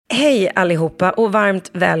Hej allihopa och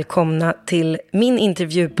varmt välkomna till min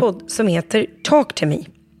intervjupodd som heter Talk to Me.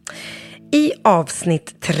 I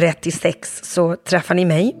avsnitt 36 så träffar ni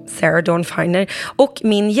mig, Sarah Dawn Finer, och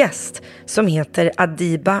min gäst som heter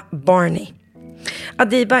Adiba Barney.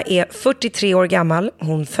 Adiba är 43 år gammal.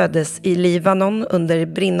 Hon föddes i Libanon under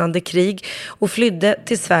brinnande krig och flydde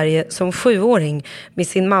till Sverige som 7-åring med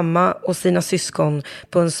sin mamma och sina syskon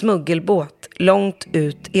på en smuggelbåt långt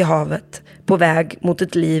ut i havet på väg mot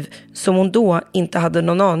ett liv som hon då inte hade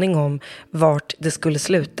någon aning om vart det skulle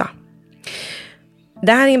sluta.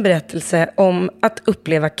 Det här är en berättelse om att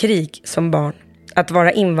uppleva krig som barn, att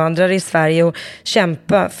vara invandrare i Sverige och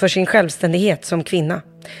kämpa för sin självständighet som kvinna.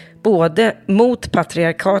 Både mot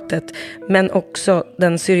patriarkatet men också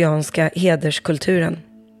den syrianska hederskulturen.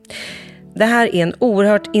 Det här är en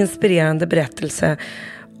oerhört inspirerande berättelse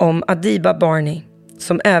om Adiba Barney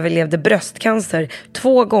som överlevde bröstcancer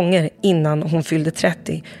 2 gånger innan hon fyllde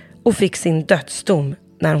 30 och fick sin dödsdom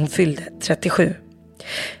när hon fyllde 37.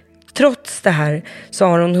 Trots det här så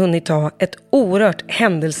har hon hunnit ha ett oerhört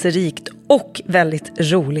händelserikt och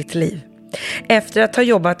väldigt roligt liv. Efter att ha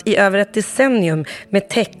jobbat i över ett decennium med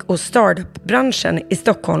tech- och startup-branschen i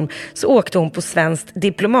Stockholm så åkte hon på svenskt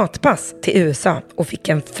diplomatpass till USA och fick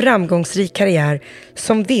en framgångsrik karriär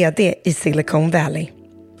som vd i Silicon Valley.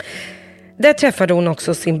 Där träffade hon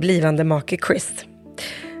också sin blivande make Chris.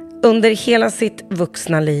 Under hela sitt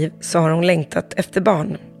vuxna liv så har hon längtat efter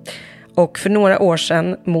barn. Och för några år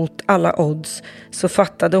sedan, mot alla odds, så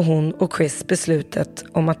fattade hon och Chris beslutet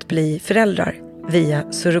om att bli föräldrar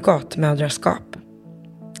via surrogatmödraskap.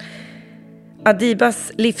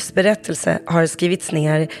 Adibas livsberättelse har skrivits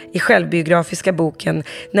ner i självbiografiska boken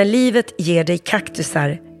När livet ger dig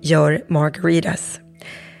kaktusar, gör margaritas.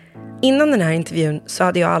 Innan den här intervjun så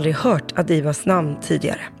hade jag aldrig hört Adibas namn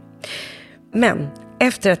tidigare. Men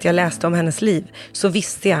efter att jag läste om hennes liv så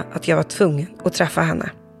visste jag att jag var tvungen att träffa henne.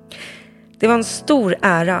 Det var en stor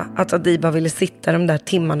ära att Adiba ville sitta de där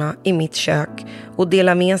timmarna i mitt kök och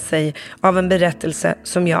dela med sig av en berättelse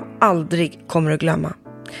som jag aldrig kommer att glömma.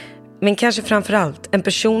 Men kanske framförallt en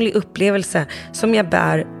personlig upplevelse som jag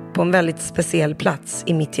bär på en väldigt speciell plats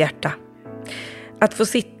i mitt hjärta. Att få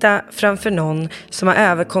sitta framför någon som har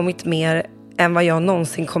överkommit mer än vad jag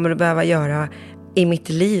någonsin kommer att behöva göra i mitt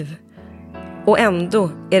liv. Och ändå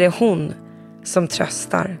är det hon som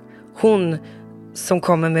tröstar. Hon som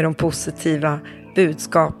kommer med de positiva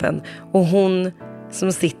budskapen och hon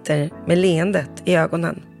som sitter med leendet i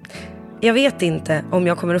ögonen. Jag vet inte om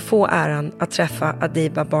jag kommer att få äran att träffa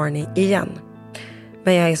Adiba Barney igen.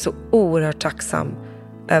 Men jag är så oerhört tacksam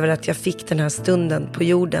över att jag fick den här stunden på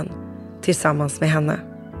jorden tillsammans med henne.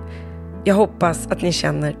 Jag hoppas att ni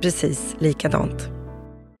känner precis likadant.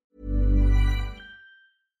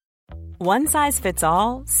 One size fits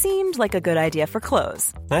all seemed like a good idea for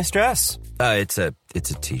clothes. Nice dress.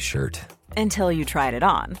 It's a t-shirt. Until you tried it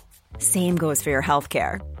on. Same goes for your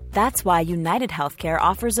healthcare. That's why United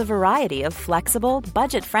Healthcare offers a variety of flexible,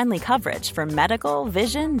 budget-friendly coverage for medical,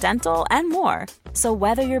 vision, dental, and more. So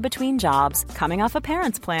whether you're between jobs, coming off a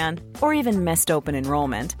parent's plan, or even missed open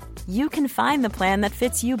enrollment, you can find the plan that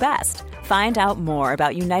fits you best. Find out more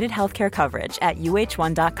about United Healthcare coverage at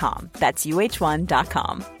uh1.com. That's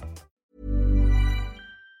uh1.com.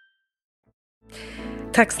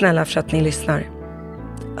 Tack snälla för att ni lyssnar.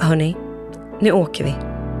 Hörni, nu åker vi.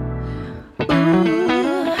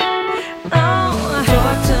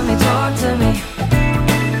 Talk to me, talk to me.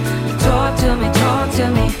 Talk to me, talk to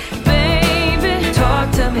me. Baby,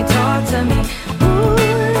 talk to me, talk to me. Ooh,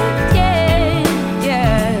 yeah,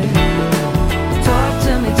 yeah. Talk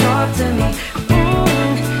to me, talk to me.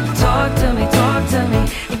 Talk to me, talk to me.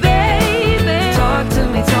 Baby, talk to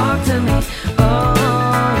me, talk to me.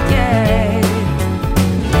 Oh, yeah.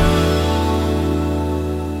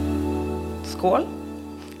 Skål.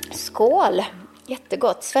 Skål!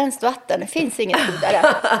 Jättegott. Svenskt vatten. Det finns inget godare.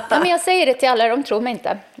 Ja, men jag säger det till alla, de tror mig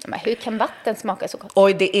inte. Men hur kan vatten smaka så gott?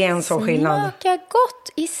 Oj, det är en sån skillnad. Smakar gott.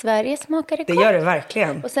 I Sverige smakar det gott. Det gör det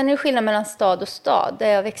verkligen. Och sen är det skillnad mellan stad och stad. Där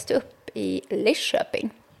jag växte upp i Lidköping.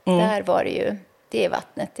 Där var det ju, det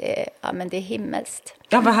vattnet är, ja, men det är himmelskt.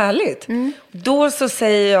 Ja, vad härligt. Då så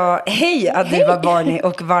säger jag hej Adiba Barney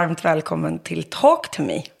och varmt välkommen till Talk to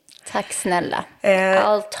Me. Tack snälla.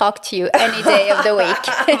 I'll talk to you any day of the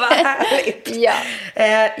week. Vad härligt. Ja.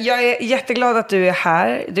 Jag är jätteglad att du är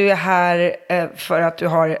här. Du är här för att du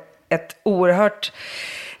har ett oerhört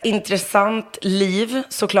intressant liv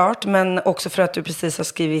såklart. Men också för att du precis har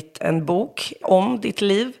skrivit en bok om ditt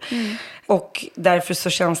liv. Och därför så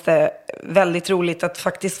känns det väldigt roligt att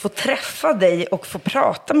faktiskt få träffa dig och få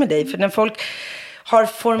prata med dig. För när folk har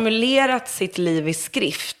formulerat sitt liv i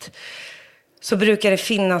skrift så brukar det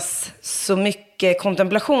finnas så mycket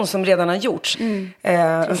kontemplation som redan har gjorts.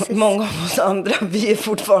 Många av oss andra, vi är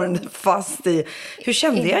fortfarande fast i, hur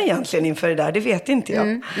kände jag egentligen inför det där? Det vet inte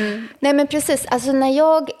jag. Nej, men precis. Alltså när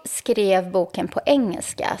jag skrev boken på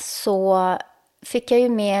engelska så fick jag ju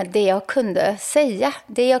med det jag kunde säga.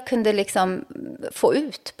 Det jag kunde liksom få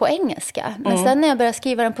ut på engelska. Men sen när jag började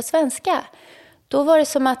skriva den på svenska, då var det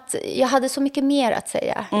som att jag hade så mycket mer att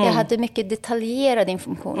säga. Jag hade mycket detaljerad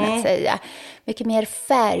information att säga. Mycket mer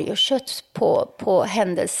färg och kött på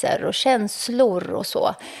händelser och känslor och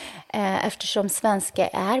så. Eftersom svenska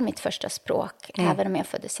är mitt första språk, även om jag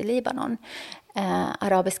föddes i Libanon.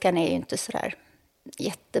 Arabiskan är ju inte sådär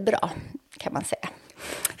jättebra, kan man säga.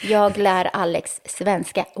 Jag lär Alex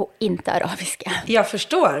svenska och inte arabiska. Jag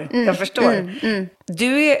förstår.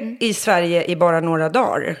 Du är i Sverige i bara några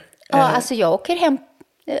dagar. Ja, alltså jag åker hem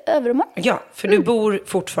övermorgon. Ja, för du bor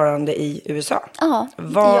fortfarande i USA. Ja,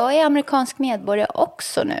 jag är amerikansk medborgare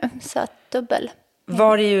också nu, så att dubbel.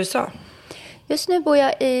 Var i USA? Just nu bor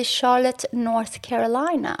jag i Charlotte, North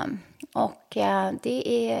Carolina. Och det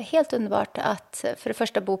är helt underbart att för det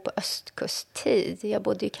första bo på östkusttid. Jag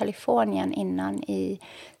bodde i Kalifornien innan i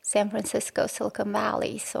San Francisco, Silicon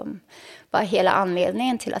Valley, som var hela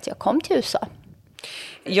anledningen till att jag kom till USA.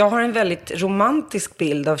 Jag har en väldigt romantisk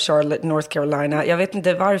bild av Charlotte, North Carolina. Jag vet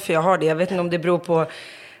inte varför jag har det. Jag vet inte om det beror på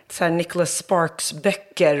så här Nicholas Sparks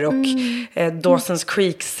böcker och Dawson's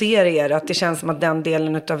Creek-serier. Att det känns som att den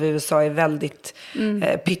delen av USA är väldigt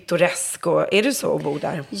pittoresk. Och, är det så att bo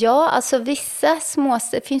där? Ja, alltså vissa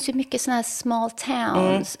det finns ju mycket sådana här small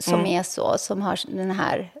towns som är så. Som har den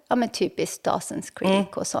här, ja men typiskt Dawson's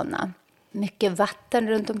Creek och sådana. Mycket vatten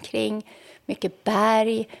runt omkring, mycket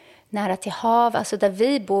berg, nära till hav. Alltså där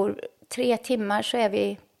vi bor 3 timmar så är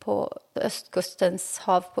vi på östkustens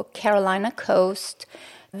hav på Carolina Coast.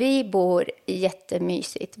 Vi bor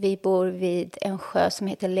jättemysigt. Vi bor vid en sjö som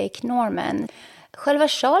heter Lake Norman. Själva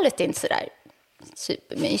Charlotte är inte sådär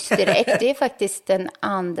supermys direkt. Det är faktiskt den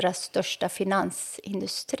andra största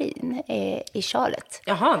finansindustrin i Charlotte.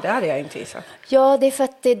 Jaha, det hade jag inte gissat. Ja, det är för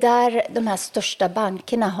att det är där de här största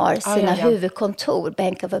bankerna har sina huvudkontor.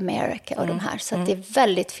 Bank of America och de här. Så att det är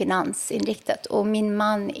väldigt finansinriktat. Och min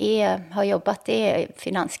man har jobbat, det är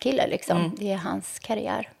finanskille liksom. Det är hans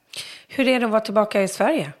karriär. Hur är det att vara tillbaka i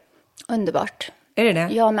Sverige? Underbart. Är det det?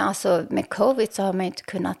 Ja, men alltså med covid så har man inte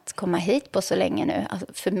kunnat komma hit på så länge nu. Alltså,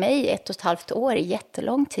 för mig 1,5 år är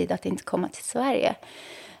jättelång tid att inte komma till Sverige.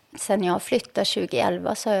 Sen jag flyttade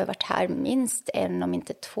 2011 så har jag varit här minst 1 om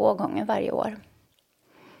inte 2 gånger varje år.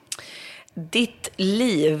 Ditt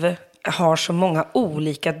liv har så många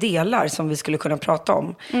olika delar som vi skulle kunna prata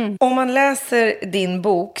om. Om man läser din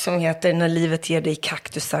bok som heter När livet ger dig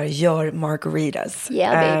kaktusar, gör margaritas.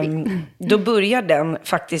 Yeah, baby. Då börjar den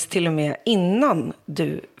faktiskt till och med innan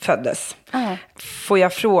du föddes. Får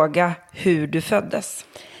jag fråga hur du föddes?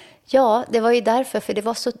 Ja, det var ju därför, för det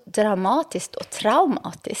var så dramatiskt och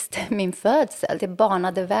traumatiskt, min födsel. Det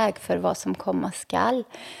banade väg för vad som komma skall.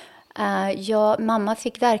 Mamma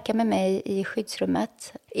fick verka med mig i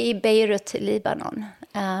skyddsrummet i Beirut, Libanon,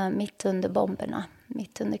 mitt under bomberna,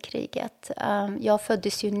 mitt under kriget. Jag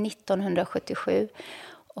föddes ju 1977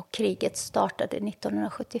 och kriget startade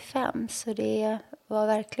 1975, så det var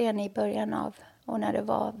verkligen i början av, och när det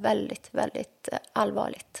var väldigt, väldigt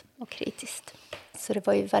allvarligt och kritiskt. Så det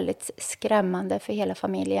var ju väldigt skrämmande för hela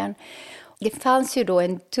familjen. Det fanns ju då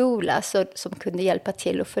en doula som kunde hjälpa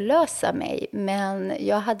till att förlösa mig. Men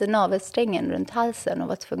jag hade navelsträngen runt halsen och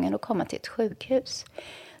var tvungen att komma till ett sjukhus.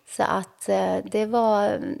 Så att det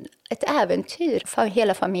var ett äventyr för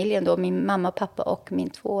hela familjen då. Min mamma, pappa och min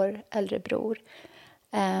 2 år äldre bror.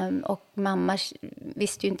 Och mamma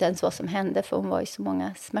visste ju inte ens vad som hände för hon var i så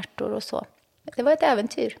många smärtor och så. Det var ett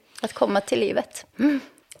äventyr att komma till livet.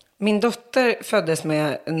 Min dotter föddes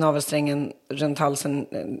med navelsträngen runt halsen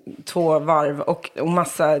 2 varv och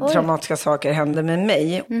massa traumatiska saker hände med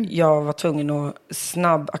mig. Jag var tvungen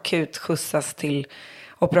att akut skjutsas till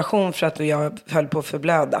operation för att jag höll på att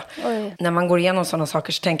förblöda. När man går igenom sådana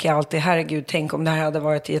saker så tänker jag alltid, herregud, tänk om det här hade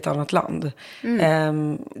varit i ett annat land.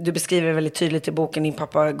 Du beskriver väldigt tydligt i boken, din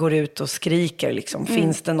pappa går ut och skriker liksom,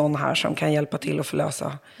 finns det någon här som kan hjälpa till att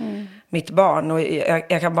förlösa mitt barn? Och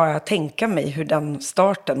jag kan bara tänka mig hur den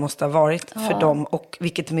starten måste ha varit för dem och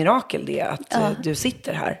vilket mirakel det är att du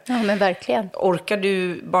sitter här. Ja, men verkligen. Orkar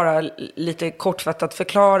du bara lite kortfattat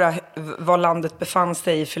förklara vad landet befann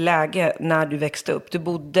sig i för läge när du växte upp? Du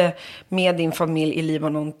bodde med din familj i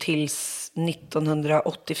Libanon tills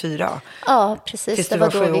 1984. Ja, precis. Det var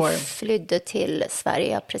då vi flydde till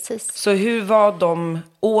Sverige, precis. Så hur var de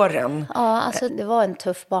åren? Ja, alltså det var en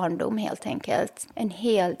tuff barndom helt enkelt. En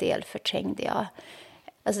hel del förträngde jag.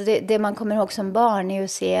 Alltså det man kommer ihåg som barn är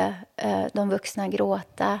att se de vuxna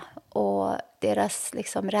gråta och deras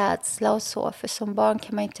liksom rädsla och så. För som barn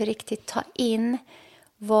kan man inte riktigt ta in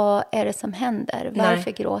vad är det som händer.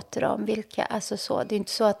 Varför gråter de? Vilka, alltså så. Det är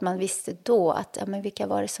inte så att man visste då att men vilka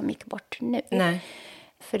var det som gick bort nu. Nej.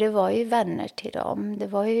 För det var ju vänner till dem. Det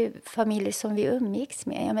var ju familjer som vi umgicks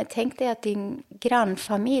med. Ja, men tänk dig att din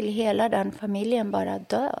grannfamilj, hela den familjen bara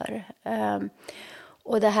dör.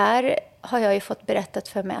 Och det här har jag ju fått berättat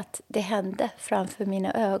för mig att det hände framför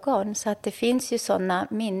mina ögon. Så att det finns ju sådana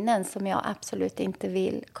minnen som jag absolut inte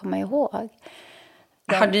vill komma ihåg.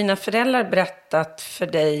 Har dina föräldrar berättat för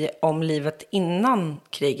dig om livet innan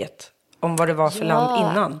kriget? Om vad det var för land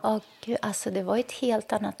innan? Ja, alltså det var ett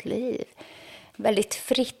helt annat liv. Väldigt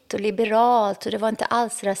fritt och liberalt och det var inte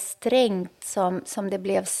alls så strängt som det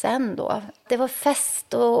blev sen då. Det var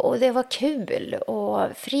fest och det var kul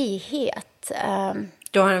och frihet.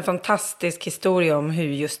 Du har en fantastisk historia om hur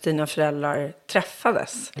just dina föräldrar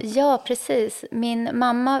träffades. Ja, precis. Min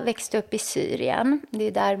mamma växte upp i Syrien. Det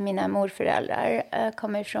är där mina morföräldrar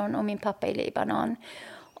kommer ifrån och min pappa i Libanon.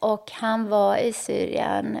 Och han var i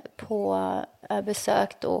Syrien på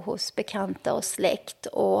besök då hos bekanta och släkt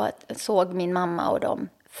och såg min mamma och de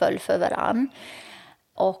föll för varann.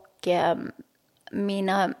 Och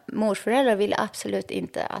mina morföräldrar ville absolut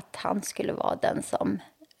inte att han skulle vara den som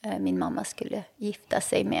min mamma skulle gifta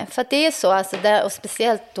sig med. För att det är så, alltså där, och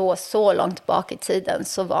speciellt då så långt bak i tiden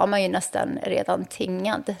så var man ju nästan redan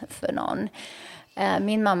tingad för någon.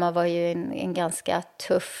 Min mamma var ju en ganska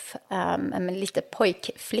tuff, lite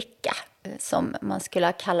pojkflicka som man skulle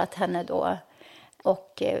ha kallat henne då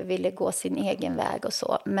och ville gå sin egen väg och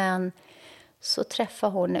så. Men så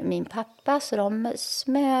träffade hon min pappa så de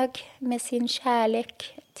smög med sin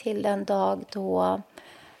kärlek till den dag då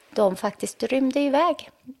de faktiskt rymde iväg.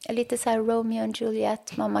 Lite så här Romeo och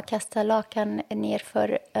Juliet. Mamma kastade lakan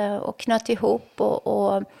nerför och knöt ihop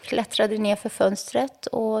och klättrade ner för fönstret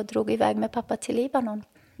och drog iväg med pappa till Libanon.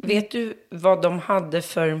 Vet du vad de hade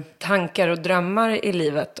för tankar och drömmar i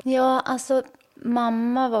livet? Ja, alltså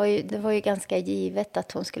mamma det var ju ganska givet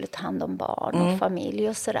att hon skulle ta hand om barn och familj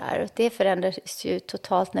och sådär. Det förändrades ju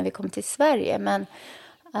totalt när vi kom till Sverige, men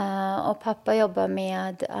och pappa jobbar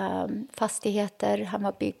med fastigheter, han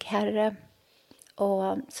var byggherre.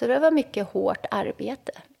 Så det var mycket hårt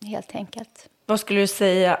arbete, helt enkelt. Vad skulle du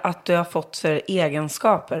säga att du har fått för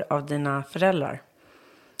egenskaper av dina föräldrar?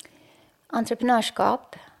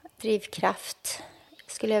 Entreprenörskap, drivkraft,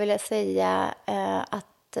 skulle jag vilja säga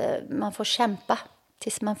att man får kämpa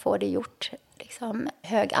tills man får det gjort. Liksom,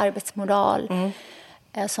 hög arbetsmoral,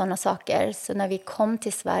 sådana saker. Så när vi kom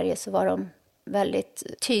till Sverige så var de väldigt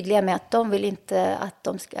tydliga med att de vill inte att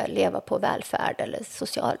de ska leva på välfärd eller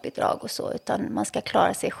socialbidrag och så, utan man ska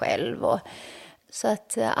klara sig själv. Så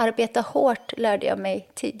att arbeta hårt lärde jag mig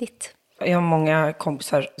tidigt. Jag har många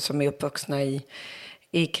kompisar som är uppvuxna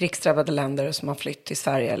i krigsdrabbade länder som har flytt till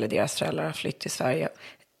Sverige eller deras föräldrar har flytt till Sverige.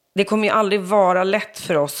 Det kommer ju aldrig vara lätt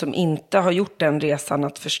för oss som inte har gjort den resan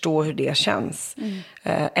att förstå hur det känns.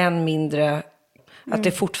 Än mindre att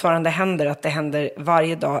det fortfarande händer, att det händer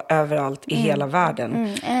varje dag överallt i hela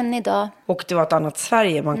världen. Än idag. Och det var ett annat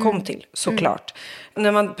Sverige man kom till, såklart.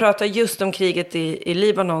 När man pratar just om kriget i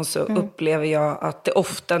Libanon så upplever jag att det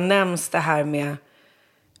ofta nämns det här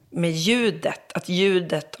med ljudet. Att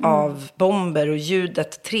ljudet av bomber och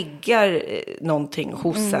ljudet triggar någonting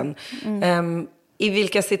hos en. I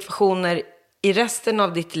vilka situationer i resten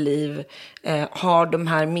av ditt liv har de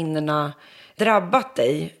här minnena drabbat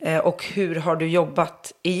dig och hur har du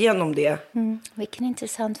jobbat igenom det? Vilken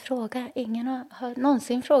intressant fråga. Ingen har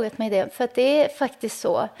någonsin frågat mig det. För att det är faktiskt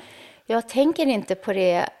så. Jag tänker inte på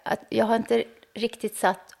det. Jag har inte riktigt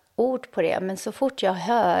satt ord på det. Men så fort jag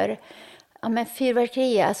hör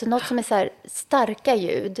fyrverkerier, alltså något som är så här starka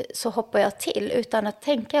ljud, så hoppar jag till utan att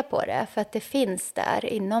tänka på det. För att det finns där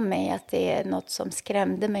inom mig att det är något som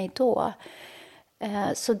skrämde mig då.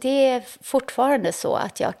 Så det är fortfarande så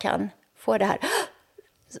att jag kan få det här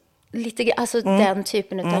lite, alltså den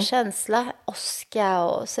typen av känsla, åska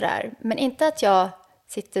och sådär. Men inte att jag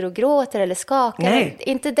sitter och gråter eller skakar. Nej.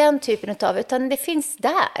 Inte den typen av, utan det finns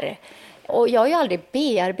där. Och jag har ju aldrig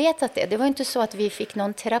bearbetat det. Det var inte så att vi fick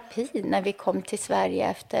någon terapi när vi kom till Sverige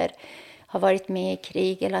efter att ha varit med i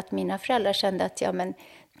krig. Eller att mina föräldrar kände att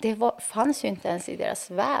fanns ju inte ens i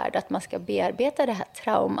deras värld att man ska bearbeta det här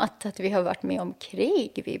traumat. Att vi har varit med om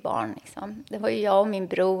krig, vi barn. Liksom. Det var ju jag och min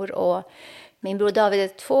bror. Och min bror David är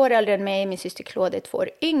 2 år äldre än mig. Min syster Claude är 2 år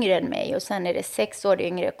yngre än mig. Och sen är det 6 år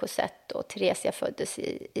yngre Cosette. Och Theresia föddes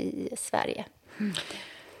i Sverige.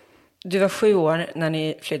 Du var 7 år när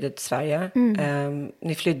ni flydde till Sverige.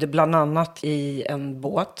 Ni flydde bland annat i en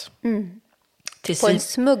båt. På en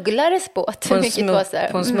smugglares båt. På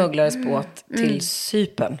en smugglares båt till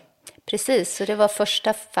Cypern. Precis, så det var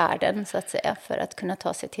första färden så att säga för att kunna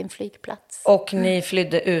ta sig till en flygplats. Och ni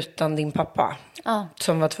flydde utan din pappa. Ja.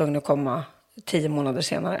 Som var tvungen att komma 10 månader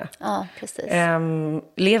senare. Ja, precis.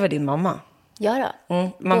 Lever din mamma? Ja då.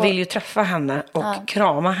 Man vill ju träffa henne och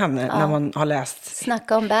krama henne när man har läst.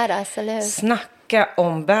 Snacka om badass, eller hur? Snacka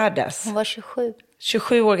om badass. Hon var 27.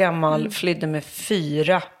 27 år gammal, flydde med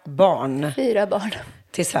 4 barn 4 barn.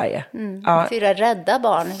 till Sverige. 4 rädda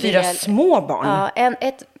barn. 4 små barn.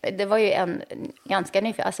 Ja, det var ju en ganska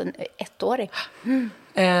nyfiken, alltså en 1-åring.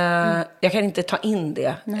 Jag kan inte ta in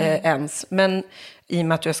det ens. Men i och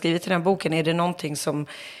med att du har skrivit den här boken, är det någonting som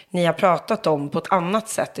ni har pratat om på ett annat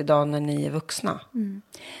sätt idag när ni är vuxna?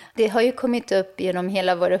 Det har ju kommit upp genom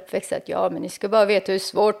hela vår uppväxt att men ni ska bara veta hur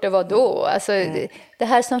svårt det var då. Alltså, det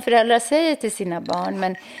här som föräldrar säger till sina barn,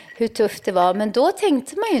 men hur tufft det var. Men då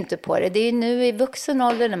tänkte man ju inte på det. Det är ju nu i vuxen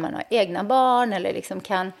ålder när man har egna barn eller liksom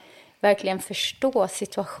kan verkligen förstå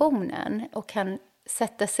situationen och kan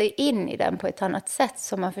sätta sig in i den på ett annat sätt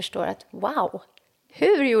så man förstår att wow,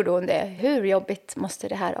 hur gjorde hon det? Hur jobbigt måste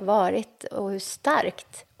det här ha varit? Och hur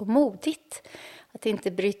starkt och modigt att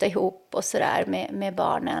inte bryta ihop och sådär med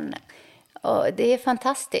barnen. Och det är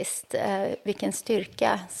fantastiskt vilken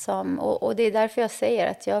styrka och det är därför jag säger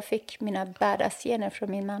att jag fick mina badass-gener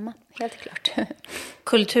från min mamma, helt klart.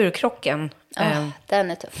 Kulturkrocken.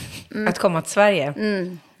 Den är tuff. Att komma till Sverige.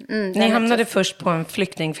 Ni hamnade först på en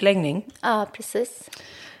flyktingförläggning. Ja, precis.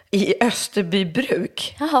 I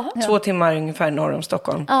Österbybruk. 2 timmar ungefär norr om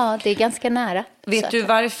Stockholm. Ja, det är ganska nära. Vet du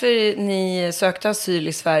varför ni sökte asyl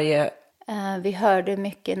i Sverige? Vi hörde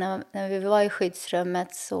mycket när vi var i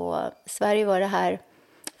skyddsrummet, så Sverige var det här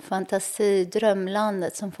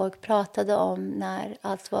fantasidrömlandet som folk pratade om när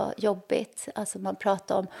allt var jobbigt. Alltså man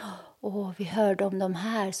pratade om, vi hörde om de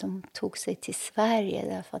här som tog sig till Sverige,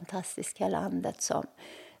 det här fantastiska landet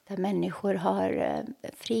där människor har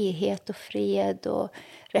frihet och fred och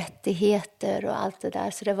rättigheter och allt det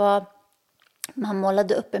där. Så man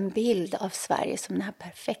målade upp en bild av Sverige som det här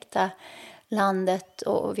perfekta landet,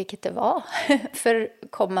 och vilket det var. För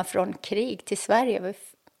att komma från krig till Sverige var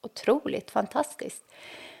otroligt fantastiskt.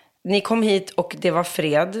 Ni kom hit och det var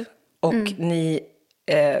fred och ni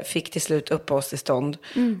fick till slut uppehållstillstånd.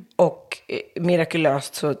 Och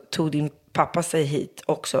mirakulöst så tog din pappa sig hit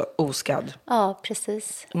också oskadd. Ja,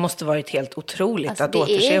 precis. Det måste varit helt otroligt alltså, att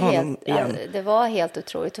återse honom igen. Ja, det var helt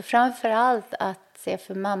otroligt. Och framförallt att se,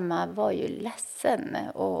 för mamma var ju ledsen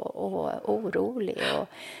och orolig och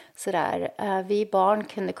sådär. Vi barn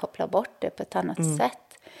kunde koppla bort det på ett annat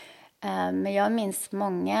sätt. Men jag minns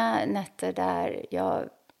många nätter där jag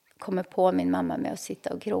kommer på min mamma med att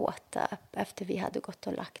sitta och gråta efter vi hade gått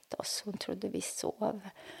och lagt oss. Hon trodde vi sov.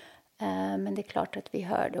 Men det är klart att vi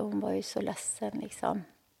hörde. Hon var ju så ledsen liksom.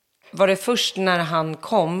 Var det först när han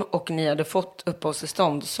kom och ni hade fått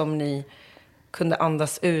uppehållstillstånd som ni kunde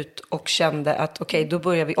andas ut och kände att okej, då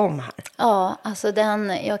börjar vi om här? Ja, alltså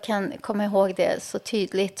jag kan komma ihåg det så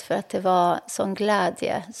tydligt för att det var sån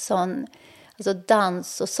glädje, alltså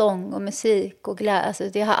dans och sång och musik och glädje. Alltså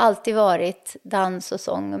det har alltid varit dans och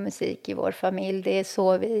sång och musik i vår familj. Det är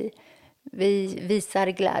så vi visar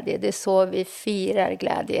glädje, det är så vi firar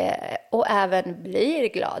glädje och även blir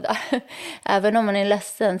glada. Även om man är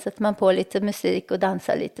ledsen, sätter man på lite musik och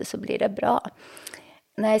dansar lite så blir det bra.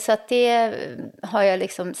 Nej, så att det har jag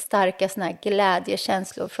liksom starka såna här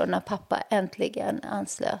glädjekänslor från när pappa äntligen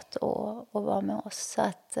anslöt och var med oss. Så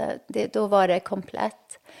att då var det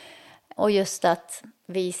komplett. Och just att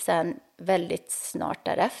vi sen väldigt snart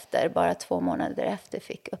därefter, bara 2 månader efter,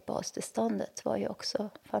 fick uppehållstillståndet var ju också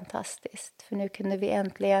fantastiskt. För nu kunde vi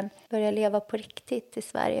äntligen börja leva på riktigt i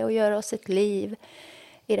Sverige och göra oss ett liv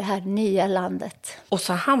i det här nya landet. Och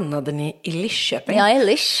så hamnade ni i Lidköping. Ja,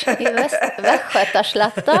 i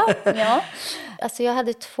Västgötaslätta. Ja. Alltså jag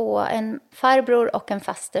hade en farbror och en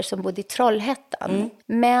faster som bodde i Trollhättan.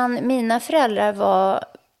 Men mina föräldrar var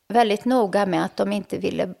väldigt noga med att de inte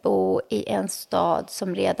ville bo i en stad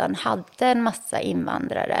som redan hade en massa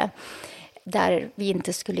invandrare, där vi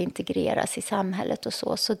inte skulle integreras i samhället och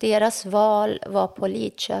så. Så deras val var på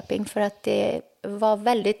Lidköping för att det var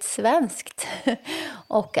väldigt svenskt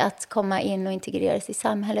och att komma in och integreras i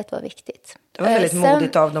samhället var viktigt. Det var väldigt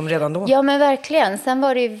modigt av dem redan då. Ja, men verkligen. Sen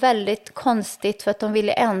var det ju väldigt konstigt för att de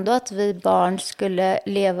ville ändå att vi barn skulle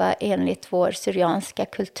leva enligt vår syrianska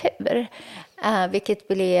kultur. Vilket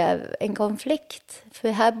blev en konflikt. För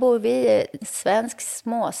här bor vi i en svensk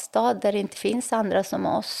småstad där det inte finns andra som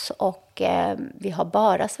oss. Och vi har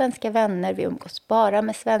bara svenska vänner, vi umgås bara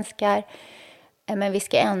med svenskar. Men vi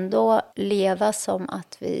ska ändå leva som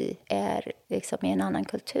att vi är liksom i en annan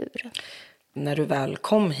kultur. när du väl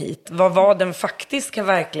kom hit. Vad var den faktiska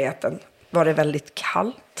verkligheten? Var det väldigt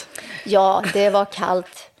kallt? Ja, det var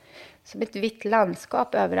kallt. Som ett vitt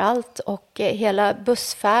landskap överallt. Och hela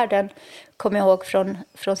bussfärden kommer jag ihåg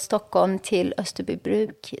från Stockholm till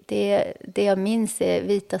Österbybruk. Det jag minns är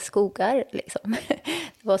vita skogar. Liksom.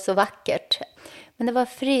 Det var så vackert. Men det var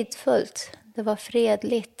fridfullt. Det var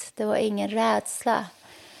fredligt. Det var ingen rädsla.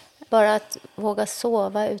 Bara att våga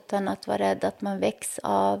sova utan att vara rädd att man väcks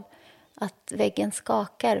av att väggen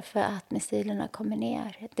skakar för att missilerna kommer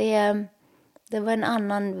ner. Det var en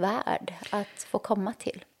annan värld att få komma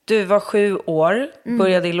till. Du var 7 år,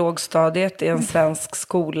 började i lågstadiet i en svensk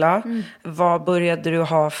skola. Vad började du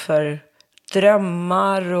ha för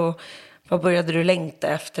drömmar och vad började du längta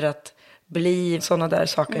efter att bli, sådana där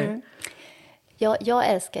saker? Jag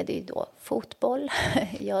älskade ju då fotboll.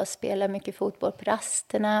 Jag spelade mycket fotboll på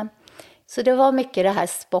rasterna. Så det var mycket det här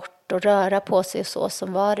sport och röra på sig och så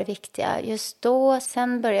som var det viktiga. Just då,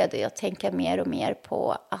 sen började jag tänka mer och mer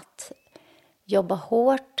på att jobba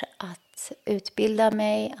hårt, att utbilda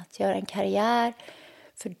mig, att göra en karriär.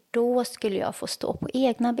 För då skulle jag få stå på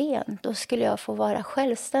egna ben. Då skulle jag få vara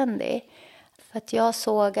självständig. För att jag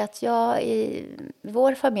såg att i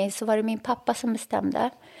vår familj så var det min pappa som bestämde.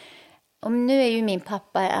 Och nu är ju min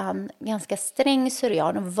pappa en ganska sträng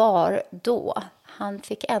syrian och var då. Han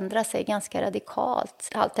fick ändra sig ganska radikalt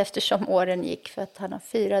allt eftersom åren gick. För att han har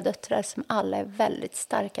 4 döttrar som alla är väldigt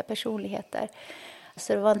starka personligheter.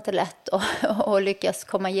 Så det var inte lätt att lyckas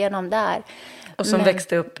komma igenom där. Och som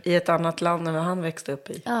växte upp i ett annat land än vad han växte upp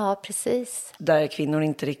i. Ja, precis. Där kvinnor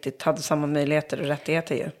inte riktigt hade samma möjligheter och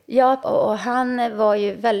rättigheter ju. Ja, och han var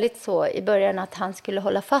ju väldigt så i början att han skulle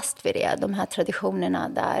hålla fast vid det. De här traditionerna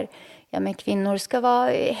där men kvinnor ska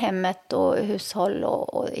vara i hemmet och hushåll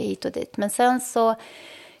och hit och dit. Men sen så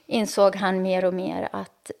insåg han mer och mer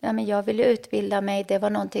att jag ville utbilda mig. Det var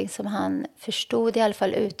någonting som han förstod, i alla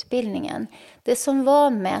fall utbildningen. Det som var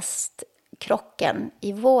mest krocken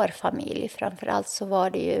i vår familj, framförallt så var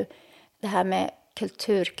det ju det här med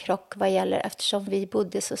kulturkrock vad gäller, eftersom vi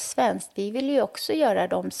bodde så svenskt. Vi ville ju också göra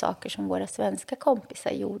de saker som våra svenska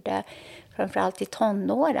kompisar gjorde, framförallt i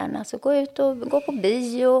tonåren. Alltså gå ut och gå på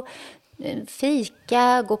bio,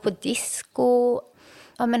 fika, gå på disco,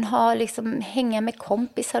 hänga med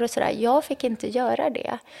kompisar och sådär. Jag fick inte göra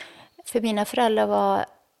det. För mina föräldrar var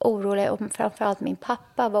oroliga, och framförallt min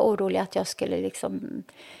pappa var orolig att jag skulle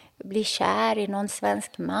bli kär i någon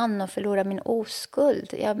svensk man och förlora min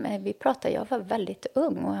oskuld. Jag var väldigt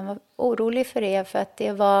ung och han var orolig för det, för att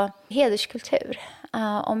det var hederskultur.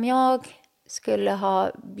 Om jag skulle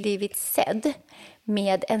ha blivit sedd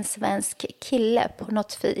med en svensk kille på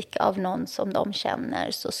något fik av någon som de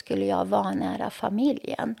känner, så skulle jag vanära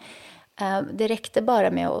familjen. Det räckte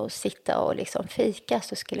bara med att sitta och fika,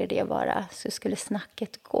 så skulle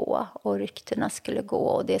snacket gå och ryktena skulle gå,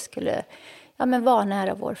 och det skulle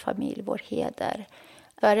vanära vår familj, vår heder.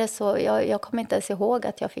 Jag kommer inte ens ihåg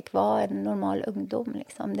att jag fick vara en normal ungdom.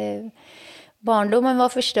 Barndomen var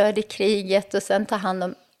förstörd i kriget, och sen ta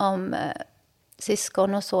hand om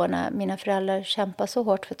syskon och så, när mina föräldrar kämpade så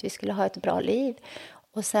hårt för att vi skulle ha ett bra liv.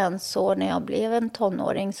 Och sen så när jag blev en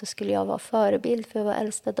tonåring så skulle jag vara förebild för att vara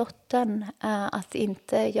äldsta dottern. Att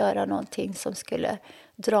inte göra någonting som skulle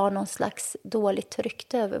dra någon slags dåligt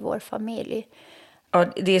rykte över vår familj. Ja,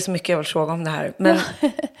 det är så mycket jag vill fråga om det här. Men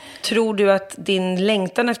tror du att din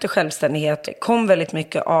längtan efter självständighet kom väldigt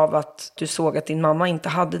mycket av att du såg att din mamma inte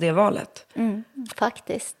hade det valet?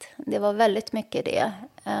 Faktiskt. Det var väldigt mycket det.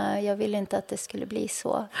 Jag ville inte att det skulle bli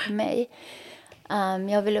så för mig.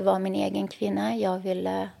 Jag ville vara min egen kvinna. Jag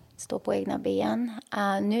ville stå på egna ben.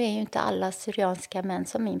 Nu är ju inte alla syrianska män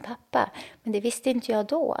som min pappa. Men det visste inte jag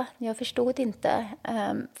då. Jag förstod inte.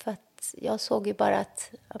 För att jag såg ju bara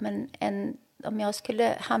att om jag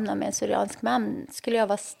skulle hamna med en syriansk man skulle jag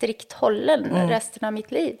vara strikt hållen resten av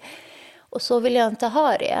mitt liv. Och så vill jag inte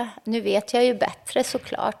ha det. Nu vet jag ju bättre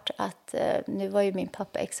såklart att nu var ju min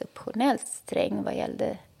pappa exceptionellt sträng vad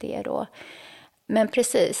gällde det då. Men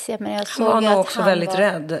precis, jag såg han var nog att också han väldigt var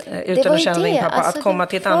rädd utan att känna din pappa, att komma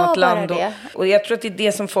till ett annat land. Och jag tror att det är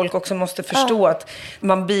det som folk också måste förstå, att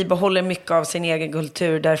man bibehåller mycket av sin egen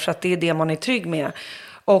kultur därför att det är det man är trygg med.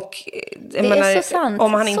 Och är så sant,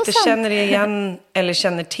 om han inte känner igen eller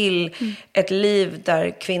känner till ett liv där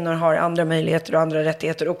kvinnor har andra möjligheter och andra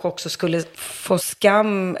rättigheter, och också skulle få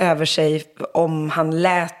skam över sig om han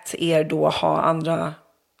lät er då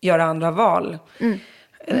göra andra val.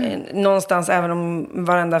 Någonstans, även om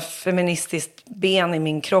varenda feministiskt ben i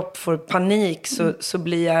min kropp får panik, så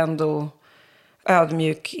blir jag ändå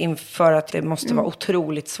ödmjuk inför att det måste vara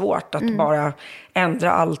otroligt svårt att bara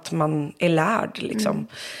ändra allt man är lärd liksom.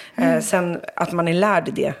 Sen att man är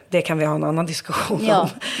lärd det kan vi ha en annan diskussion om.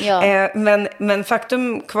 Ja. Men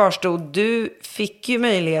faktum kvarstod, du fick ju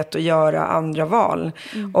möjlighet att göra andra val.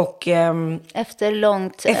 Och Efter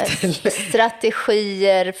långt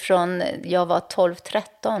strategier från jag var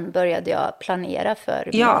 12-13 började jag planera för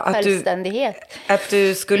min självständighet. Att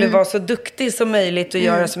du skulle vara så duktig som möjligt och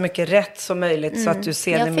göra så mycket rätt som möjligt så att du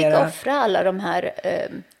sedermera... Jag fick offra alla de här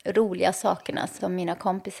roliga sakerna som mina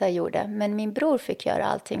kompisar gjorde. Men min bror fick göra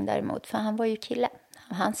allting däremot, för han var ju kille.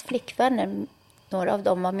 Hans flickvänner, några av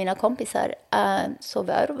dem var mina kompisar, sov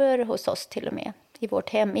över hos oss till och med. I vårt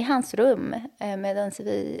hem, i hans rum. Medan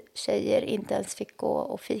vi tjejer inte ens fick gå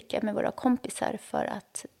och fika med våra kompisar för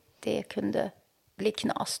att det kunde bli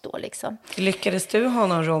knas då liksom. Lyckades du ha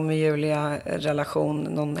någon Romeo och Julia-relation,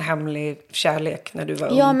 någon hemlig kärlek när du var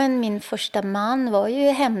ung? Ja, men min första man var ju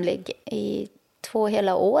hemlig i 2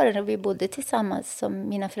 hela år. Vi bodde tillsammans som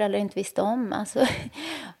mina föräldrar inte visste om. Alltså,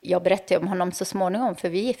 jag berättade om honom så småningom, för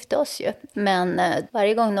vi gifte oss ju. Men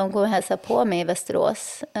varje gång de kom och hälsade på mig i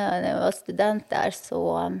Västerås, när jag var student där,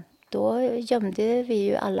 så då gömde vi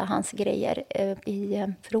ju alla hans grejer i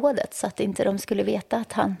förrådet så att inte de skulle veta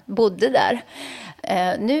att han bodde där.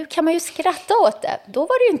 Nu kan man ju skratta åt det. Då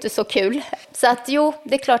var det ju inte så kul. Så att jo,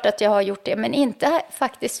 det är klart att jag har gjort det. Men inte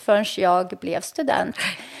faktiskt förrän jag blev student.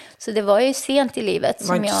 Så det var ju sent i livet. Det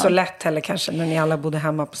var inte så lätt heller kanske när ni alla bodde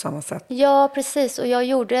hemma på samma sätt. Ja, precis. Och jag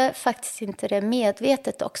gjorde faktiskt inte det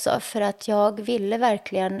medvetet också. För att jag ville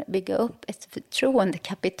verkligen bygga upp ett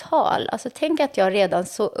förtroendekapital. Alltså tänk att jag redan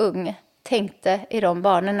så ung tänkte i de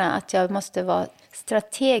banorna att jag måste vara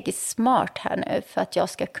strategiskt smart här nu för att jag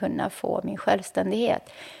ska kunna få min självständighet.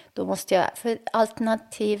 Då måste jag, för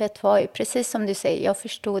alternativet var ju, precis som du säger, jag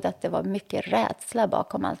förstod att det var mycket rädsla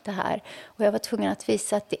bakom allt det här. Och jag var tvungen att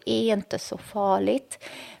visa att det är inte så farligt.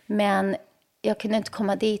 Men jag kunde inte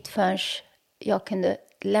komma dit förrän jag kunde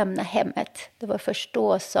lämna hemmet. Det var först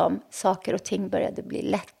då som saker och ting började bli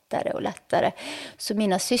lättare och lättare. Så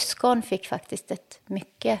mina syskon fick faktiskt ett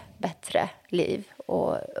mycket bättre liv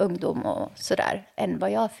och ungdom och sådär än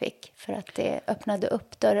vad jag fick. För att det öppnade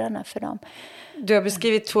upp dörrarna för dem. Du har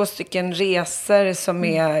beskrivit 2 stycken resor som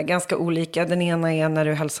är ganska olika. Den ena är när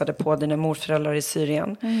du hälsade på dina morföräldrar i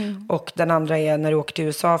Syrien. Och den andra är när du åkte till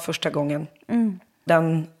USA första gången.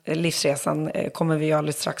 Den livsresan kommer vi ju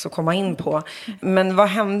alldeles strax att komma in på. Men vad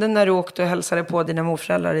hände när du åkte och hälsade på dina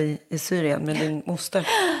morföräldrar i Syrien med din moster?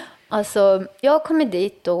 Alltså, jag kommer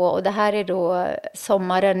dit då, och det här är då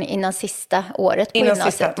sommaren innan sista året på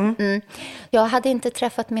gymnasiet. Jag hade inte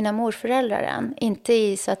träffat mina morföräldrar än. Inte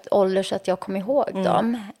i så att ålder så att jag kom ihåg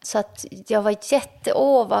dem. Så att jag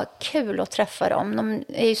var vad kul att träffa dem. De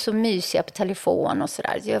är ju så mysiga på telefon och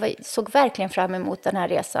sådär. Jag såg verkligen fram emot den här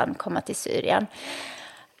resan, komma till Syrien.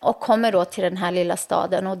 Och kommer då till den här lilla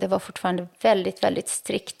staden, och det var fortfarande väldigt, väldigt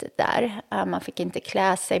strikt där. Man fick inte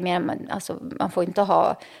klä sig mer, man får inte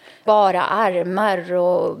ha bara armar,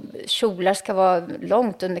 och kjolar ska vara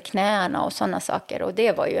långt under knäna och sådana saker. Och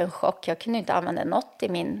det var ju en chock, jag kunde inte använda något i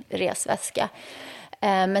min resväska.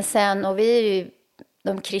 Men sen, och vi är ju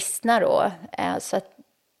de kristna då,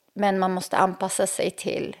 men man måste anpassa sig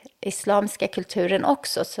till islamska kulturen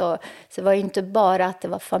också. Så det var ju inte bara att det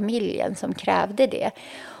var familjen som krävde det.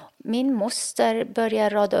 Min moster börjar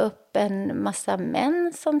rada upp en massa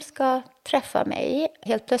män som ska träffa mig.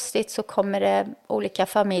 Helt plötsligt så kommer det olika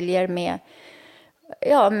familjer med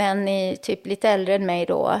män i typ lite äldre än mig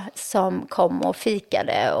då, som kom och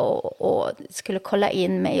fikade och skulle kolla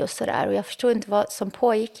in mig och sådär. Och jag förstod inte vad som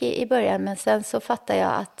pågick i början, men sen så fattade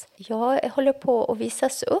jag att jag håller på att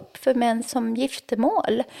visas upp för män som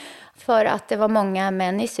giftermål. För att det var många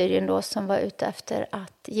män i Syrien då som var ute efter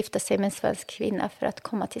att gifta sig med en svensk kvinna för att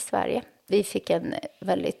komma till Sverige. Vi fick en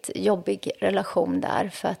väldigt jobbig relation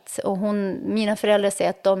där. Mina föräldrar säger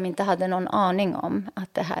att de inte hade någon aning om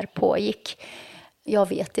att det här pågick. Jag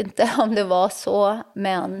vet inte om det var så,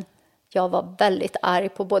 men jag var väldigt arg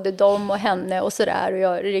på både dem och henne och sådär. Och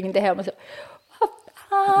jag ringde hem och sa, vad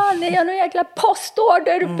fan, är jag någon jäkla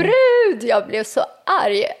postorderbrud? Jag blev så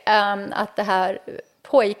arg att det här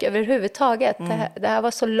pågick överhuvudtaget. Det här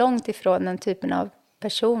var så långt ifrån den typen av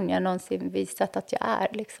person jag någonsin visat att jag är.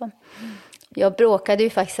 Liksom. Jag bråkade ju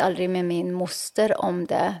faktiskt aldrig med min moster om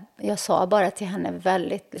det. Jag sa bara till henne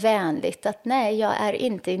väldigt vänligt att nej, jag är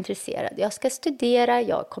inte intresserad. Jag ska studera,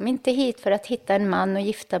 jag kom inte hit för att hitta en man och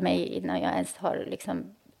gifta mig innan jag ens har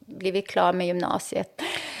liksom blivit klar med gymnasiet.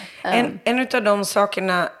 En av de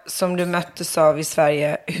sakerna som du möttes av i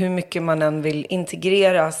Sverige, hur mycket man än vill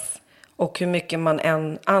integreras och hur mycket man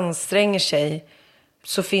än anstränger sig,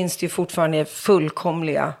 så finns det ju fortfarande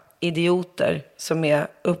fullkomliga idioter som är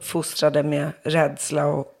uppfostrade med rädsla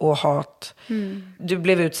och hat. Du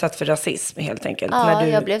blev utsatt för rasism helt enkelt. Ja,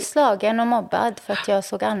 jag blev slagen och mobbad för att jag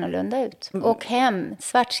såg annorlunda ut. Och hem,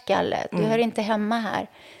 svartskalle, du hör inte hemma här.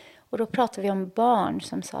 Och då pratade vi om barn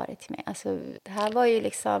som sa det till mig. Alltså, det här var ju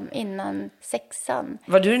liksom innan 6:an.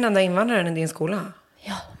 Var du den enda invandraren i din skola?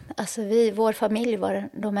 Ja, alltså vår familj var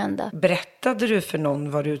de enda. Berättade du för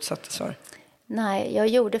någon vad du utsattes för? Nej, jag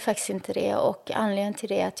gjorde faktiskt inte det. Och anledningen till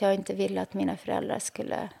det är att jag inte ville att mina föräldrar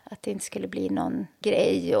att det inte skulle bli någon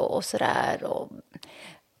grej och sådär.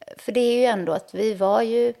 För det är ju ändå att vi var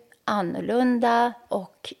ju annorlunda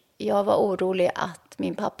och jag var orolig att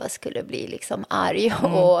min pappa skulle bli liksom arg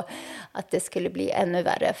och att det skulle bli ännu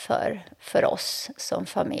värre för oss som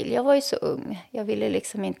familj. Jag var ju så ung. Jag ville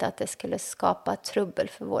liksom inte att det skulle skapa trubbel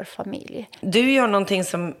för vår familj. Du gör någonting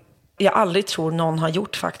som jag aldrig tror någon har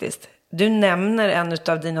gjort faktiskt. Du nämner en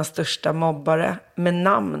av dina största mobbare med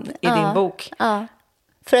namn i din bok. Ja,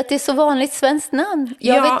 för att det är så vanligt svenskt namn.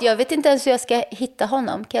 Jag vet inte ens hur jag ska hitta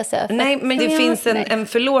honom, kan jag säga. Nej, men det finns en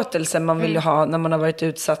förlåtelse man vill ha när man har varit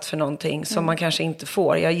utsatt för någonting som man kanske inte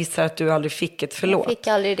får. Jag gissar att du aldrig fick ett förlåt. Jag fick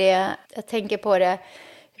aldrig det. Jag tänker på det,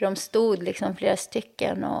 hur de stod liksom flera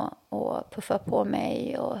stycken och puffade på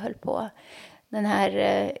mig och höll på. Den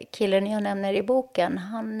här killen jag nämner i boken,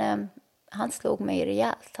 han slog mig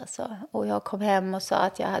rejält alltså. Och jag kom hem och sa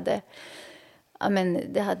att jag hade... Ja,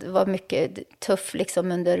 men var mycket tuff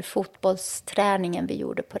liksom under fotbollsträningen vi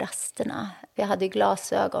gjorde på rasterna. Vi hade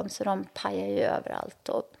glasögon så de pajade ju överallt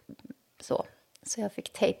och så. Så jag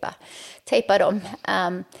fick tejpa dem.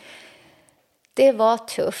 Det var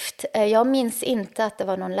tufft. Jag minns inte att det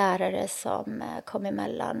var någon lärare som kom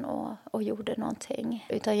emellan och gjorde någonting.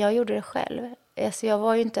 Utan jag gjorde det själv. Alltså jag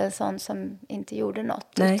var ju inte en sån som inte gjorde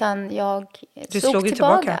något. Nej. Utan jag slog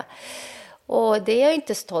tillbaka. Och det är jag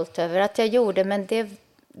inte stolt över att jag gjorde, men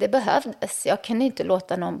det behövdes. Jag kunde inte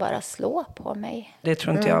låta någon bara slå på mig. Det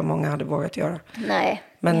tror inte jag många hade vågat göra. Nej.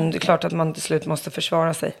 Men det är klart att man till slut måste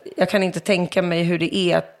försvara sig. Jag kan inte tänka mig hur det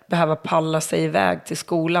är att behöva palla sig iväg till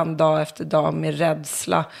skolan dag efter dag med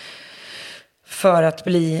rädsla för att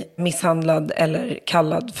bli misshandlad eller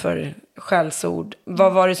kallad för skällsord.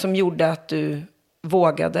 Vad var det som gjorde att du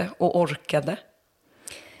vågade och orkade?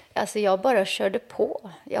 Alltså jag bara körde på.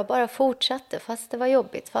 Jag bara fortsatte fast det var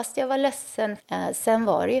jobbigt. Fast jag var ledsen. Sen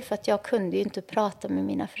var det ju för att jag kunde ju inte prata med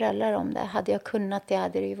mina föräldrar om det. Hade jag kunnat det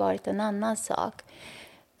hade det ju varit en annan sak.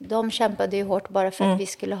 De kämpade ju hårt bara för att vi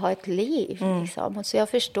skulle ha ett liv. Liksom. Så jag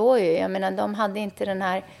förstår ju. Jag menar, de hade inte den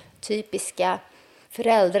här typiska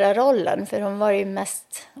föräldrarollen. För de var ju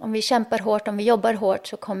mest, om vi kämpar hårt, om vi jobbar hårt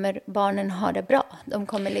så kommer barnen ha det bra. De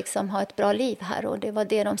kommer liksom ha ett bra liv här och det var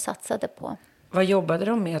det de satsade på. Vad jobbade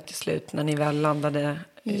de med till slut när ni väl landade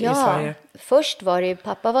i Sverige? Först var det ju,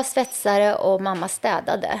 pappa var svetsare och mamma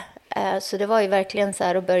städade. Så det var ju verkligen så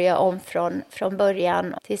här att börja om från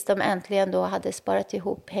början. Tills de äntligen då hade sparat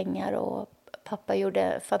ihop pengar och pappa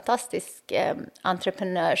gjorde fantastisk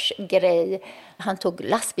entreprenörsgrej. Han tog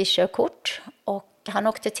lastbilskörkort och han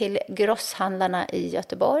åkte till grosshandlarna i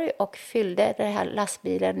Göteborg och fyllde den här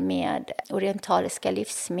lastbilen med orientaliska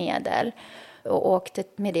livsmedel. Och åkte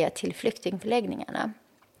med det till flyktingförläggningarna.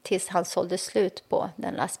 Tills han sålde slut på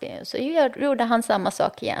den lastbilen. Så gjorde han samma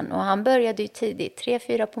sak igen. Och han började ju tidigt,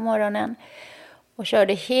 3-4 på morgonen. Och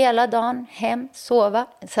körde hela dagen hem, sova.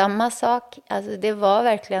 Samma sak. Alltså det var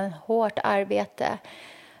verkligen hårt arbete.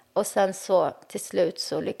 Och sen så till slut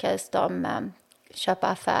så lyckades de köpa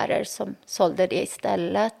affärer som sålde det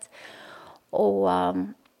istället. Och...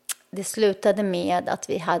 det slutade med att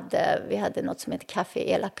vi hade något som heter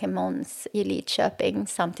Café Ela Clemons i Lidköping.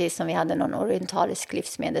 Samtidigt som vi hade någon orientalisk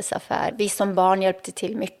livsmedelsaffär. Vi som barn hjälpte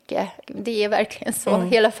till mycket. Det är verkligen så.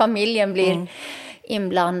 Hela familjen blir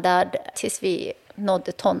inblandad tills vi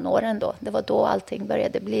nådde tonåren då. Det var då allting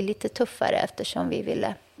började bli lite tuffare eftersom vi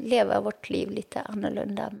ville leva vårt liv lite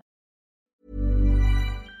annorlunda.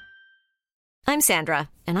 I'm Sandra,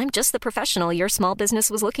 and I'm just the professional your small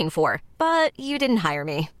business was looking for. But you didn't hire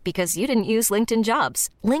me because you didn't use LinkedIn Jobs.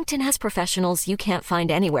 LinkedIn has professionals you can't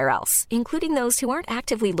find anywhere else, including those who aren't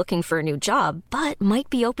actively looking for a new job, but might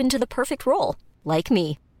be open to the perfect role, like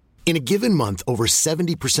me. In a given month, over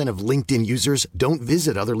 70% of LinkedIn users don't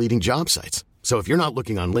visit other leading job sites. So if you're not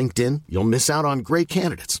looking on LinkedIn, you'll miss out on great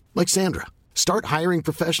candidates, like Sandra. Start hiring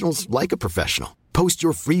professionals like a professional. Post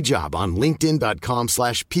your free job on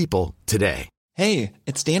linkedin.com/people today. Hey,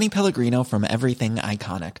 it's Danny Pellegrino from Everything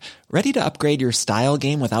Iconic. Ready to upgrade your style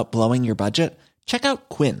game without blowing your budget? Check out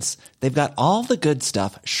Quince. They've got all the good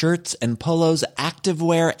stuff, shirts and polos,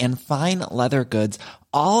 activewear and fine leather goods,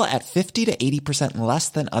 all at 50 to 80% less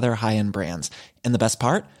than other high-end brands. And the best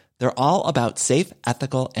part? They're all about safe,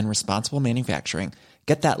 ethical, and responsible manufacturing.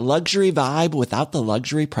 Get that luxury vibe without the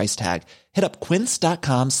luxury price tag. Hit up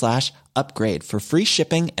quince.com/upgrade for free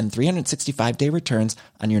shipping and 365-day returns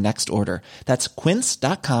on your next order. That's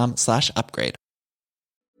quince.com/upgrade.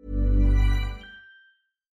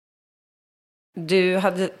 Du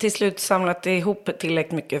hade till slut samlat ihop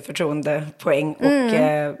tillräckligt mycket förtroendepoäng och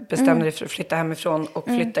bestämde dig för att flytta hemifrån och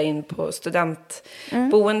flytta in på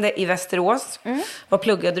studentboende i Västerås. Vad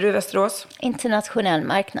pluggade du i Västerås? Internationell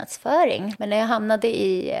marknadsföring. Men när jag hamnade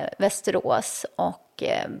i Västerås och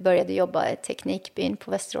började jobba i Teknikbyn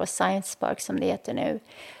på Västerås Science Park som det heter nu,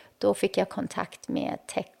 då fick jag kontakt med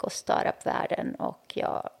tech- och startup-världen och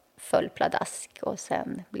jag föll pladask och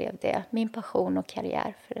sen blev det min passion och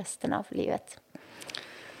karriär för resten av livet.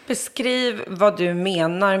 Beskriv vad du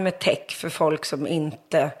menar med tech för folk som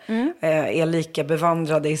inte är lika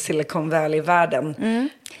bevandrade i Silicon Valley-världen.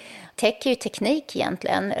 Tech är ju teknik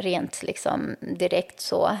egentligen, rent liksom direkt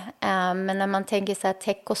så. Men när man tänker så här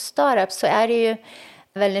tech och startup så är det ju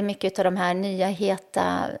väldigt mycket av de här nya,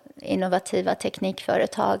 heta, innovativa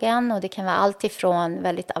teknikföretagen. Och det kan vara allt ifrån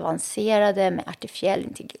väldigt avancerade med artificiell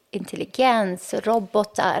intelligens,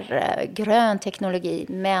 robotar, grön teknologi.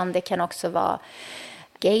 Men det kan också vara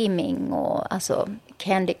gaming och alltså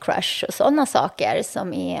Candy Crush och sådana saker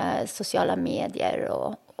som är sociala medier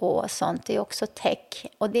och sånt. Det är också tech.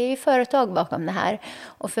 Och det är ju företag bakom det här.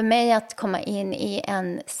 Och för mig att komma in i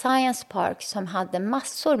en science park som hade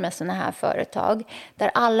massor med sådana här företag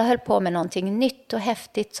där alla höll på med någonting nytt och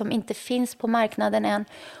häftigt som inte finns på marknaden än.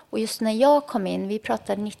 Och just när jag kom in, vi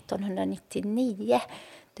pratar 1999,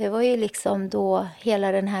 det var ju liksom då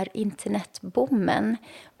hela den här internetboomen.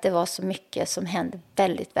 Det var så mycket som hände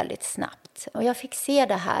väldigt, väldigt snabbt. Och jag fick se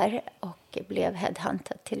det här och blev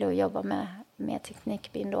headhuntad till att jobba med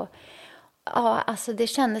Teknikbyn då. Ja, alltså det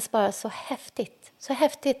kändes bara så häftigt. Så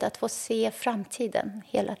häftigt att få se framtiden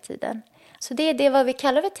hela tiden. Så det är vad vi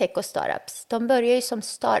kallar för tech och startups. De börjar ju som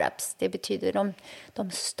startups. Det betyder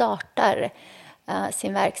de startar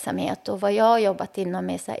sin verksamhet. Och vad jag har jobbat inom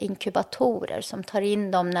är så här inkubatorer som tar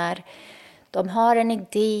in dem när de har en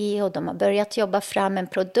idé och de har börjat jobba fram en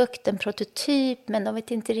produkt, en prototyp, men de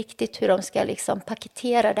vet inte riktigt hur de ska liksom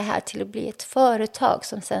paketera det här till att bli ett företag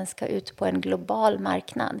som sen ska ut på en global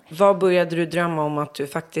marknad. Vad började du drömma om att du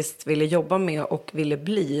faktiskt ville jobba med och ville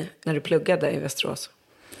bli när du pluggade i Västerås?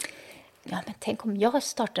 Ja, men tänk om jag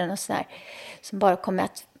startar något sånt här som bara kommer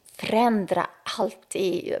att förändra allt,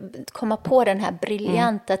 komma på den här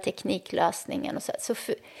briljanta tekniklösningen. Och så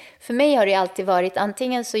för mig har det alltid varit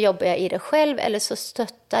antingen så jobbar jag i det själv eller så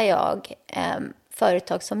stöttar jag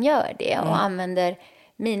företag som gör det och använder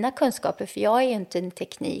mina kunskaper. För jag är ju inte en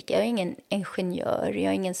teknik, jag är ingen ingenjör,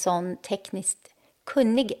 jag är ingen sån tekniskt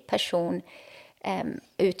kunnig person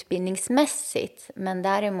utbildningsmässigt. Men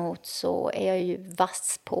däremot så är jag ju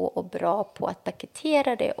vass på och bra på att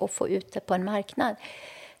paketera det och få ut det på en marknad.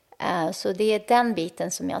 Så det är den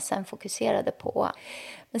biten som jag sen fokuserade på.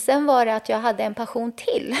 Men sen var det att jag hade en passion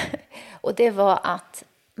till. Och det var att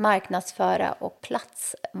marknadsföra och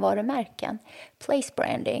platsvarumärken. Place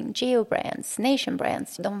branding, geobrands, nation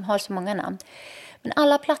brands. De har så många namn. Men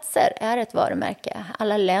alla platser är ett varumärke.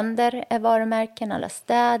 Alla länder är varumärken. Alla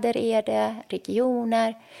städer är det.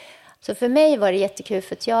 Regioner. Så för mig var det jättekul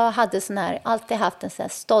för att jag hade alltid haft en sån här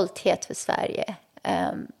stolthet för Sverige.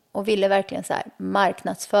 Och ville verkligen så här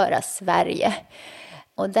marknadsföra Sverige.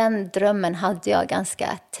 Och den drömmen hade jag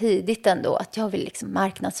ganska tidigt ändå. Att jag vill liksom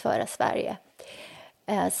marknadsföra Sverige.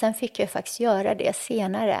 Sen fick jag faktiskt göra det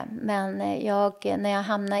senare. Men när jag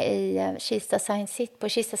hamnade i Kista Science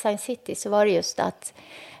City så var det just att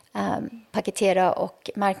paketera och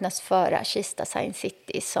marknadsföra Kista Science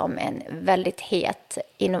City som en väldigt het,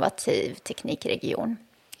 innovativ teknikregion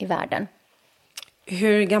i världen.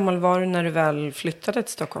 Hur gammal var du när du väl flyttade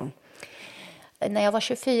till Stockholm? När jag var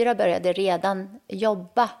 24 började jag redan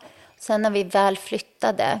jobba. Sen när vi väl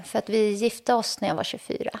flyttade, för att vi gifte oss när jag var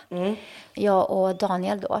 24. Jag och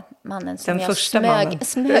Daniel då, mannen som jag smög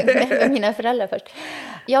med mina föräldrar först.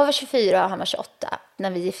 Jag var 24 och han var 28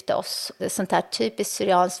 när vi gifte oss. Det är sånt här typiskt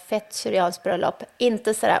fett syrianskt bröllop.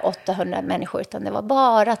 Inte sådär 800 människor utan det var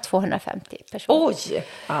bara 250 personer. Oj!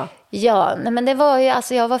 Ja, men det var ju,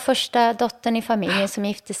 alltså jag var första dottern i familjen som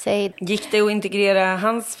gifte sig. Gick det att integrera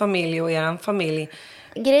hans familj och er familj?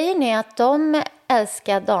 Grejen är att de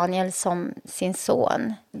älskar Daniel som sin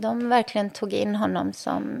son. De verkligen tog in honom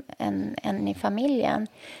som en i familjen.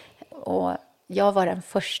 Och jag var den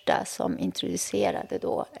första som introducerade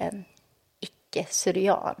då en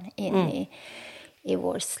icke-syrian in i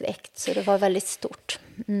vår släkt. Så det var väldigt stort.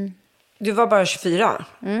 Du var bara 24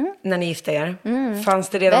 när ni gifte er.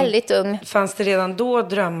 Väldigt ung. Fanns det redan då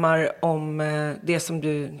drömmar om det som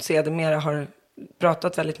du sedermera har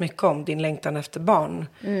pratat väldigt mycket om, din längtan efter barn?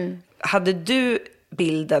 Hade du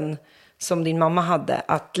bilden som din mamma hade,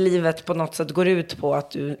 att livet på något sätt går ut på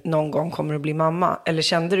att du någon gång kommer att bli mamma? Eller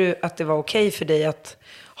kände du att det var okej för dig att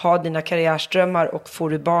ha dina karriärströmmar och får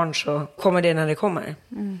du barn så kommer det när det kommer?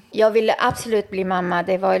 Jag ville absolut bli mamma.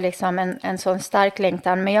 Det var ju liksom en sån stark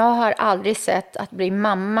längtan. Men jag har aldrig sett att bli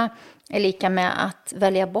mamma är lika med att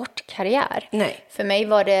välja bort karriär. Nej. För mig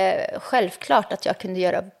var det självklart att jag kunde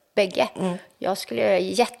göra bägge. Jag skulle göra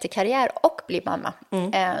jättekarriär och bli mamma.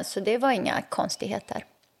 Så det var inga konstigheter.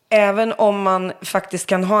 Även om man faktiskt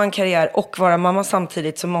kan ha en karriär och vara mamma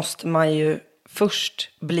samtidigt, så måste man ju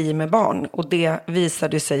först bli med barn. Och det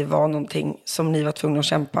visade sig vara någonting som ni var tvungna att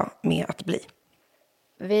kämpa med att bli.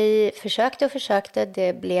 Vi försökte och försökte.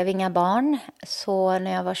 Det blev inga barn. Så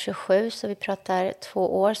när jag var 27, så vi pratar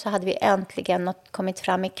 2 år, så hade vi äntligen kommit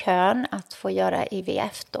fram i kön att få göra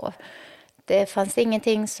IVF då. Det fanns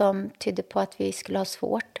ingenting som tydde på att vi skulle ha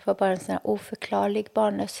svårt. Det var bara en sån här oförklarlig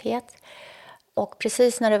barnlöshet. Och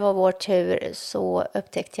precis när det var vår tur så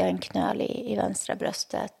upptäckte jag en knöl i vänstra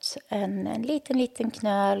bröstet. En liten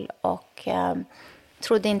knöl, och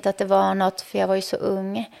trodde inte att det var något, för jag var ju så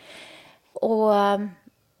ung. Och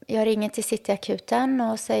jag ringer till Cityakuten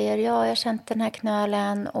och säger, jag har känt den här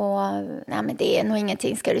knölen, och nej, men det är nog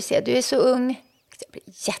ingenting, ska du se, du är så ung. Jag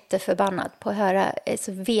blir jätteförbannad på att höra,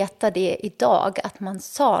 så veta det idag, att man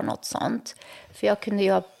sa något sånt. För jag kunde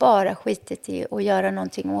ju bara skitit i att göra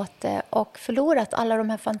någonting åt det och förlorat alla de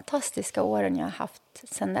här fantastiska åren jag har haft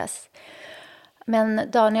sedan dess. Men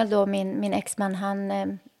Daniel då, min exman,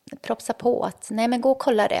 han propsade på att nej, men gå och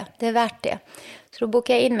kolla det är värt det. Så då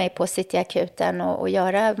bokade jag in mig på Cityakuten och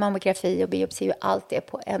göra mammografi och biopsi och allt det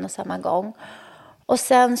på en och samma gång. Och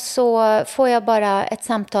sen så får jag bara ett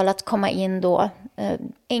samtal att komma in då.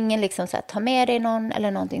 Ingen liksom så här, ta med dig någon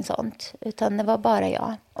eller någonting sånt. Utan det var bara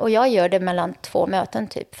jag. Och jag gör det mellan 2 möten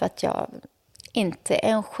typ. För att jag inte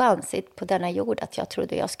en chans på denna jord att jag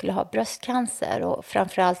trodde jag skulle ha bröstcancer. Och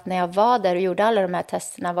framförallt när jag var där och gjorde alla de här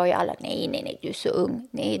testerna var ju alla, nej, du är så ung.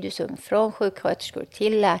 Nej, du är så ung. Från sjuksköterskor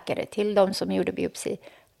till läkare till de som gjorde biopsi.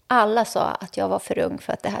 Alla sa att jag var för ung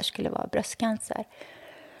för att det här skulle vara bröstcancer.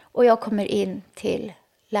 Och jag kommer in till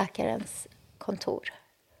läkarens kontor.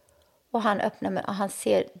 Och han öppnar mig, och han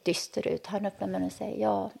ser dyster ut. Han öppnar mig och säger,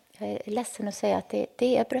 ja, jag är ledsen att säga att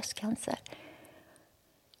det är bröstcancer.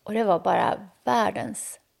 Och det var bara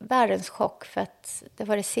världens chock, för att det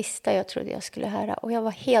var det sista jag trodde jag skulle höra. Och jag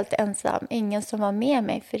var helt ensam, ingen som var med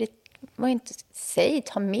mig. För det var inte, säg,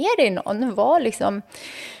 ta med dig någon. Det var liksom,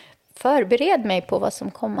 förbered mig på vad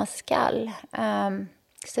som komma skall.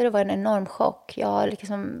 Så det var en enorm chock. Jag har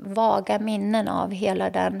liksom vaga minnen av hela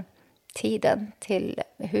den tiden, till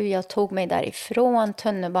hur jag tog mig därifrån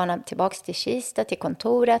tunnelbanan tillbaka till Kista, till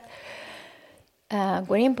kontoret.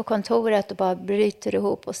 Går in på kontoret och bara bryter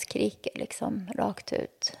ihop och skriker liksom rakt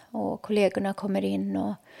ut. Och kollegorna kommer in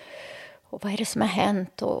och vad är det som har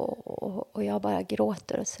hänt? Och jag bara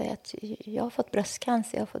gråter och säger att jag har fått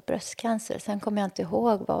bröstcancer. Sen kommer jag inte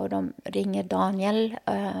ihåg vad, och de ringer Daniel.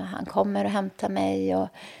 Han kommer och hämtar mig. Och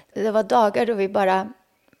det var dagar då vi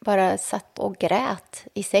bara satt och grät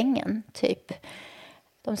i sängen typ.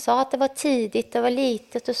 De sa att det var tidigt, det var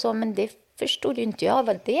litet och så, men det förstod ju inte jag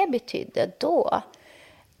vad det betydde då.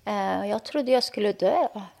 Jag trodde jag skulle dö.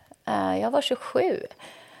 Jag var 27.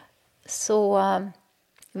 Så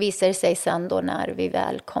visade det sig sen då när vi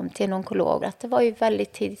väl kom till en onkolog att det var ju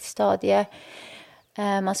väldigt tidigt stadie.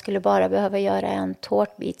 Man skulle bara behöva göra en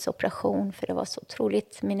tårtbitsoperation för det var så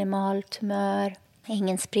otroligt minimal tumör.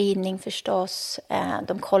 Ingen spridning förstås.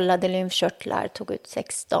 De kollade lymfkörtlar, tog ut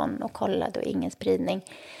 16 och kollade och ingen spridning.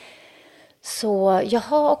 Så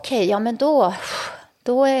jaha, okej, ja men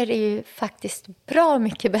då är det ju faktiskt bra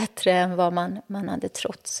mycket bättre än vad man hade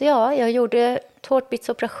trott. Så ja, jag gjorde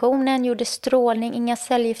tårtbitsoperationen, gjorde strålning, inga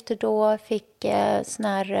cellgifter då, fick sån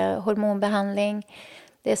här hormonbehandling.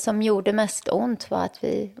 Det som gjorde mest ont var att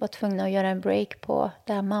vi var tvungna att göra en break på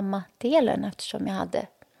den här mammadelen eftersom jag hade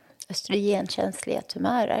östrogenkänsliga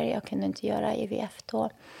tumörer. Jag kunde inte göra IVF då.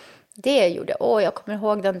 Det gjorde, jag kommer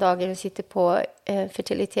ihåg den dagen vi sitter på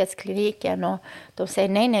fertilitetskliniken och de säger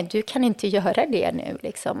nej, du kan inte göra det nu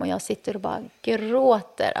liksom. Och jag sitter och bara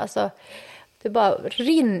gråter, alltså det bara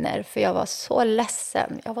rinner för jag var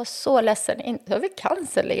så ledsen, inte över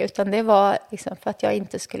cancer utan det var liksom för att jag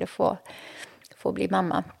inte skulle få bli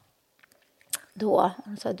mamma då.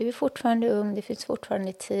 Hon sa, du är fortfarande ung, det finns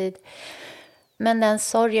fortfarande tid. Men den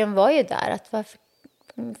sorgen var ju där, att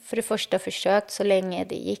för det första försökt så länge,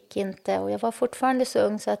 det gick inte. Och jag var fortfarande så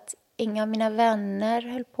ung så att inga av mina vänner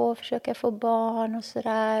höll på att försöka få barn och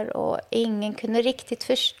sådär. Och ingen kunde riktigt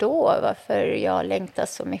förstå varför jag längtade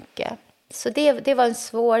så mycket. Så det var en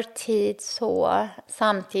svår tid så.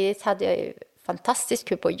 Samtidigt hade jag ju fantastiskt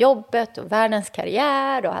kul på jobbet och världens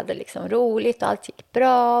karriär och hade liksom roligt och allt gick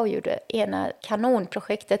bra och gjorde ena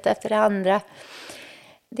kanonprojektet efter det andra.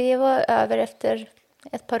 Det var över efter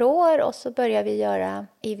ett par år och så började vi göra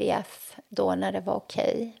IVF då när det var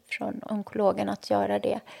okej från onkologen att göra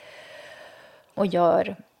det. Och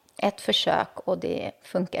gör ett försök och det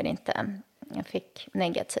funkar inte. Jag fick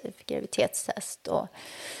negativ graviditetstest. Och,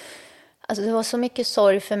 alltså det var så mycket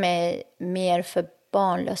sorg för mig, mer för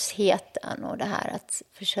barnlösheten och det här att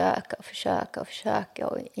försöka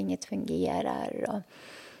och inget fungerar.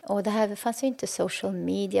 Och det här fanns ju inte social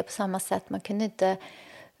media på samma sätt. Man kunde inte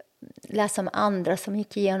läsa om andra som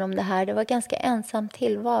gick igenom det här. Det var ganska ensam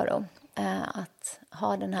tillvaro att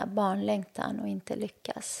ha den här barnlängtan och inte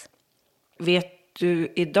lyckas. Vet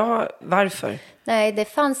du idag varför? Nej, det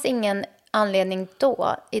fanns ingen anledning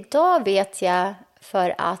då. Idag vet jag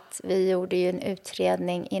för att vi gjorde ju en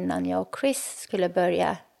utredning innan jag och Chris skulle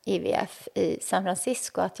börja IVF i San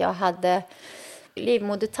Francisco. Att jag hade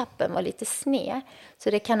livmodertappen var lite sned. Så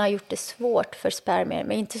det kan ha gjort det svårt för spermier.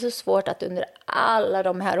 Men inte så svårt att under alla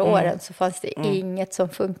de här åren så fanns det inget som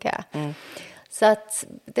funkar. Så att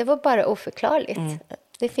det var bara oförklarligt.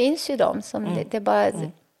 Det finns ju de som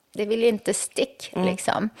det vill inte stick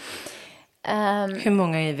liksom. Hur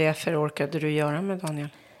många IVF-er orkade du göra med Daniel?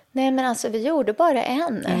 Nej, men alltså vi gjorde bara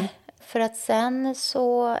en. För att sen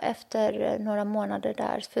så efter några månader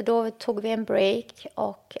där, för då tog vi en break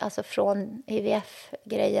och alltså från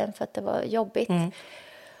IVF-grejen för att det var jobbigt.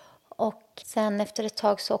 Och sen efter ett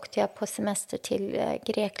tag så åkte jag på semester till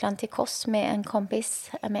Grekland, till Kos med en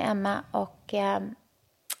kompis, med Emma. Och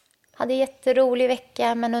hade jätterolig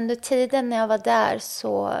vecka, men under tiden när jag var där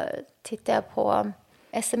så tittade jag på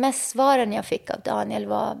sms-svaren jag fick av Daniel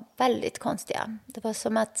var väldigt konstiga. Det var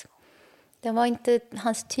som att det var inte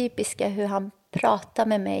hans typiska hur han pratade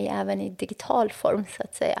med mig även i digital form så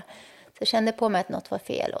att säga. Så jag kände på mig att något var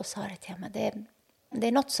fel och sa det till mig. Det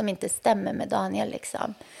är något som inte stämmer med Daniel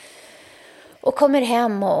liksom. Och kommer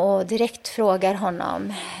hem och direkt frågar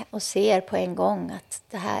honom och ser på en gång att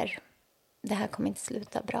det här kommer inte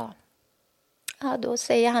sluta bra. Ja, då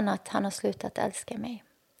säger han att han har slutat älska mig.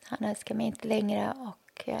 Han älskar mig inte längre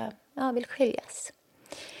och vill skiljas.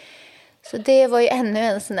 Så det var ju ännu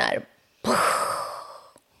en sån här...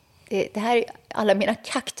 Det här är alla mina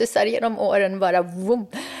kaktusar genom åren bara...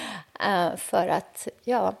 För att,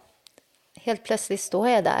 helt plötsligt står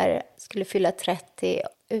jag där, skulle fylla 30,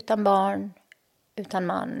 utan barn, utan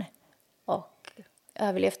man och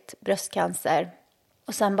överlevt bröstcancer.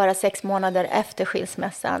 Och sen bara 6 månader efter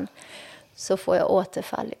skilsmässan så får jag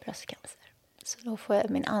återfall i bröstcancer. Så då får jag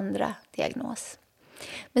min andra diagnos.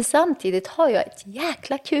 Men samtidigt har jag ett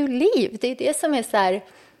jäkla kul liv. Det är det som är så här...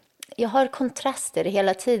 Jag har kontraster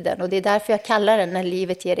hela tiden. Och det är därför jag kallar den När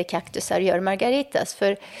livet ger dig kaktusar gör margaritas.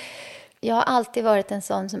 För jag har alltid varit en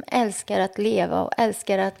sån som älskar att leva och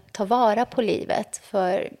älskar att ta vara på livet.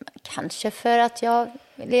 Kanske för att jag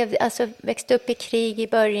växte upp i krig i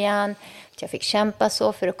början. Att jag fick kämpa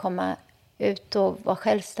så för att komma ut och vara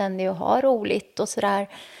självständig och ha roligt och sådär.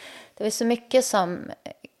 Det var så mycket som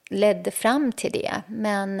ledde fram till det.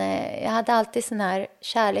 Men jag hade alltid sån här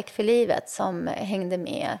kärlek för livet som hängde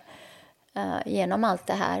med genom allt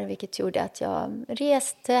det här. Vilket gjorde att jag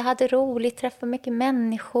reste, hade roligt, träffade mycket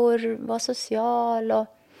människor, var social och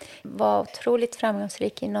var otroligt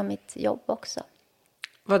framgångsrik inom mitt jobb också.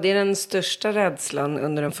 Var det den största rädslan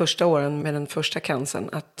under de första åren med den första cancern?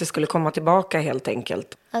 Att det skulle komma tillbaka helt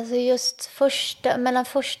enkelt? Alltså just mellan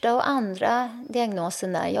första och andra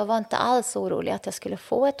diagnosen där. Jag var inte alls orolig att jag skulle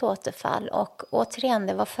få ett återfall. Och återigen,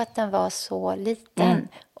 det var för att den var så liten.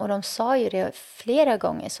 Och de sa ju det flera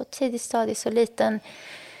gånger. Så tidigt stadie, så liten.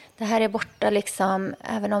 Det här är borta liksom.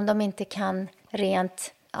 Även om de inte kan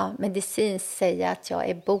rent medicinskt säga att jag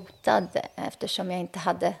är botad. Eftersom jag inte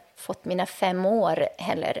hade fått mina 5 år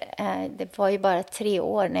heller. Det var ju bara 3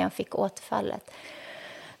 år när jag fick återfallet.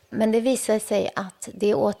 Men det visade sig att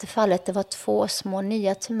det återfallet, det var 2 små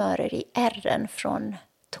nya tumörer i ärren från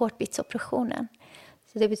tårtbitsoperationen.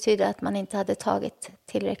 Så det betyder att man inte hade tagit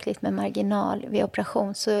tillräckligt med marginal vid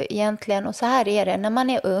operation. Så egentligen, och så här är det, när man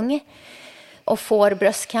är ung och får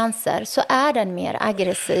bröstcancer så är den mer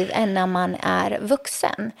aggressiv än när man är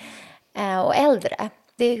vuxen och äldre.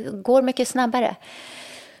 Det går mycket snabbare.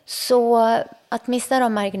 Så att missa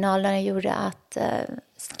de marginalerna gjorde att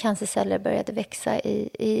cancerceller började växa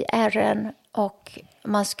i ärren och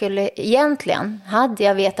man skulle egentligen, hade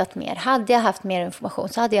jag vetat mer, hade jag haft mer information,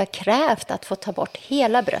 så hade jag krävt att få ta bort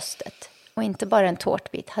hela bröstet och inte bara en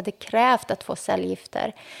tårtbit. Hade krävt att få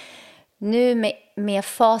cellgifter. Nu med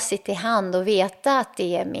facit i hand och veta att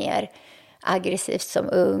det är mer aggressivt som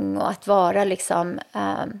ung och att vara liksom,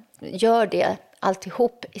 gör det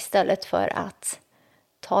alltihop istället för att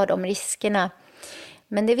ta de riskerna.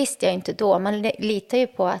 Men det visste jag inte då. Man litar ju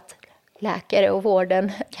på att läkare och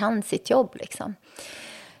vården kan sitt jobb liksom.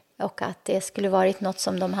 Och att det skulle varit något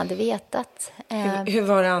som de hade vetat. Hur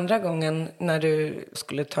var det andra gången när du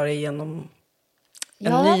skulle ta dig igenom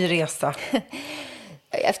en ny resa?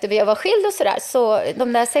 Efter vi var skild och sådär, så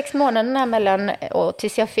de där 6 månaderna mellan och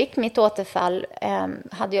tills jag fick mitt återfall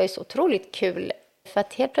hade jag ju så otroligt kul. För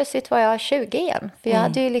att helt plötsligt var jag 20 igen. För jag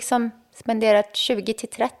hade ju liksom spenderat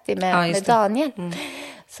 20-30 med Daniel.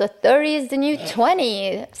 Så 30 is the new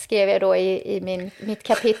 20 skrev jag då i mitt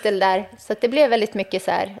kapitel där. Så att det blev väldigt mycket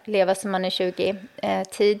så här, leva som man är 20,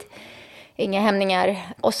 tid, inga hämningar.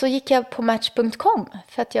 Och så gick jag på Match.com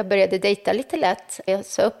för att jag började dejta lite lätt. Jag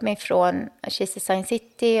sa upp mig från Cheese Design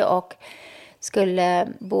City och skulle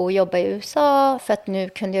bo och jobba i USA för att nu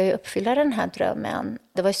kunde jag ju uppfylla den här drömmen.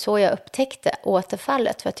 Det var så jag upptäckte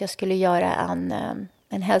återfallet, för att jag skulle göra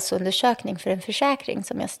en hälsoundersökning för en försäkring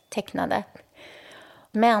som jag tecknade.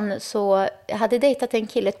 Men så jag hade dejtat en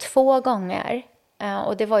kille 2 gånger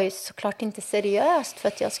och det var ju såklart inte seriöst för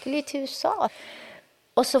att jag skulle ju till USA.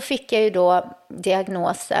 Och så fick jag ju då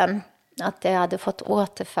diagnosen att jag hade fått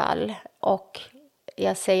återfall, och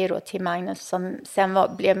jag säger då till Magnus, som sen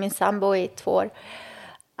blev min sambo i 2 år,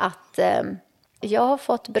 att jag har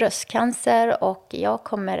fått bröstcancer och jag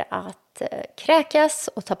kommer att kräkas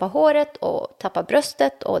och tappa håret och tappa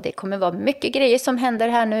bröstet, och det kommer vara mycket grejer som händer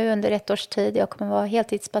här nu under 1 års tid. Jag kommer vara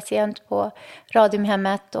heltidspatient på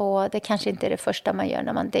Radiumhemmet, och det kanske inte är det första man gör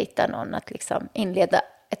när man dejtar någon, att liksom inleda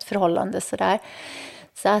ett förhållande sådär.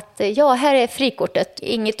 Så att här är frikortet.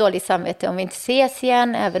 Inget dåligt samvete om vi inte ses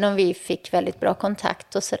igen, även om vi fick väldigt bra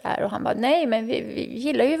kontakt och sådär. Och han bara, nej men vi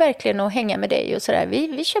gillar ju verkligen att hänga med dig och sådär.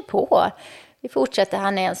 Vi kör på. Vi fortsätter.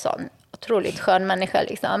 Han är en sån otroligt skön människa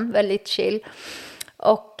liksom. Väldigt chill.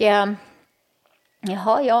 Och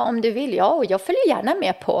ja om du vill, ja. Och jag följer gärna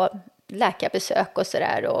med på läkarbesök och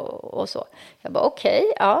sådär och så. Jag bara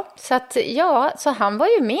okej, ja. Så att så han var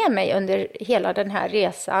ju med mig under hela den här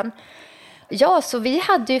resan. Ja, så vi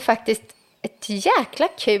hade ju faktiskt ett jäkla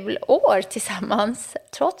kul år tillsammans,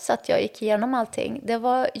 trots att jag gick igenom allting. Det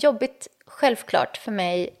var jobbigt, självklart, för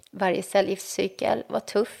mig. Varje cellgiftscykel var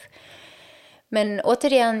tuff. Men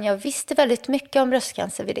återigen, jag visste väldigt mycket om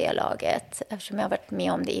bröstcancer vid det laget, eftersom jag varit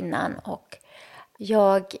med om det innan. Och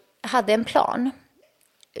jag hade en plan,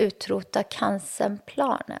 utrota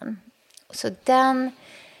cancerplanen. Så den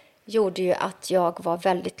gjorde ju att jag var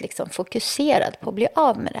väldigt liksom fokuserad på att bli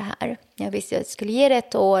av med det här. Jag visste att jag skulle ge det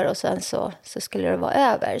 1 år och sen så skulle det vara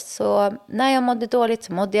över. Så när jag mådde dåligt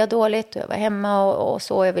så mådde jag dåligt och jag var hemma och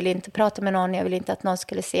så. Jag ville inte prata med någon, jag ville inte att någon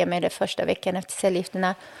skulle se mig den första veckan efter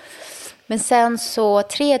cellgifterna. Men sen så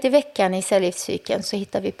 3:e veckan i cellgiftscykeln så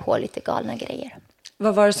hittade vi på lite galna grejer.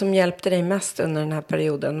 Vad var det som hjälpte dig mest under den här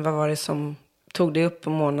perioden? Vad var det som tog dig upp på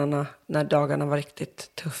morgnarna när dagarna var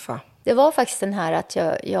riktigt tuffa? Det var faktiskt den här att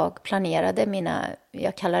jag planerade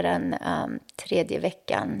jag kallar den 3:e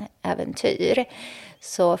veckan äventyr.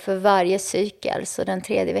 Så för varje cykel, så den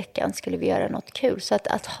 3:e veckan skulle vi göra något kul. Så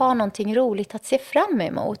att ha någonting roligt att se fram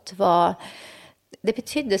emot det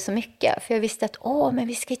betydde så mycket. För jag visste att men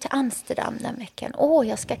vi ska till Amsterdam den veckan.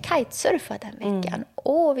 Jag ska kitesurfa den veckan.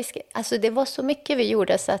 Alltså det var så mycket vi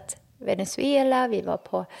gjorde, så att Venezuela, vi var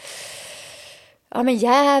på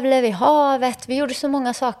Gävle, vid havet. Vi gjorde så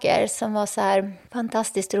många saker som var så här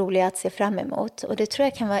fantastiskt roliga att se fram emot. Och det tror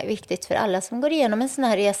jag kan vara viktigt för alla som går igenom en sån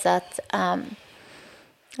här resa, att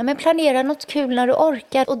planera något kul när du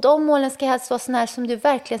orkar. Och de målen ska helst vara såna här som du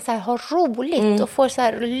verkligen så här har roligt och får så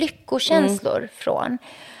här lyckokänslor från.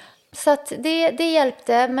 Så att det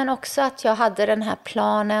hjälpte, men också att jag hade den här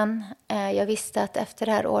planen. Jag visste att efter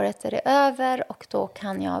det här året är det över och då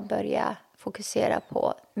kan jag börja fokusera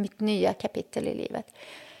på mitt nya kapitel i livet.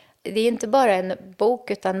 Det är inte bara en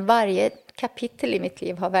bok, utan varje kapitel i mitt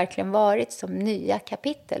liv har verkligen varit som nya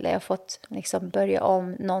kapitel. Där jag har fått liksom börja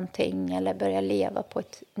om någonting eller börja leva på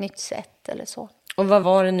ett nytt sätt eller så. Och vad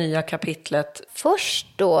var det nya kapitlet? Först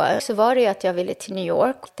då så var det ju att jag ville till New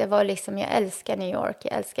York. Det var liksom, jag älskar New York,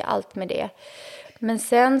 jag älskar allt med det. Men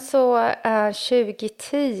sen så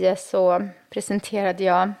 2010 så presenterade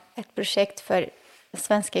jag ett projekt för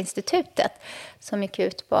Svenska institutet som gick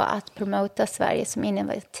ut på att promota Sverige som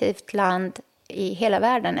innovativt land i hela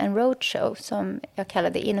världen. En roadshow som jag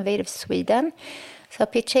kallade Innovative Sweden, Så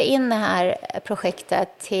jag pitchade in det här projektet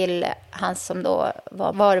till han som då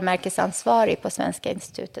var varumärkesansvarig på Svenska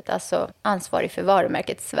institutet, alltså ansvarig för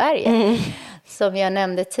varumärket Sverige. Som jag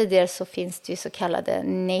nämnde tidigare så finns det ju så kallade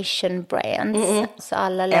nation brands. Så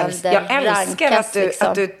alla länder jag älskar rankas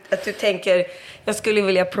att du tänker, jag skulle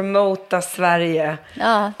vilja promota Sverige.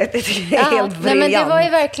 Ja. Det är helt briljant. Men det var ju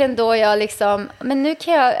verkligen då jag liksom, men nu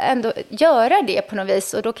kan jag ändå göra det på något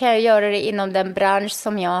vis. Och då kan jag göra det inom den bransch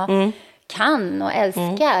som jag kan och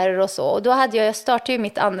älskar och så. Och då jag startade ju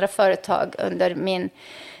mitt andra företag under min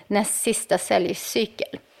näst sista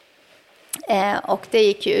säljcykel. Och det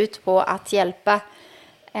gick ju ut på att hjälpa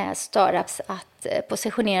startups att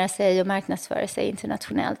positionera sig och marknadsföra sig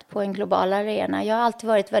internationellt på en global arena. Jag har alltid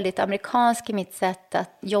varit väldigt amerikansk i mitt sätt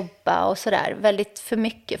att jobba och sådär. Väldigt för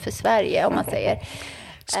mycket för Sverige om man säger.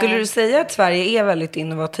 Skulle du säga att Sverige är väldigt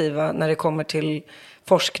innovativa när det kommer till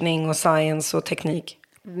forskning och science och teknik?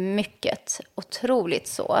 Mycket, otroligt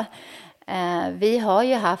så. Vi har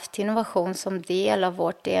ju haft innovation som del av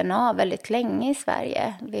vårt DNA väldigt länge i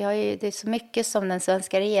Sverige. Det är så mycket som den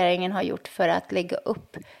svenska regeringen har gjort för att lägga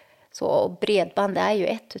upp så, och bredband är ju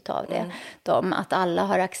ett utav det. Att alla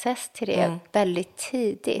har access till det väldigt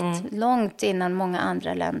tidigt, långt innan många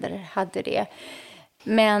andra länder hade det.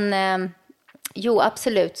 Men jo,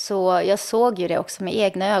 absolut. Så jag såg ju det också med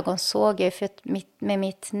egna ögon. För att med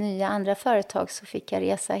mitt nya andra företag så fick jag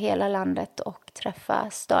resa hela landet och träffa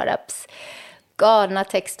startups. Galna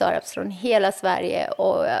tech-startups från hela Sverige.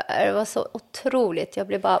 Och det var så otroligt. Jag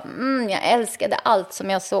blev bara, jag älskade allt som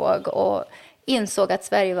jag såg. Och insåg att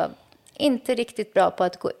Sverige var inte riktigt bra på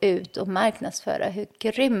att gå ut och marknadsföra hur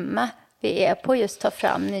grymma vi är på just ta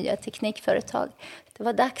fram nya teknikföretag. Det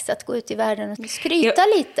var dags att gå ut i världen och skryta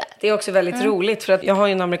lite. Det är också väldigt roligt för att jag har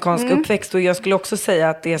ju en amerikansk uppväxt och jag skulle också säga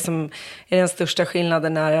att det som är den största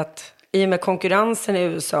skillnaden är att i och med konkurrensen i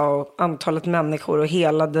USA och antalet människor och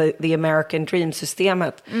hela the American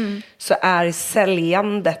Dream-systemet så är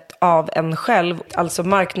säljandet av en själv, alltså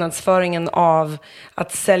marknadsföringen av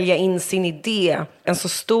att sälja in sin idé, en så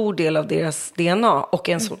stor del av deras DNA och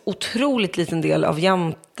en så otroligt liten del av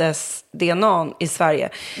Jantes DNA i Sverige.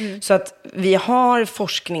 Så att vi har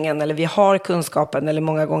forskningen eller vi har kunskapen eller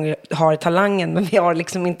många gånger har talangen, men vi har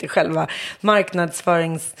liksom inte själva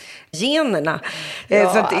marknadsföringsgenerna.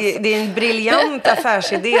 Så att det är en briljant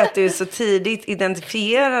affärsidé att du så tidigt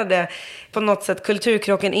identifierade på något sätt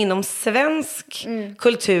kulturkrocken inom svensk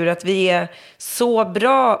kultur, att vi är så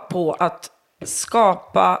bra på att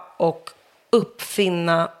skapa och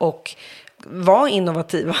uppfinna och vara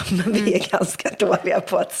innovativa, men vi är ganska dåliga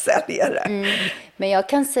på att sälja det. Men jag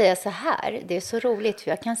kan säga så här, det är så roligt för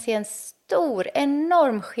jag kan se en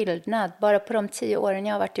enorm skillnad bara på de 10 åren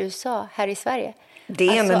jag har varit i USA här i Sverige. Det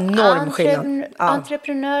är en enorm skillnad.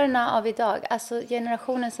 Entreprenörerna av idag, alltså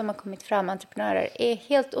generationen som har kommit fram, entreprenörer, är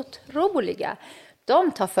helt otroliga.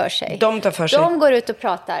 De tar för sig. De går ut och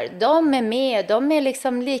pratar. De är med. De är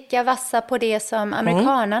liksom lika vassa på det som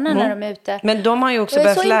amerikanerna när de är ute. Men de har ju också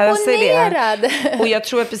börjat lära sig det. Och jag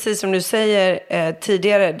tror att precis som du säger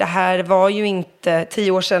tidigare, det här var ju inte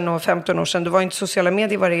 10 år sedan och 15 år sedan. Det var inte sociala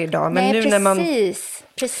medier vad det är idag. Men nej, nu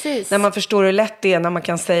precis. När man förstår hur lätt det är, när man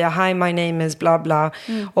kan säga hi, my name is bla bla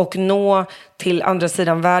och nå till andra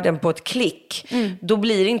sidan världen på ett klick, då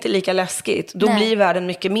blir det inte lika läskigt. Då blir världen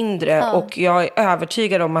mycket mindre och jag är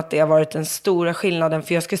övertygad om att det har varit den stora skillnaden,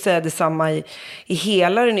 för jag skulle säga detsamma i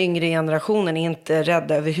hela den yngre generationen är inte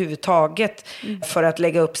rädda överhuvudtaget för att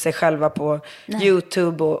lägga upp sig själva på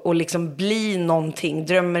YouTube och liksom bli någonting,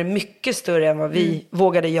 drömmer mycket större än vad vi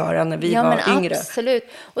vågade göra när vi var yngre. Absolut.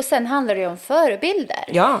 Och sen handlar det om förebilder.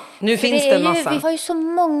 Ja, nu finns det en massa. Vi har ju så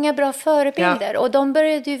många bra förebilder och de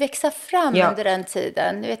började ju växa fram under den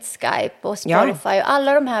tiden. Du vet, Skype och Spotify och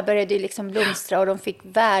alla de här började ju liksom blomstra och de fick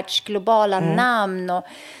världsglobala namn och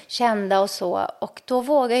kända och så. Och då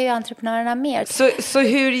vågar ju entreprenörerna mer. Så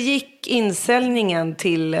hur gick insäljningen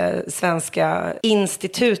till Svenska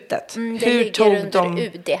institutet?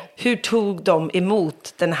 Hur tog de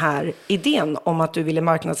emot den här idén om att du ville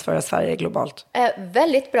marknadsföra Sverige globalt?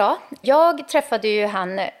 Väldigt bra. Jag träffade ju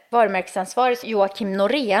varumärkesansvarig Joakim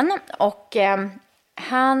Norén och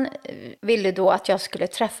han ville då att jag skulle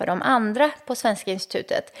träffa de andra på Svenska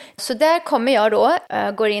institutet. Så där kommer jag då,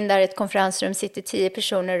 går in där i ett konferensrum, sitter 10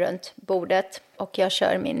 personer runt bordet och jag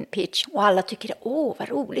kör min pitch. Och alla tycker, vad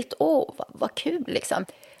roligt, vad kul liksom.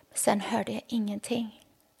 Sen hörde jag ingenting.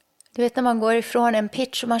 Du vet när man går ifrån en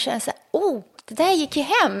pitch och man känner så här, det där gick ju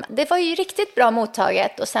hem. Det var ju riktigt bra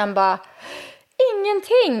mottaget och sen bara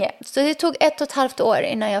ingenting. Så det tog 1,5 år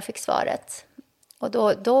innan jag fick svaret. Och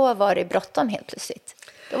då var det bråttom helt plötsligt.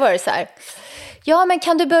 Då var det så här, ja men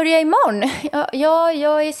kan du börja imorgon? Ja,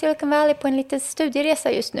 jag är i Silicon Valley på en liten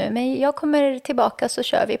studieresa just nu, men jag kommer tillbaka så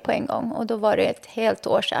kör vi på en gång. Och då var det ett helt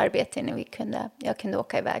års arbete innan jag kunde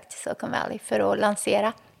åka iväg till Silicon Valley för att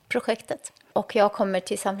lansera projektet. Och jag kommer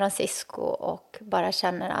till San Francisco och bara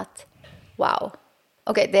känner att wow,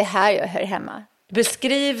 okej, det är här jag hör hemma.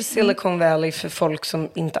 Beskriv Silicon Valley för folk som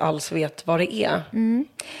inte alls vet vad det är.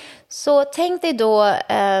 Så tänk dig då,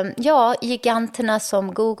 giganterna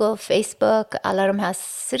som Google, Facebook, alla de här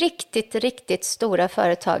riktigt stora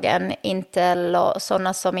företagen, Intel och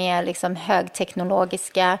sådana som är liksom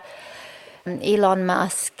högteknologiska, Elon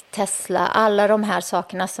Musk, Tesla, alla de här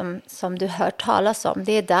sakerna som du hör talas om,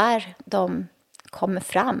 det är där de kommer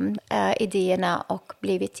fram, idéerna, och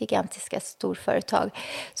blivit gigantiska storföretag.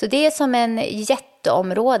 Så det är som en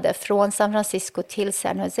jätteområde från San Francisco till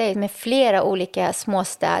San Jose med flera olika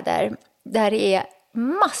småstäder där det är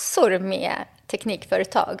massor med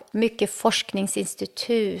teknikföretag. Mycket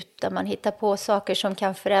forskningsinstitut där man hittar på saker som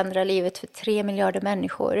kan förändra livet för 3 miljarder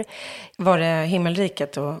människor. Var det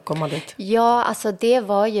himmelriket att komma dit? Ja, alltså det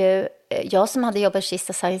var ju jag som hade jobbat i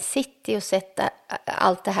Kista Science City och sett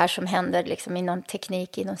allt det här som händer liksom inom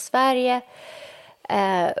teknik inom Sverige.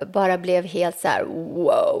 Bara blev helt så här,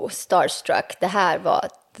 wow, starstruck. Det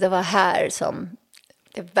var här som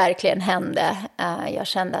det verkligen hände. Jag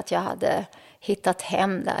kände att jag hade hittat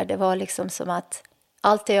hem där. Det var liksom som att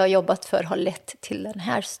allt det jag jobbat för har lett till den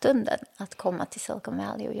här stunden. Att komma till Silicon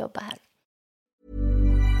Valley och jobba här.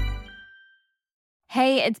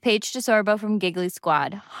 Hey, it's Paige DeSorbo from Giggly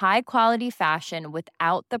Squad. High quality fashion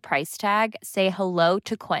without the price tag. Say hello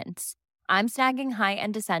to Quince. I'm snagging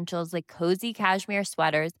high-end essentials like cozy cashmere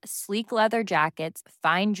sweaters, sleek leather jackets,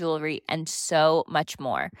 fine jewelry, and so much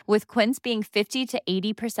more. With Quince being 50 to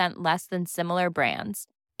 80% less than similar brands.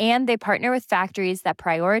 And they partner with factories that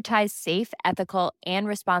prioritize safe, ethical, and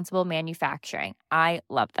responsible manufacturing. I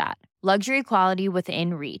love that. Luxury quality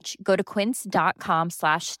within reach. Go to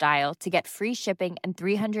quince.com/style to get free shipping and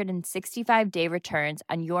 365-day returns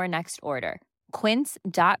on your next order.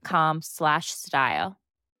 Quince.com/style.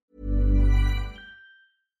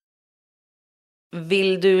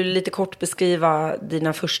 Vill du lite kort beskriva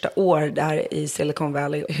dina första år där i Silicon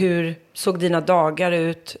Valley? Hur såg dina dagar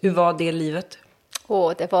ut? Hur var det livet?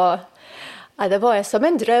 Det var som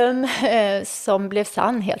en dröm som blev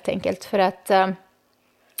sann helt enkelt. För att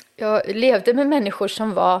jag levde med människor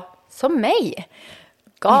som var som mig.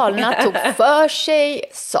 Galna, tog för sig,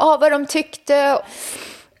 sa vad de tyckte.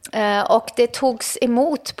 Och det togs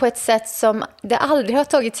emot på ett sätt som det aldrig har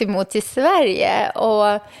tagits emot i Sverige.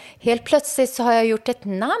 Och helt plötsligt så har jag gjort ett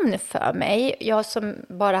namn för mig. Jag som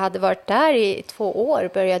bara hade varit där i 2 år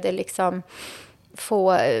började liksom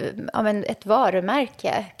få ett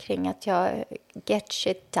varumärke kring att jag get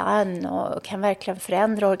shit done och kan verkligen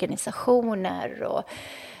förändra organisationer och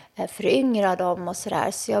föryngra dem och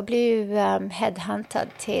sådär. Så jag blev headhuntad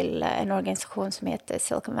till en organisation som heter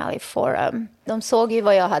Silicon Valley Forum. De såg ju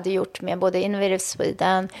vad jag hade gjort med både Innovative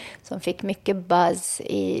Sweden som fick mycket buzz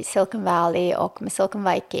i Silicon Valley och med Silicon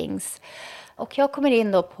Vikings. Och jag kommer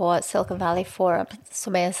in då på Silicon Valley Forum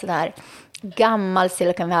som är en sån här gammal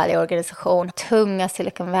Silicon Valley-organisation, tunga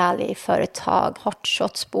Silicon Valley-företag,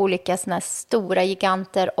 hotshots på olika såna här stora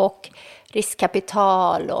giganter och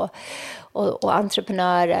riskkapital och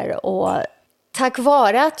entreprenörer. Och tack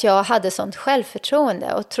vare att jag hade sånt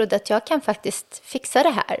självförtroende och trodde att jag kan faktiskt fixa det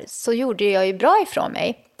här så gjorde jag ju bra ifrån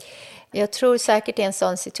mig. Jag tror säkert i en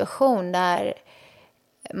sån situation där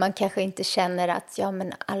man kanske inte känner att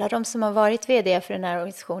men alla de som har varit vd för den här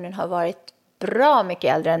organisationen har varit bra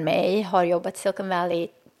mycket äldre än mig, har jobbat i Silicon Valley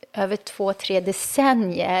över 2-3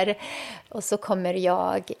 decennier. Och så kommer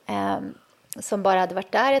jag som bara hade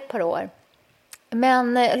varit där ett par år.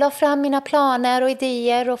 Men la fram mina planer och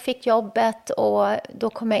idéer och fick jobbet. Och då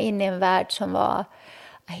kom jag in i en värld som var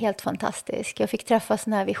helt fantastisk. Jag fick träffa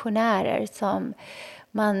såna här visionärer som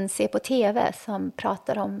man ser på tv som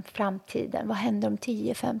pratar om framtiden. Vad händer om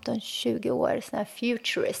 10, 15, 20 år? Såna här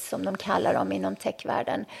futurists som de kallar dem inom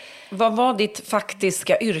techvärlden. Vad var ditt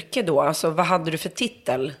faktiska yrke då? Alltså, vad hade du för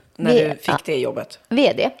titel när du fick det jobbet?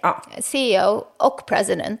 VD, CEO och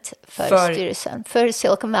president för styrelsen. För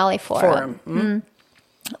Silicon Valley Forum.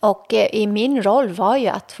 Och i min roll var ju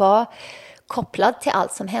att vara kopplad till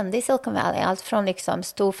allt som hände i Silicon Valley. Allt från liksom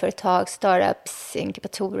storföretag, startups,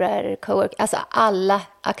 inkubatorer, cowork, alltså alla,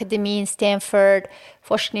 akademin, Stanford,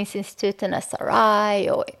 forskningsinstituten, SRI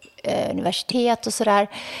och universitet och sådär.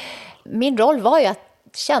 Min roll var ju att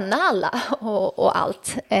känna alla och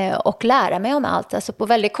allt och lära mig om allt. Alltså på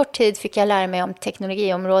väldigt kort tid fick jag lära mig om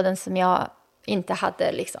teknologiområden som jag inte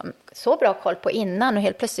hade liksom så bra koll på innan, och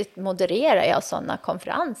helt plötsligt modererar jag sådana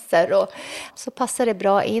konferenser, och så passade det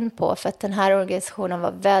bra in på, för att den här organisationen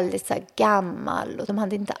var väldigt så här gammal och de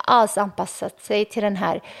hade inte alls anpassat sig till den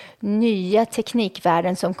här nya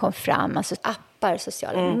teknikvärlden som kom fram, alltså appar,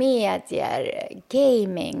 sociala medier,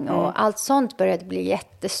 gaming och allt sånt började bli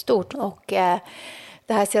jättestort, och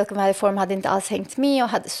det här Silicon Valley Forum hade inte alls hängt med och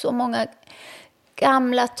hade så många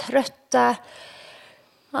gamla, trötta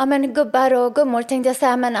gubbar och gummor, tänkte jag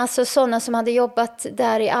säga, men alltså sådana som hade jobbat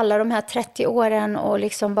där i alla de här 30 åren och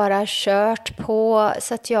liksom bara kört på.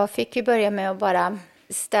 Så att jag fick ju börja med att bara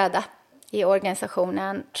städa i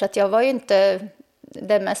organisationen. Så att jag var ju inte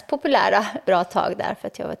den mest populära bra tag där, för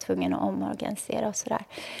att jag var tvungen att omorganisera och sådär.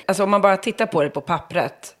 Alltså om man bara tittar på det på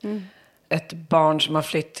pappret. Ett barn som har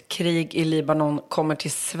flytt krig i Libanon kommer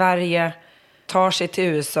till Sverige, tar sig till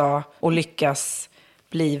USA och lyckas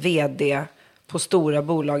bli vd på stora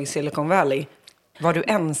bolag i Silicon Valley. Var du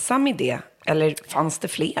ensam i det? Eller fanns det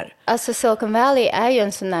fler? Alltså Silicon Valley är ju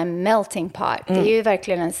en sån där melting pot. Det är ju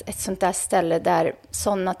verkligen ett sånt där ställe där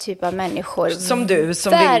såna typer av människor som du,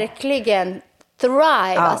 som verkligen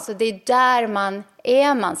thrive. Alltså det är där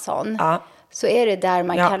man sån. Så är det där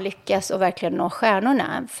man kan lyckas och verkligen nå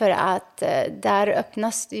stjärnorna. För att där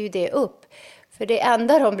öppnas ju det upp. För det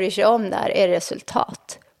enda de bryr sig om där är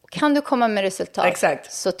resultat. Kan du komma med resultat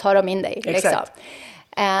så tar de in dig. Liksom.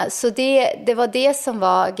 Så det var det som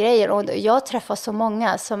var grejen. Och jag träffar så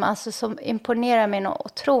många som imponerar mig något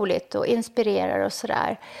otroligt och inspirerar och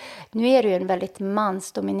sådär. Nu är det ju en väldigt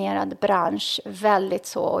mansdominerad bransch. Väldigt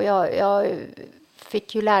så. Och jag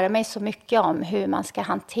fick ju lära mig så mycket om hur man ska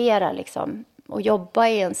hantera liksom, och jobba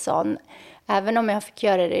i en sån. Även om jag fick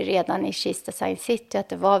göra det redan i Kista Science City. Att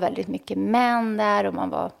det var väldigt mycket män där och man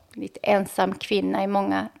var lite ensam kvinna i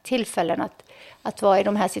många tillfällen att vara i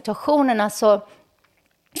de här situationerna. Så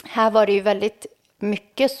här var det ju väldigt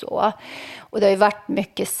mycket så. Och det har ju varit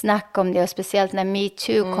mycket snack om det, och speciellt när Me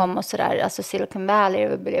Too kom och sådär. Alltså Silicon Valley,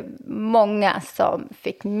 det blev många som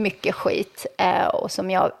fick mycket skit och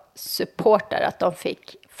som jag supportar att de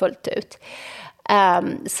fick fullt ut.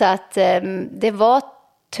 Så att det var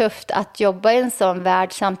tufft att jobba i en sån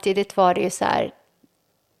värld. Samtidigt var det ju så här,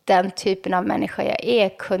 den typen av människa jag är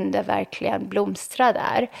kunde verkligen blomstra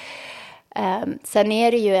där. Sen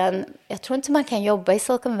är det ju jag tror inte man kan jobba i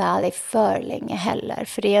Silicon Valley för länge heller.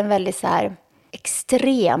 För det är en väldigt så här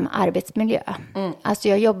extrem arbetsmiljö. Alltså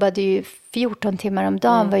jag jobbade ju 14 timmar om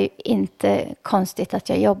dagen. Var ju inte konstigt att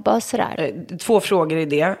jag jobbade och sådär. 2 frågor i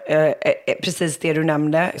det. Precis det du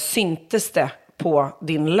nämnde. Syntes det på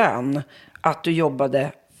din lön att du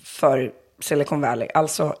jobbade för Silicon Valley?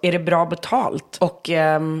 Alltså, är det bra betalt? Och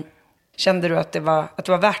kände du att det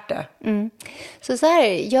var värt det? Så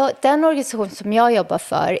här, den organisation som jag jobbar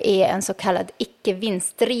för är en så kallad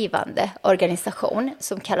icke-vinstdrivande organisation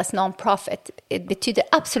som kallas non-profit. Det betyder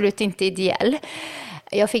absolut inte ideell.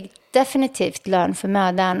 Jag fick definitivt lön för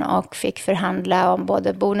mödan och fick förhandla om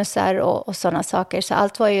både bonusar och sådana saker. Så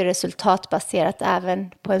allt var ju resultatbaserat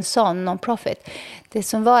även på en sån non-profit. Det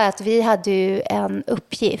som var att vi hade ju en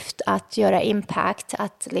uppgift att göra impact,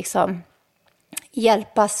 att liksom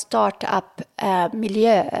hjälpa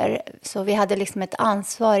startup-miljöer. Så vi hade liksom ett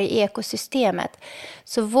ansvar i ekosystemet.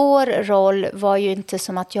 Så vår roll var ju inte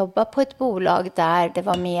som att jobba på ett bolag där det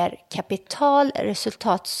var mer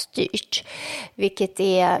resultatstyrt. Vilket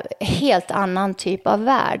är helt annan typ av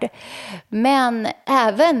värld. Men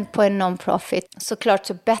även på en non-profit, såklart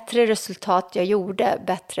så bättre resultat jag gjorde,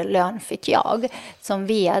 bättre lön fick jag. Som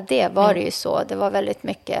vd var det ju så. Det var väldigt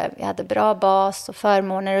mycket, vi hade bra bas och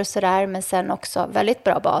förmåner och sådär. Men sen också väldigt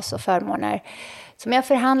bra bas och förmåner som jag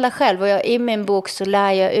förhandlar själv. Och i min bok så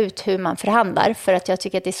lär jag ut hur man förhandlar. För att jag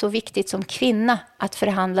tycker att det är så viktigt som kvinna att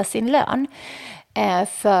förhandla sin lön.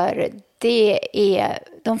 För det är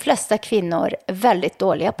de flesta kvinnor väldigt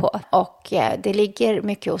dåliga på. Och det ligger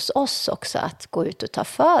mycket hos oss också att gå ut och ta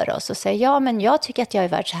för oss. Och säga, ja men jag tycker att jag är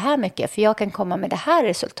värd så här mycket. För jag kan komma med det här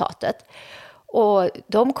resultatet. Och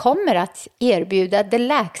de kommer att erbjuda det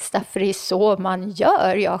lägsta, för det är så man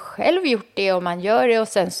gör. Jag har själv gjort det och man gör det och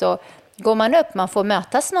sen så går man upp. Man får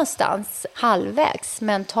mötas någonstans halvvägs,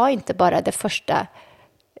 men ta inte bara det första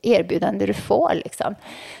erbjudande du får. Liksom.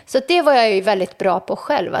 Så det var jag ju väldigt bra på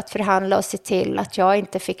själv, att förhandla och se till att jag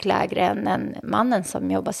inte fick lägre än en mannen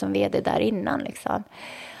som jobbade som vd där innan. Liksom.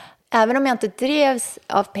 Även om jag inte drevs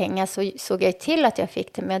av pengar så såg jag till att jag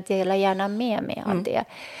fick det, men jag delar gärna med mig av det.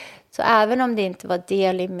 Så även om det inte var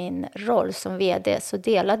del i min roll som vd så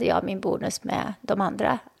delade jag min bonus med de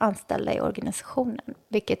andra anställda i organisationen.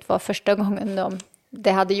 Vilket var första gången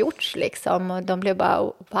det hade gjorts liksom. Och de blev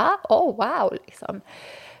bara, wow liksom.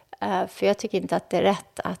 För jag tycker inte att det är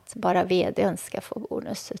rätt att bara vdn ska få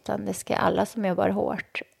bonus, utan det ska alla som jobbar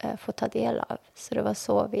hårt få ta del av. Så det var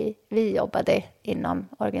så vi jobbade inom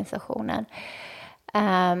organisationen.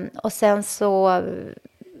 Och sen så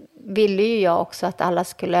ville ju jag också att alla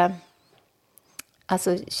skulle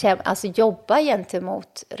alltså jobba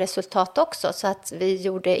gentemot resultat också, så att vi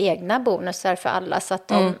gjorde egna bonusar för alla, så att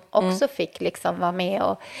de också fick liksom vara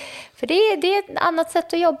med. För det är ett annat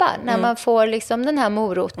sätt att jobba när man får liksom den här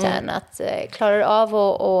moroten att klarar av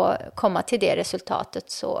att komma till det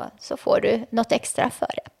resultatet, så får du något extra för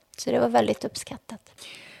det. Så det var väldigt uppskattat.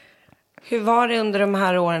 Hur var det under de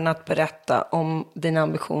här åren att berätta om dina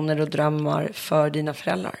ambitioner och drömmar för dina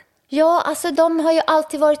föräldrar? Ja, alltså de har ju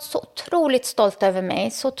alltid varit så otroligt stolta över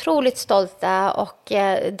mig. Så otroligt stolta, och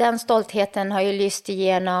den stoltheten har ju lyst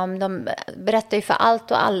igenom. De berättar ju för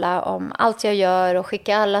allt och alla om allt jag gör och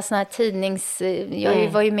skickar alla såna här Jag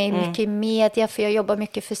var ju med mycket i media, för jag jobbar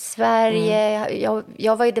mycket för Sverige.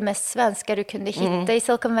 Jag var ju det mest svenska du kunde hitta i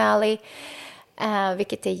Silicon Valley.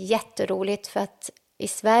 Vilket är jätteroligt, för att i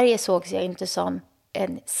Sverige sågs jag inte som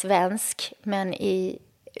en svensk, men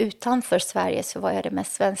utanför Sverige så var jag det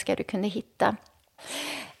mest svenska du kunde hitta.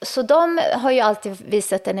 Så de har ju alltid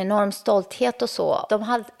visat en enorm stolthet och så.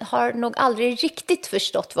 De har nog aldrig riktigt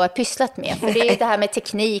förstått vad jag pysslat med. För det är ju det här med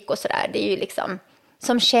teknik och sådär. Det är ju liksom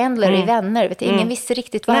som Chandler i Vänner. Vet du? Ingen visste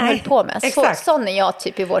riktigt vad han höll på med. Sån är jag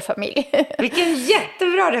typ i vår familj. Vilken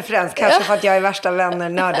jättebra referens. Kanske för att jag är värsta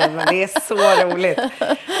vänner-nörden. Men det är så roligt.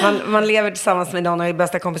 Man lever tillsammans med någon och är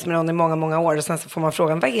bästa kompis med någon i många, många år. Och sen så får man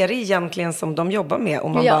frågan, vad är det egentligen som de jobbar med? Och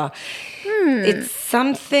man bara, it's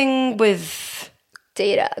something with...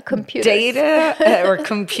 Data or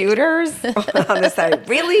computers. Och han är så här,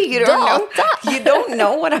 really? You don't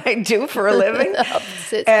know what I do for a living?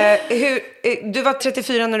 Du var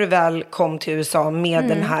 34 när du väl kom till USA med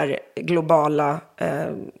den här globala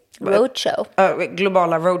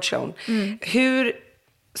roadshowen. Hur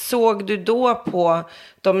såg du då på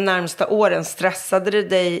de närmsta åren? Stressade det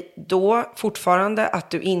dig då fortfarande att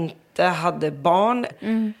du inte hade barn?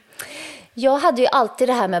 Jag hade ju alltid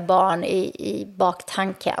det här med barn i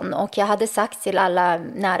baktanken, och jag hade sagt till alla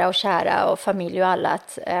nära och kära och familj och alla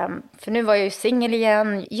att, för nu var jag ju singel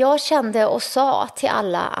igen, jag kände och sa till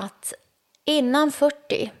alla att innan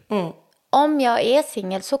 40, om jag är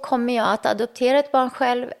singel så kommer jag att adoptera ett barn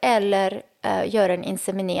själv eller göra en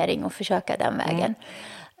inseminering och försöka den vägen.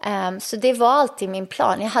 Så det var alltid min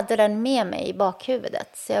plan. Jag hade den med mig i bakhuvudet,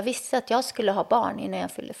 så jag visste att jag skulle ha barn innan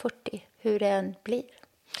jag fyllde 40, hur det än blir.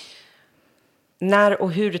 När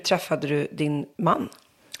och hur träffade du din man,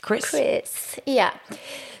 Chris? Ja.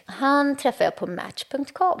 Han träffade jag på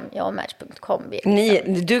Match.com. Jag och Match.com.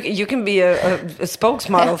 You can be a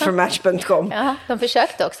spokesmodel för Match.com. Ja, de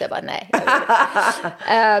försökte också. Jag bara, nej.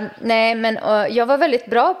 Nej, men jag var väldigt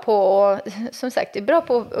bra på, som sagt, jag är bra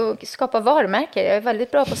på att skapa varumärken. Jag är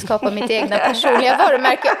väldigt bra på att skapa mitt egna personliga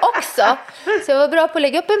varumärke också. Så jag var bra på att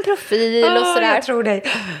lägga upp en profil och sådär. Jag tror dig.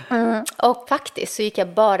 Och faktiskt så gick jag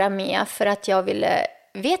bara med för att jag ville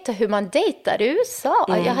veta hur man dejtar i USA.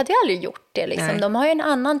 Jag hade ju aldrig gjort det. Liksom. De har ju en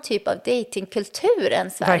annan typ av datingkultur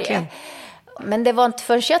än Sverige. Verkligen. Men det var inte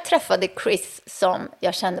förrän jag träffade Chris som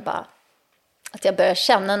jag kände bara att jag började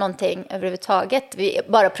känna någonting överhuvudtaget.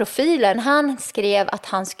 Bara profilen. Han skrev att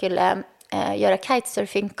han skulle göra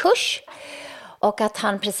kitesurfingkurs och att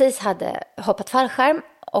han precis hade hoppat fallskärm,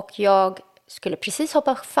 och jag skulle precis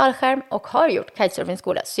hoppa fallskärm och har gjort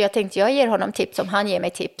kitesurfingskola. Så jag tänkte, jag ger honom tips om han ger mig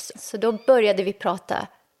tips. Så då började vi prata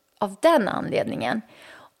av den anledningen.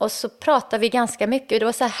 Och så pratade vi ganska mycket. Det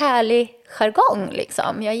var så här härlig jargong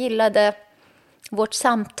liksom. Jag gillade vårt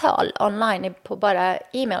samtal online på bara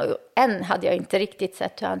e-mail. Än hade jag inte riktigt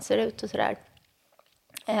sett hur han ser ut och sådär.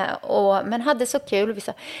 Men hade så kul. Vi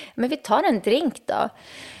sa, men vi tar en drink då.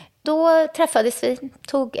 Då träffades vi,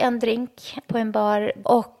 tog en drink på en bar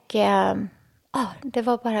och det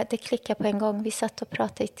var bara, det klickade på en gång. Vi satt och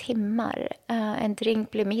pratade i timmar. En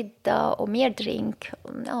drink blev middag och mer drink.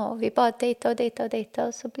 Vi bara dejtade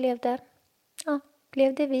och så blev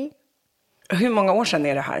det vi. Hur många år sedan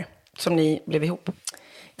är det här som ni blev ihop?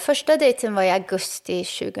 Första dejten var i augusti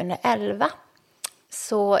 2011.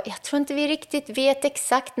 Så jag tror inte vi riktigt vet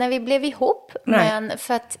exakt när vi blev ihop. Nej. Men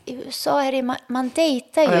för att i USA är det, man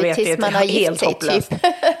dejtar ju tills man har gift sig typ.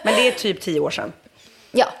 Men det är typ 10 år sedan.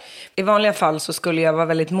 Ja. I vanliga fall så skulle jag vara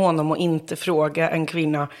väldigt mån om att inte fråga en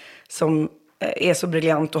kvinna som är så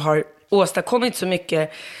briljant och har åstadkommit så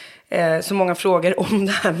mycket så många frågor om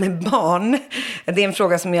det här med barn. Det är en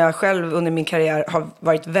fråga som jag själv under min karriär har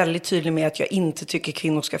varit väldigt tydlig med att jag inte tycker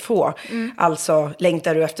kvinnor ska få. Alltså,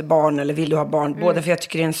 längtar du efter barn eller vill du ha barn? Både för att jag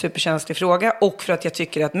tycker det är en superkänslig fråga och för att jag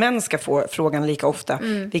tycker att män ska få frågan lika ofta,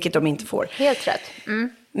 vilket de inte får. Helt rätt.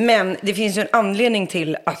 Men det finns ju en anledning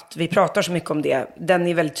till att vi pratar så mycket om det. Den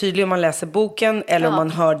är väldigt tydlig om man läser boken eller om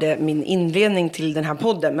man hörde min inledning till den här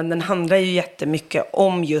podden. Men den handlar ju jättemycket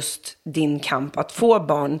om just din kamp att få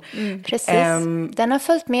barn. Precis. Den har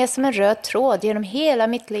följt med som en röd tråd genom hela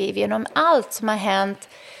mitt liv. Genom allt som har hänt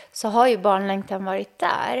så har ju barnlängtan varit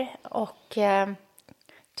där. Och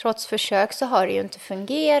trots försök så har det ju inte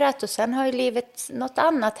fungerat. Och sen har ju livet något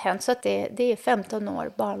annat hänt. Så att det är 15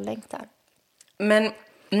 år barnlängtan. Men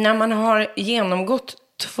när man har genomgått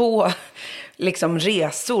 2 liksom,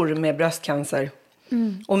 resor med bröstcancer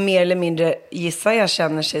och mer eller mindre, gissar jag,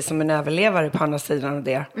 känner sig som en överlevare på andra sidan av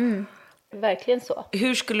det. Verkligen så.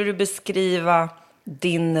 Hur skulle du beskriva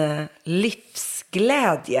din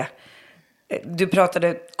livsglädje? Du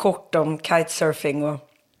pratade kort om kitesurfing och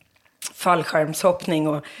fallskärmshoppning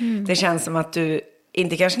och det känns som att du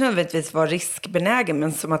inte kanske nödvändigtvis var riskbenägen,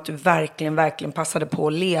 men som att du verkligen passade på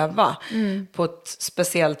att leva på ett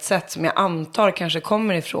speciellt sätt som jag antar kanske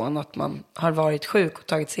kommer ifrån att man har varit sjuk och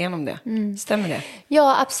tagit sig igenom det. Stämmer det?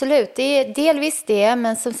 Ja, absolut. Det är delvis det,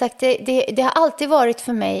 men som sagt, det har alltid varit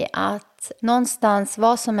för mig att någonstans,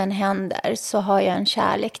 vad som än händer, så har jag en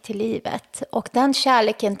kärlek till livet. Och den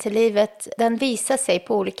kärleken till livet, den visar sig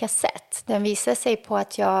på olika sätt. Den visar sig på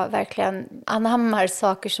att jag verkligen anammar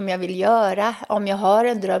saker som jag vill göra. Om jag har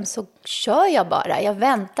en dröm så kör jag bara. Jag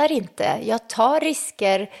väntar inte. Jag tar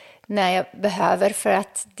risker när jag behöver, för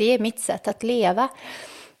att det är mitt sätt att leva.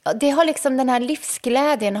 Det har liksom, den här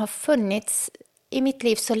livsglädjen har funnits i mitt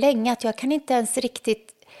liv så länge att jag kan inte ens riktigt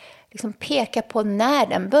liksom peka på när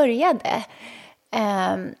den började.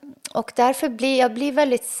 Och därför blir jag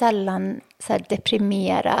väldigt sällan så här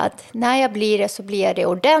deprimerad. När jag blir det så blir det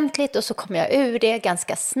ordentligt och så kommer jag ur det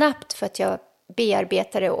ganska snabbt för att jag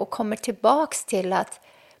bearbetar det och kommer tillbaks till att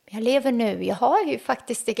jag lever nu. Jag har ju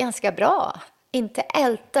faktiskt det ganska bra. Inte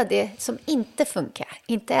älta det som inte funkar.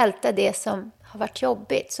 Inte älta det som har varit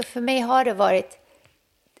jobbigt. Så för mig har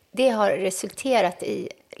det har resulterat i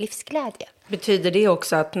livsglädje. Betyder det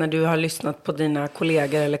också att när du har lyssnat på dina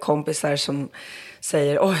kollegor eller kompisar som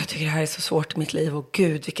säger jag tycker det här är så svårt i mitt liv och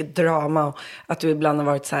gud vilket drama, och att du ibland har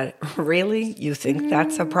varit så här, really? You think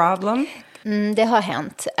that's a problem? Det har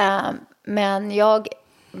hänt. Men jag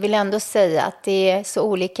vill ändå säga att det är så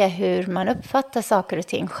olika hur man uppfattar saker och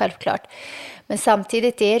ting, självklart. Men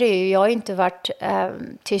samtidigt är det ju, jag har ju inte varit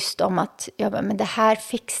tyst om att men det här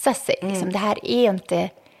fixar sig. Liksom, det här är inte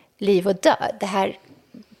liv och död. Det här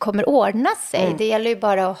kommer ordna sig. Det gäller ju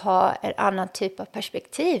bara att ha en annan typ av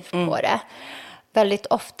perspektiv på det. Väldigt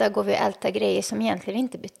ofta går vi och ältar grejer som egentligen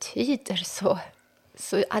inte betyder så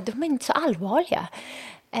de är inte så allvarliga.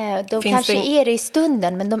 De kanske är det i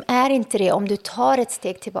stunden, men de är inte det om du tar ett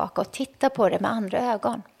steg tillbaka och tittar på det med andra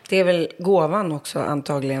ögon. Det är väl gåvan också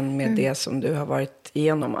antagligen med det som du har varit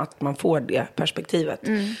igenom, att man får det perspektivet.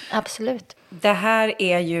 Absolut. Det här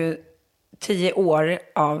är ju 10 år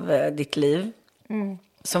av ditt liv.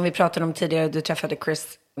 Som vi pratade om tidigare, du träffade Chris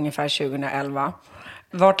ungefär 2011.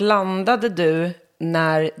 Vart landade du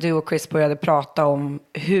när du och Chris började prata om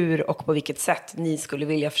hur och på vilket sätt ni skulle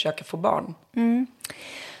vilja försöka få barn?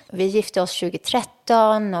 Vi gifte oss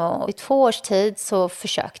 2013 och i 2 års tid så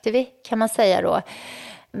försökte vi, kan man säga då.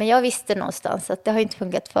 Men jag visste någonstans att det har inte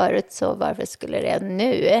funkat förut, så varför skulle det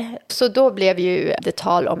nu? Så då blev ju det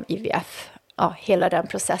tal om IVF. Ja, hela den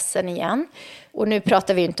processen igen. Och nu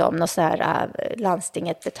pratar vi inte om något så här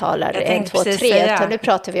landstinget betalar 1, 2, 3. Utan nu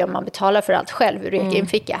pratar vi om man betalar för allt själv ur egen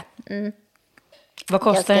ficka. Vad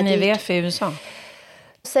kostar en IVF i USA?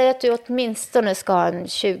 Säg att du åtminstone ska ha en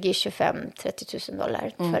 20, 25, 30 000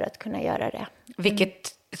 dollar för att kunna göra det.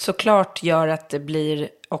 Vilket såklart gör att det blir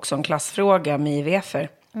också en klassfråga med IVF-er.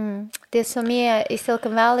 Det som är i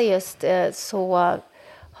Silicon Valley just så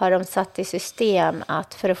har de satt i system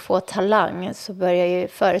att för att få talang så börjar ju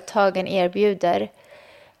företagen erbjuder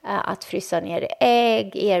att frysa ner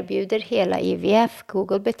ägg, erbjuder hela IVF.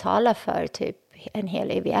 Google betalar för typ en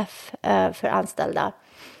hel IVF för anställda.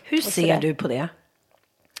 Hur ser du på det?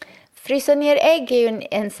 Frysa ner ägg är ju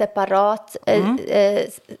en separat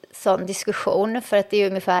sån diskussion, för att det är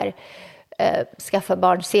ungefär skaffa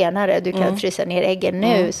barn senare. Du kan frysa ner äggen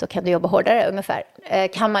nu så kan du jobba hårdare ungefär.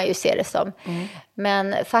 Kan man ju se det som.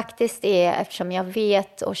 Men faktiskt eftersom jag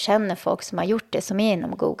vet och känner folk som har gjort det som är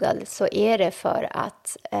inom Google, så är det för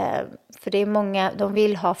att för det är många, de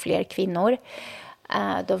vill ha fler kvinnor.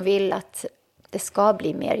 De vill att det ska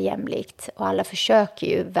bli mer jämlikt. Och alla försöker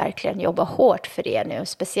ju verkligen jobba hårt för det nu.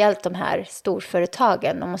 Speciellt de här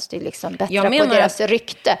storföretagen. De måste ju liksom bättra på deras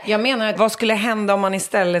rykte. Jag menar att vad skulle hända om man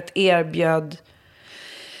istället erbjöd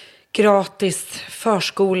gratis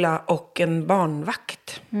förskola och en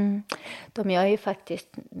barnvakt? De gör ju faktiskt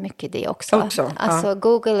mycket det också. Alltså ja.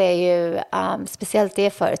 Google är ju speciellt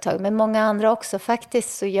det företag, men många andra också.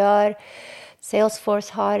 Faktiskt så gör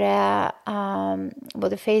Salesforce har det,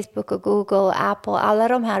 både Facebook och Google, Apple, alla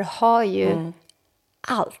de här har ju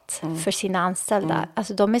allt för sina anställda.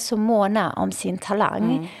 Alltså de är så måna om sin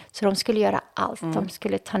talang så de skulle göra allt. De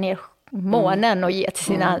skulle ta ner månen och ge till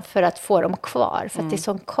sina för att få dem kvar. För att det är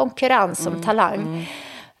sån konkurrens om talang.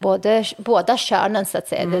 Båda könen så att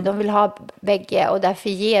säga. De vill ha bägge och därför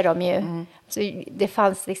ger de ju... Så det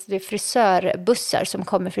fanns liksom frisörbussar som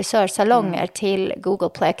kommer frisörsalonger till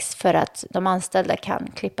Googleplex för att de anställda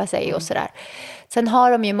kan klippa sig och sådär. Sen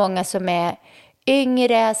har de ju många som är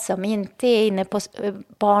yngre, som inte är inne på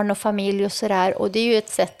barn och familj och sådär. Och det är ju ett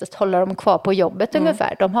sätt att hålla dem kvar på jobbet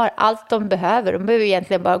ungefär. De har allt de behöver. De behöver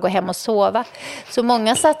egentligen bara gå hem och sova. Så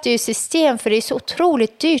många satte ju system, för det är så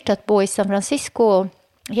otroligt dyrt att bo i San Francisco.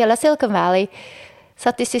 Hela Silicon Valley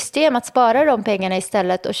satt i system att spara de pengarna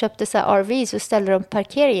istället och köpte så här RVs och ställde dem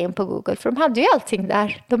parkeringen på Google. För de hade ju allting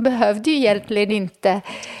där. De behövde ju egentligen inte...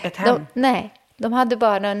 Ett hem? De hade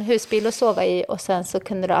bara en husbil att sova i och sen så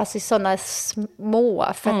kunde de, alltså sådana små,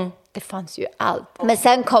 för det fanns ju allt. Men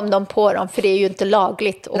sen kom de på dem, för det är ju inte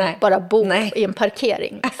lagligt att bara bo i en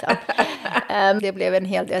parkering. Liksom. Det blev en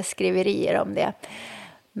hel del skriverier om det.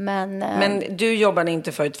 Men du jobbade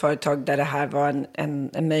inte för ett företag där det här var en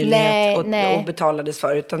möjlighet och betalades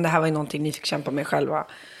för, utan det här var ju någonting ni fick kämpa med själva.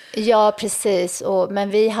 Ja, precis. Men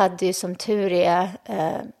vi hade ju som tur är,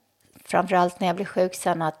 framförallt när jag blev sjuk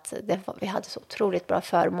sen, att vi hade så otroligt bra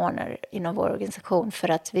förmåner inom vår organisation, för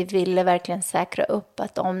att vi ville verkligen säkra upp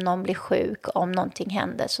att om någon blir sjuk, om någonting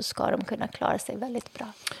händer, så ska de kunna klara sig väldigt bra.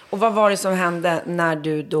 Och vad var det som hände när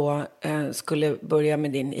du då skulle börja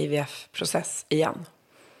med din IVF-process igen?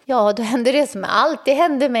 Ja, då hände det som alltid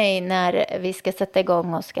hände mig när vi ska sätta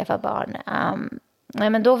igång och skaffa barn.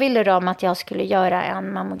 Men då ville de att jag skulle göra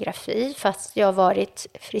en mammografi, fast jag varit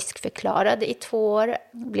friskförklarad i 2 år.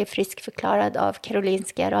 Blev friskförklarad av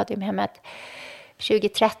Karolinska Radiumhemmet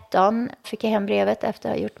 2013. Fick jag hem brevet efter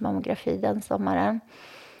att ha gjort mammografi den sommaren.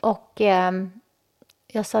 Och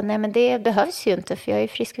jag sa, nej men det behövs ju inte, för jag är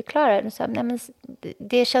friskförklarad. Och sa, nej men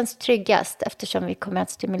det känns tryggast eftersom vi kommer att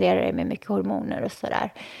stimulera det med mycket hormoner och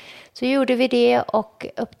sådär. Så gjorde vi det och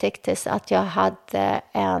upptäcktes att jag hade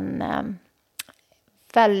en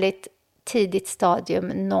väldigt tidigt stadium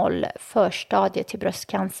 0 förstadie till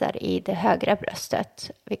bröstcancer i det högra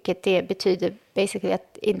bröstet. Vilket det betyder basically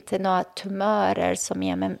att inte några tumörer som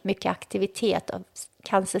ger med mycket aktivitet av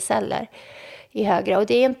cancerceller i högra. Och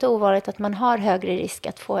det är inte ovanligt att man har högre risk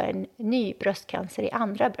att få en ny bröstcancer i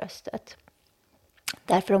andra bröstet.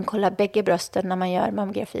 Därför de kollar bägge brösten när man gör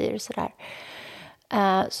mammografier och sådär.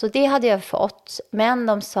 Så det hade jag fått. Men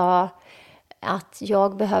de sa att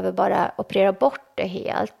jag behöver bara operera bort det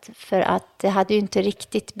helt. För att det hade ju inte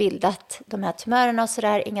riktigt bildat de här tumörerna och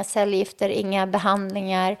sådär. Inga cellgifter, inga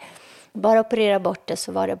behandlingar. Bara operera bort det,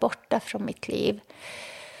 så var det borta från mitt liv.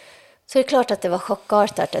 Så det är klart att det var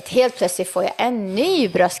chockartat att helt plötsligt får jag en ny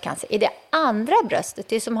bröstcancer i det andra bröstet.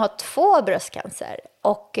 Det är som har 2 bröstcancer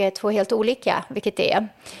och 2 helt olika, vilket det är.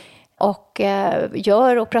 Och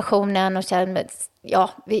gör operationen och känner,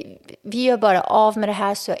 vi gör bara av med det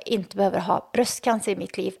här så jag inte behöver ha bröstcancer i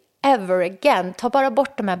mitt liv ever again. Ta bara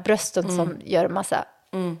bort de här brösten som gör en massa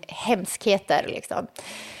hemskheter liksom.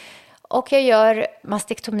 Och jag gör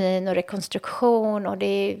mastektomin och rekonstruktion, och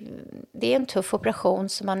det är en tuff operation,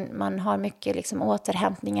 så man har mycket liksom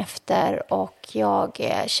återhämtning efter, och jag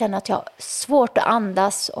känner att jag har svårt att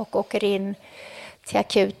andas och åker in till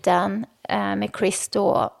akuten med Chris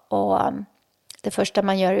då, och det första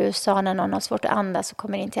man gör i USA när någon har svårt att andas och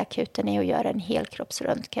kommer in till akuten är att göra en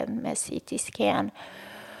helkroppsröntgen med CT-scan.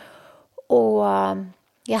 Och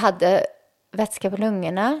jag hade vätska på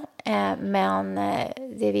lungorna, men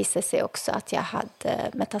det visade sig också att jag hade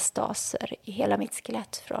metastaser i hela mitt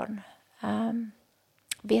skelett från,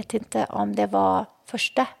 vet inte om det var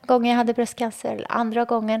första gången jag hade bröstcancer eller andra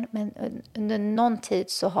gången, men under någon tid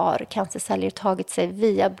så har cancerceller tagit sig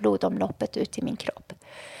via blodomloppet ut i min kropp.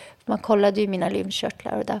 Man kollade ju mina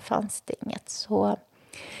lymfkörtlar och där fanns det inget. Så,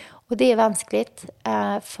 och det är vanskligt,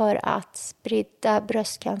 för att spridda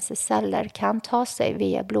bröstcancerceller kan ta sig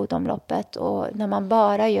via blodomloppet, och när man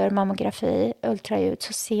bara gör mammografi, ultraljud,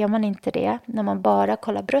 så ser man inte det. När man bara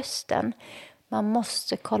kollar brösten, man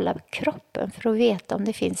måste kolla kroppen för att veta om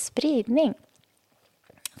det finns spridning.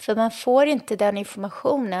 För man får inte den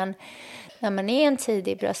informationen när man är en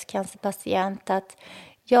tidig bröstcancerpatient att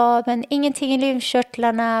ja, men ingenting i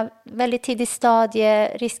lymfkörtlarna, väldigt tidig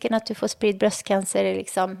stadie, risken att du får spridd bröstcancer är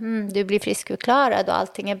liksom, du blir friskförklarad och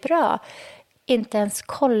allting är bra. Inte ens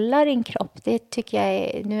kolla din kropp, det tycker jag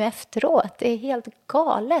är nu efteråt. Det är helt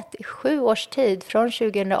galet. I 7 års tid, från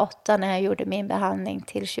 2008 när jag gjorde min behandling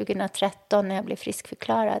till 2013 när jag blev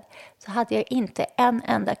friskförklarad, så hade jag inte en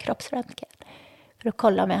enda kroppsröntgen för att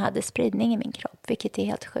kolla om jag hade spridning i min kropp, vilket är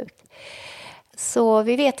helt sjukt. Så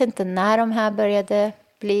vi vet inte när de här började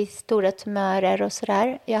bli stora tumörer och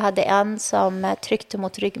sådär. Jag hade en som tryckte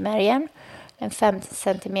mot ryggmärgen, en 5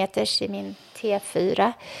 centimeters i min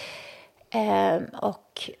T4.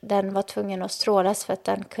 Och den var tvungen att strålas för att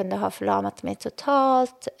den kunde ha förlamat mig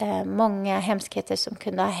totalt. Många hemskheter som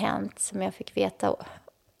kunde ha hänt som jag fick veta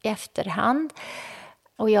i efterhand.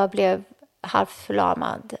 Och jag blev halvt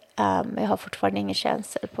förlamad. Jag har fortfarande ingen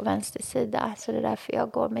känsel på vänster sida. Så det är därför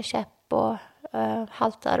jag går med käpp och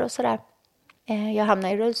haltar och sådär. Jag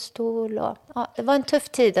hamnade i rullstol. Och, ja, det var en tuff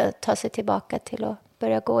tid att ta sig tillbaka till att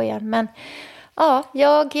börja gå igen. Men ja,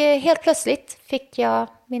 helt plötsligt fick jag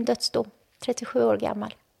min dödsdom. 37 år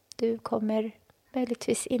gammal. Du kommer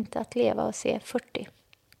möjligtvis inte att leva och se 40.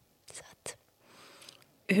 Så att.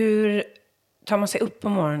 Hur tar man sig upp på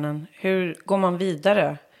morgonen? Hur går man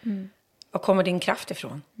vidare? Var kommer din kraft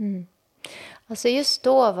ifrån? Alltså just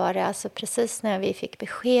då var det, alltså precis när vi fick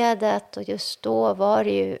beskedet, och just då var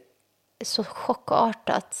det ju så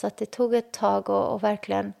chockartat så att det tog ett tag att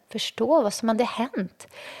verkligen förstå vad som hade hänt.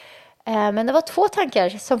 Men det var 2 tankar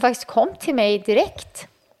som faktiskt kom till mig direkt.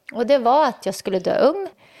 Och det var att jag skulle dö ung.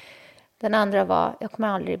 Den andra var, jag kommer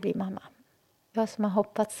aldrig bli mamma. Jag som har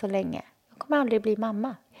hoppat så länge. Jag kommer aldrig bli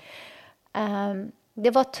mamma. Det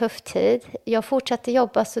var tuff tid. Jag fortsatte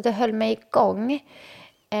jobba så det höll mig igång.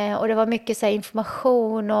 Och det var mycket så här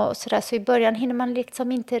information och sådär. Så i början hinner man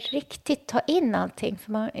liksom inte riktigt ta in allting.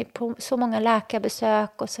 För man är på så många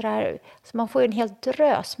läkarbesök och sådär. Så man får ju en hel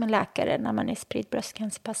drös med läkare när man är spridd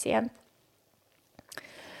bröstcancerpatient.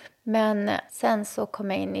 Men sen så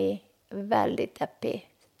kom jag in i väldigt deppig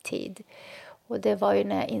tid. Och det var ju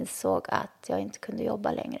när jag insåg att jag inte kunde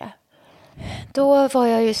jobba längre. Då var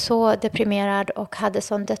jag ju så deprimerad och hade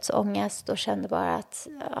sån dödsångest och kände bara att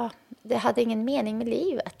det hade ingen mening med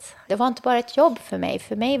livet. Det var inte bara ett jobb för mig.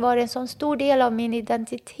 För mig var det en sån stor del av min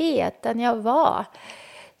identitet, den jag var.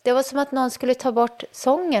 Det var som att någon skulle ta bort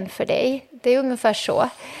sången för dig. Det är ungefär så.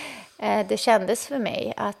 Det kändes för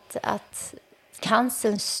mig att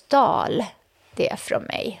cancern stal det från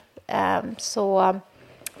mig. Så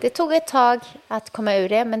det tog ett tag att komma ur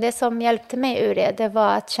det. Men det som hjälpte mig ur det var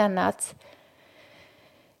att känna att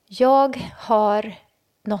jag har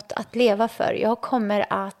något att leva för. Jag kommer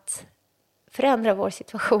att förändra vår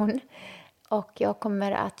situation. Och jag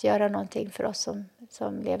kommer att göra någonting för oss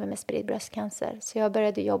som lever med spridd bröstcancer. Så jag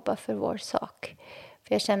började jobba för vår sak.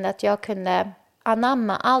 För jag kände att jag kunde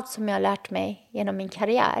anamma allt som jag har lärt mig genom min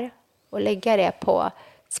karriär. Och lägga det på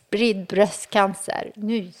spridd bröstcancer.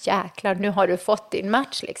 Nu jäklar, nu har du fått din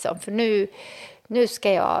match liksom. För nu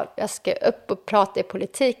ska jag ska upp och prata i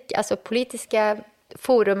politik. Alltså politiska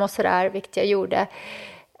forum och sådär, vilket jag gjorde.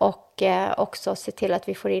 Och också se till att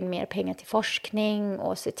vi får in mer pengar till forskning.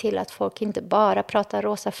 Och se till att folk inte bara pratar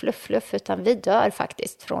rosa fluff. Utan vi dör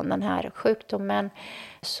faktiskt från den här sjukdomen.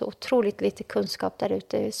 Så otroligt lite kunskap där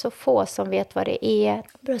ute. Så få som vet vad det är.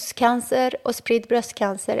 Bröstcancer och spridd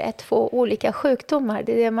bröstcancer är 2 olika sjukdomar.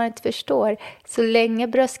 Det är det man inte förstår. Så länge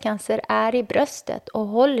bröstcancer är i bröstet och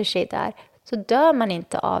håller sig där, så dör man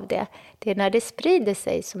inte av det. Det är när det sprider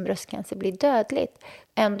sig som bröstcancer blir dödligt.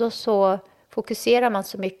 Ändå så fokuserar man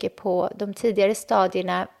så mycket på de tidigare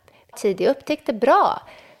stadierna. Tidig upptäckt är bra.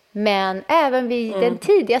 Men även vid den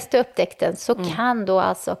tidigaste upptäckten så kan då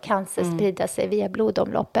alltså cancer sprida sig via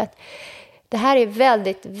blodomloppet. Det här är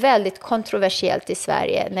väldigt, väldigt kontroversiellt i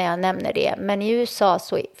Sverige när jag nämner det. Men i USA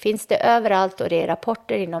så finns det överallt och det är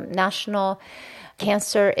rapporter inom National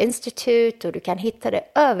Cancer Institute och du kan hitta det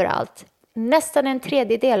överallt. Nästan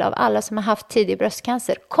 1/3 av alla som har haft tidig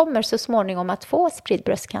bröstcancer kommer så småningom att få spridd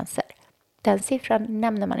bröstcancer. Den siffran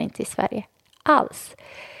nämner man inte i Sverige alls.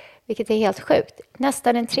 Vilket är helt sjukt.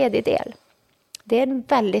 Nästan 1/3. Det är en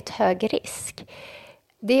väldigt hög risk.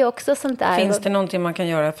 Det är också sånt där. Finns det någonting man kan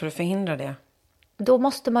göra för att förhindra det? Då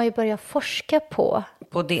måste man ju börja forska på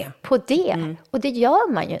det. Och det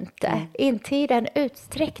gör man ju inte. Inte i den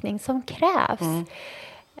utsträckning som krävs.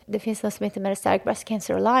 Det finns något som heter Metastatic Breast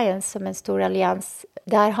Cancer Alliance som är en stor allians.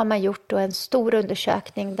 Där har man gjort då en stor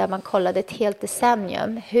undersökning där man kollade ett helt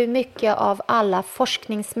decennium. Hur mycket av alla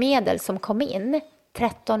forskningsmedel som kom in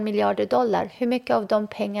 13 miljarder dollar. Hur mycket av de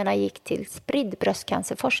pengarna gick till spridd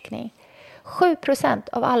bröstcancerforskning? 7%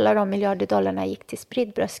 av alla de miljarder dollarna gick till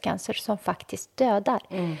spridd bröstcancer som faktiskt dödar.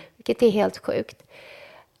 Vilket är helt sjukt.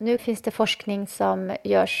 Nu finns det forskning som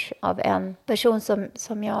görs av en person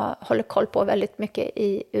som jag håller koll på väldigt mycket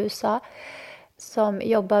i USA. Som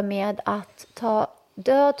jobbar med att ta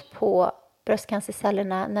död på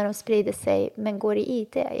bröstcancercellerna när de sprider sig men går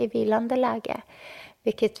i vilande läge.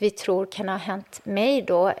 Vilket vi tror kan ha hänt mig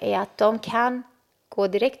då är att de kan gå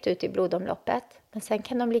direkt ut i blodomloppet. Men sen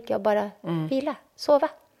kan de ligga och bara vila, sova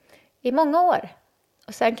i många år.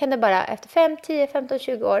 Och sen kan det bara efter 5, 10, 15,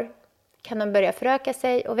 20 år kan de börja föröka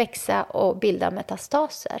sig och växa och bilda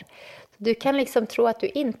metastaser. Du kan liksom tro att du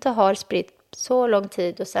inte har spritt så lång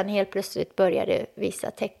tid och sen helt plötsligt börjar det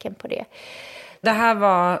visa tecken på det. Det här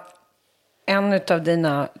var en av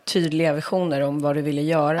dina tydliga visioner om vad du ville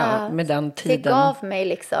göra med den tiden. Det gav mig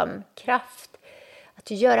liksom kraft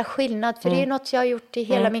att göra skillnad. För det är något jag har gjort i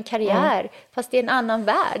hela min karriär. Fast det är en annan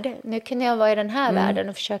värld. Nu kunde jag vara i den här världen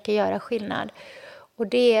och försöka göra skillnad. Och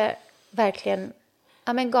det verkligen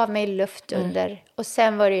gav mig luft under. Och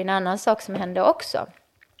sen var det en annan sak som hände också.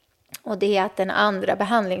 Och det är att den andra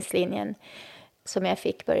behandlingslinjen som jag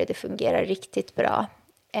fick började fungera riktigt bra.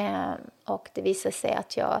 Och det visade sig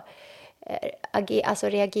att jag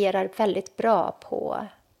reagerar väldigt bra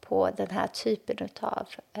på den här typen av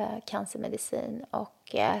cancermedicin.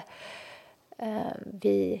 Och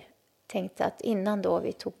vi tänkte att innan då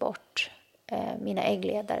vi tog bort mina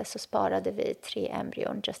äggledare så sparade vi 3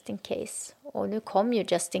 embryon just in case. Och nu kom ju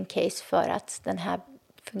just in case för att den här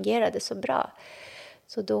fungerade så bra.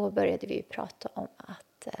 Så då började vi prata om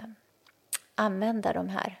att använda de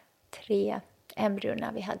här 3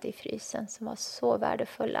 embryona vi hade i frysen som var så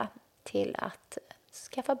värdefulla till att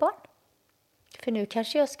skaffa barn. För nu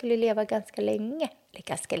kanske jag skulle leva ganska länge,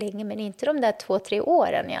 men inte de där 2-3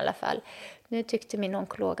 åren i alla fall. Nu tyckte min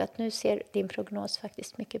onkolog att nu ser din prognos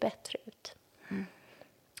faktiskt mycket bättre ut.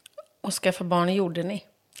 Och skaffa barn gjorde ni?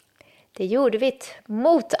 Det gjorde vi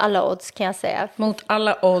mot alla odds kan jag säga. Mot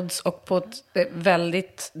alla odds och på ett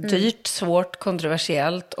väldigt dyrt, svårt,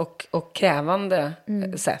 kontroversiellt och krävande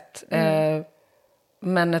sätt.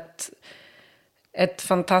 Men ett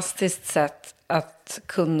fantastiskt sätt att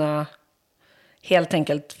kunna helt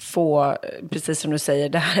enkelt få, precis som du säger,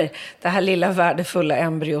 det här lilla värdefulla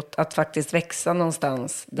embryot att faktiskt växa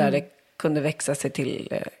någonstans där det kunde växa sig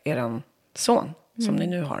till eran son som ni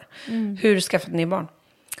nu har. Hur skaffade ni barn?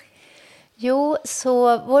 Jo,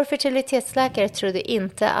 så vår fertilitetsläkare trodde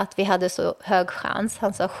inte att vi hade så hög chans.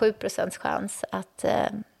 Han sa 7% chans att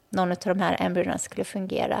någon av de här embryona skulle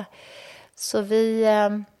fungera. Så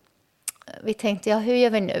vi tänkte, hur gör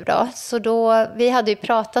vi nu då? Så då, vi hade ju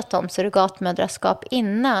pratat om surrogatmödraskap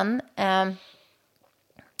innan.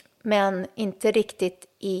 Men inte riktigt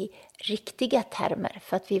i riktiga termer.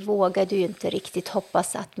 För att vi vågade ju inte riktigt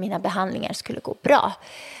hoppas att mina behandlingar skulle gå bra.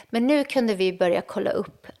 Men nu kunde vi börja kolla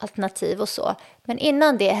upp alternativ och så. Men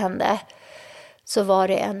innan det hände så var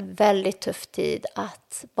det en väldigt tuff tid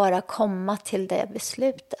att bara komma till det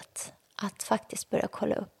beslutet. Att faktiskt börja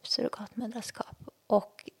kolla upp surrogatmödraskap.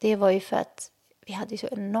 Och det var ju för att vi hade så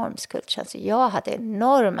enorm skuldkänsla. Jag hade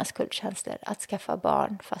enorma skuldkänslor att skaffa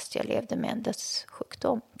barn fast jag levde med en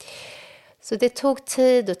dödssjukdom. Så det tog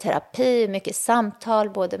tid och terapi, mycket samtal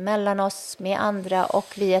både mellan oss med andra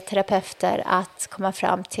och via terapeuter att komma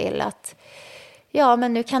fram till att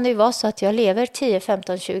men nu kan det ju vara så att jag lever 10,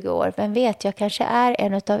 15, 20 år. Vem vet, jag kanske är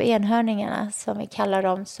en av enhörningarna som vi kallar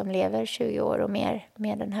dem som lever 20 år och mer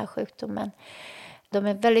med den här sjukdomen. De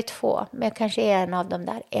är väldigt få, men jag kanske är en av de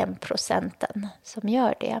där 1% som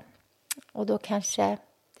gör det. Och då kanske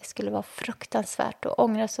det skulle vara fruktansvärt och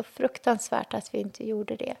ångra så fruktansvärt att vi inte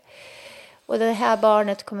gjorde det. Och det här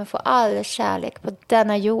barnet kommer få all kärlek på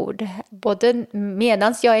denna jord. Både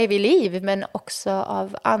medan jag är vid liv men också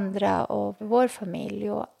av andra och vår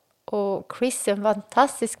familj. Och Chris är en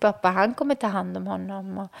fantastisk pappa. Han kommer ta hand om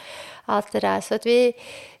honom och allt det där. Så att vi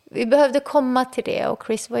behövde komma till det. Och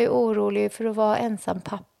Chris var ju orolig för att vara ensam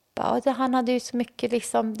pappa. Och han hade ju så mycket,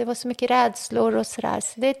 det var så mycket rädslor och sådär.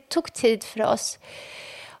 Så det tog tid för oss.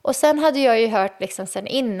 Och sen hade jag ju hört sen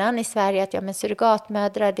innan i Sverige att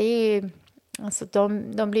surrogatmödrar, det är ju... Alltså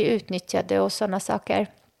de blir utnyttjade och sådana saker.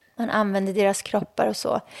 Man använder deras kroppar och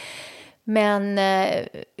så. Men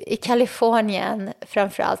i Kalifornien,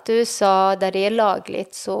 framförallt USA där det är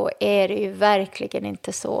lagligt, så är det ju verkligen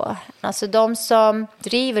inte så. Alltså de som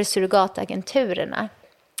driver surrogatagenturerna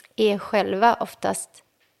är själva oftast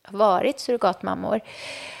varit surrogatmammor.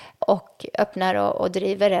 Och öppnar och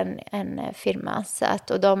driver en firma. Så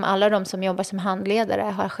att, alla de som jobbar som handledare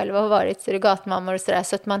har själva varit surrogatmammor och sådär.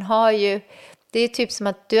 Så att man har ju Det är typ som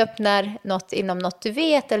att du öppnar något inom något du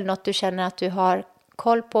vet eller något du känner att du har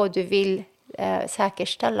koll på och du vill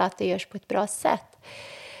säkerställa att det görs på ett bra sätt.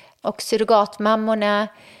 Och surrogatmammorna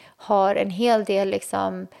har en hel del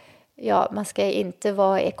liksom, man ska inte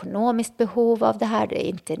vara i ekonomiskt behov av det här. Det är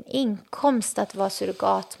inte en inkomst att vara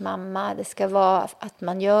surrogatmamma. Det ska vara att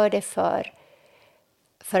man gör det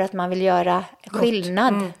för att man vill göra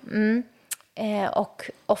skillnad. Och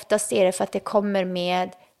oftast är det för att det kommer med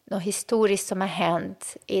något historiskt som har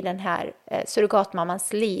hänt i den här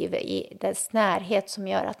surrogatmammans liv, i dess närhet som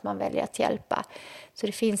gör att man väljer att hjälpa. Så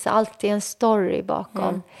det finns alltid en story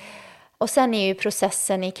bakom. Och sen är ju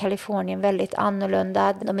processen i Kalifornien väldigt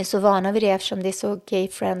annorlunda. De är så vana vid det eftersom det är så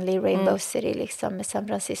gay-friendly, Rainbow City liksom, med San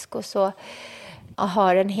Francisco. Så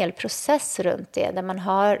har en hel process runt det där man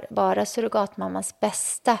har bara surrogatmammans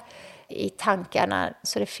bästa i tankarna.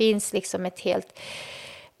 Så det finns liksom ett helt...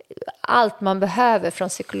 allt man behöver från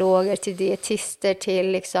psykologer till dietister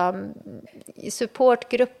till liksom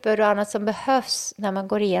supportgrupper och annat som behövs när man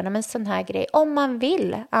går igenom en sån här grej. Om man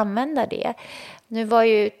vill använda det. Nu var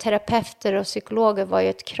ju terapeuter och psykologer var ju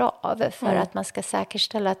ett krav för att man ska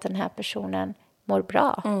säkerställa att den här personen mår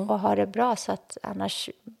bra och har det bra, så att annars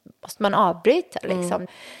måste man avbryta liksom.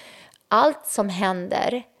 Allt som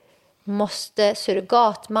händer måste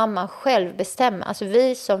surrogatmamman själv bestämma. Alltså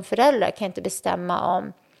vi som föräldrar kan inte bestämma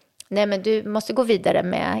om nej, men du måste gå vidare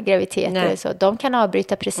med graviditeter. Så de kan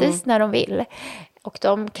avbryta precis när de vill. Och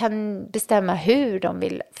de kan bestämma hur de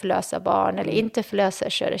vill förlösa barn eller inte förlösa,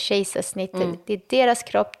 köra kejsarsnitt. Det är deras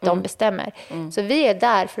kropp, de bestämmer. Så vi är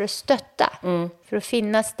där för att stötta, för att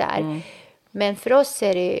finnas där. Men för oss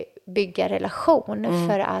är det bygga relation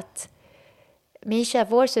för att Misha,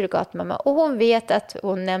 vår surrogatmamma, och hon vet att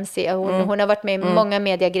hon nämns hon har varit med i många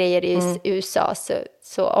mediegrejer i USA,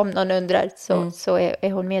 så om någon undrar så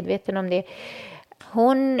är hon medveten om det.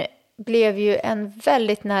 Hon blev ju en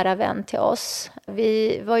väldigt nära vän till oss.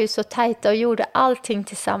 Vi var ju så tajta och gjorde allting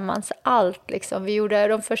tillsammans, allt liksom. Vi gjorde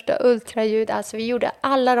de första ultraljud, alltså vi gjorde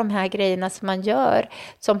alla de här grejerna som man gör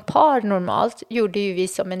som par normalt, gjorde ju vi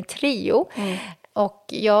som en trio. Och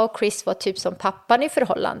jag och Chris var typ som pappan i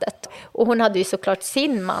förhållandet. Och hon hade ju såklart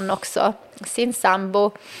sin man också, sin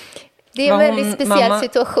sambo. Det är en väldigt speciell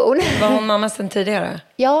situation. Var hon mamma sedan tidigare?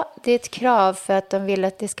 Ja, det är ett krav för att de vill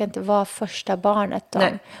att det ska inte vara första barnet.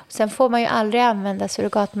 Och sen får man ju aldrig använda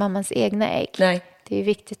surrogatmammans egna ägg. Nej. Det är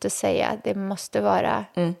viktigt att säga. Det måste vara...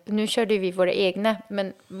 Nu körde vi våra egna,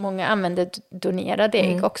 men många använder donerade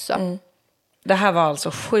ägg också. Det här var alltså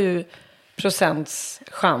 7%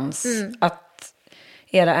 chans att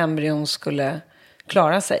era embryon skulle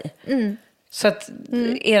klara sig. Så att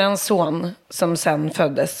eran son som sen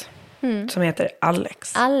föddes, som heter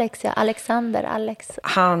Alex. Alexander.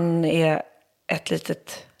 Han är ett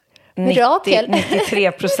litet mirakel.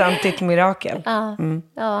 93% mirakel.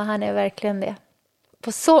 Ja, han är verkligen det.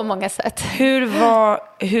 På så många sätt.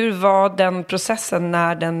 Hur var den processen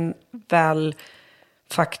när den väl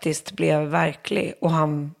faktiskt blev verklig och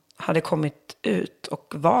han hade kommit ut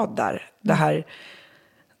och var där? Det här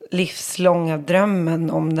livslånga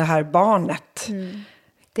drömmen om det här barnet.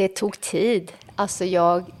 Det tog tid. Alltså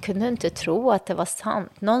jag kunde inte tro att det var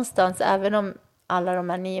sant. Någonstans, även om alla de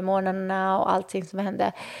här 9 månaderna och allting som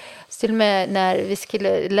hände. Till och med när vi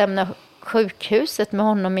skulle lämna sjukhuset med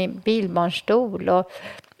honom i bilbarnstol. Och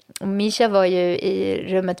Misha var ju i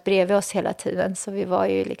rummet bredvid oss hela tiden. Så vi var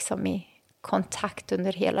ju liksom i kontakt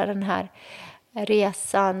under hela den här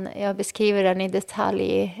resan. Jag beskriver den i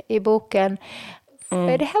detalj i boken.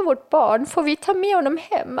 Är det här vårt barn? Får vi ta med honom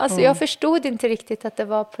hem? Alltså jag förstod inte riktigt att det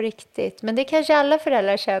var på riktigt. Men det kanske alla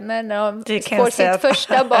föräldrar känner när de får sitt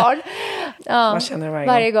första barn. Ja, man känner det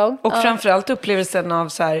varje gång. Och framförallt upplevelsen av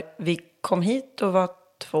så här, vi kom hit och var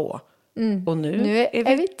 2. Och nu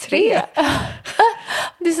är vi 3.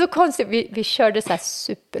 Det är så konstigt. Vi körde så här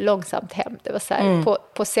superlångsamt hem. Det var så här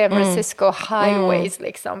på San Francisco highways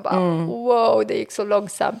liksom. Bara, wow, det gick så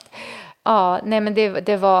långsamt. Ja, nej men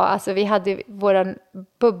det var, alltså vi hade våran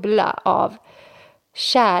bubbla av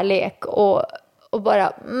kärlek och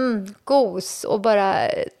bara gos och bara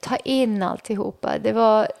ta in alltihopa. Det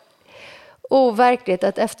var overkligt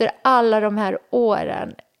att efter alla de här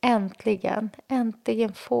åren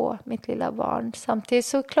äntligen få mitt lilla barn. Samtidigt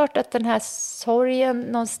så klart att den här sorgen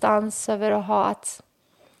någonstans över att ha att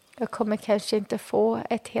jag kommer kanske inte få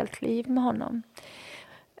ett helt liv med honom.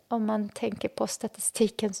 Om man tänker på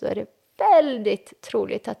statistiken så är det väldigt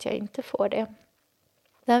troligt att jag inte får det.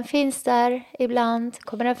 Den finns där ibland,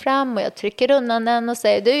 kommer den fram och jag trycker undan den och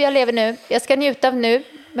säger du, jag lever nu, jag ska njuta av nu,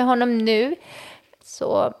 med honom nu.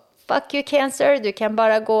 Så fuck you cancer, du kan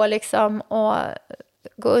bara gå liksom och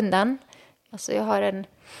gå undan. Alltså jag har en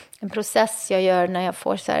en process jag gör när jag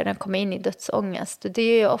får så här, när jag kommer in i dödsångest. Och det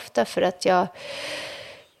är ju ofta för att jag,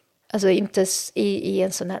 alltså inte i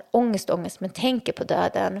en sån här ångest, men tänker på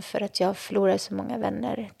döden, för att jag förlorar så många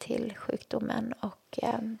vänner till sjukdomen. Och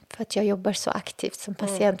för att jag jobbar så aktivt som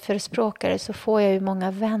patientförespråkare så får jag ju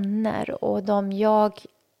många vänner. Och de jag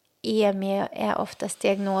är med är oftast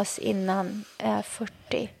diagnos innan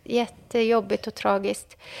 40. Jättejobbigt och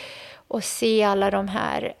tragiskt att se alla de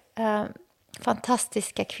här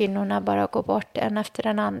fantastiska kvinnorna bara gå bort en efter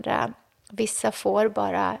den andra. Vissa får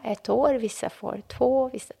bara 1 år, vissa får 2,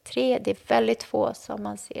 vissa 3. Det är väldigt få som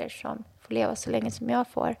man ser som får leva så länge som jag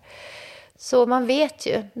får. Så man vet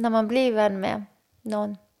ju, när man blir vän med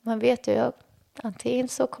någon, man vet ju att antingen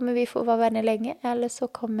så kommer vi få vara vänner länge eller så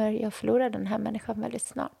kommer jag förlora den här människan väldigt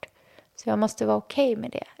snart. Så jag måste vara okej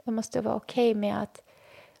med det. Jag måste vara okej med att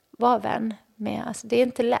vara vän med. Alltså det är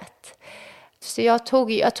inte lätt. Så jag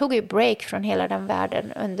tog ju break från hela den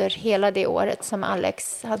världen under hela det året som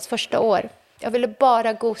Alex, hans första år. Jag ville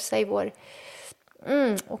bara gosa i vår...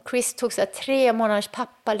 Och Chris tog så här 3 månaders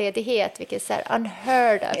pappaledighet, vilket är så här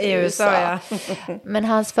unheard of i USA. Ja. Men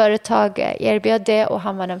hans företag erbjöd det och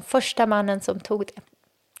han var den första mannen som tog det.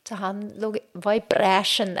 Så han var i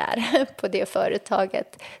bräschen där på det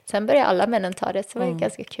företaget. Sen började alla männen ta det, så det var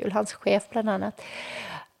ganska kul. Hans chef bland annat.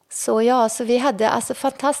 Så vi hade alltså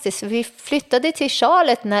fantastiskt. Vi flyttade till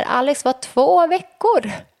Charlotte när Alex var 2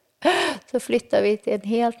 veckor. Så flyttade vi till en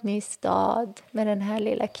helt ny stad med den här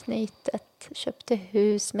lilla knytet. Köpte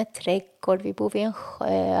hus med trädgård. Vi bor vid en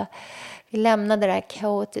sjö. Vi lämnade det här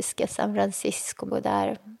kaotiska San Francisco.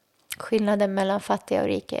 Där skillnaden mellan fattiga och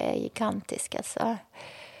rika är gigantisk. Alltså.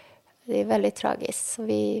 Det är väldigt tragiskt. Så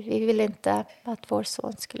vi ville inte att vår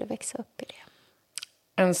son skulle växa upp i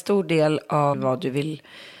det. En stor del av vad du vill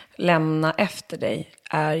lämna efter dig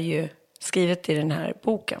är ju skrivet i den här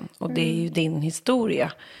boken. Och det är ju din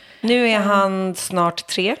historia. Nu är han snart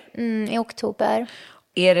 3. I oktober.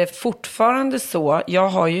 Är det fortfarande så? Jag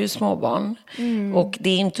har ju småbarn. Och det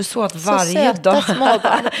är inte så att varje dag...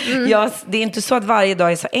 det är inte så att varje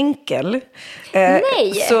dag är så enkel.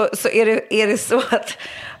 Nej! Så är det så att...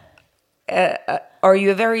 are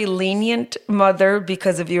you a very lenient mother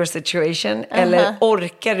because of your situation? Eller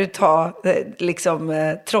orkar du ta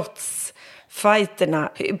trots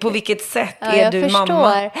fighterna? På vilket sätt är du förstår.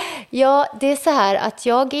 Mamma? Ja, det är så här att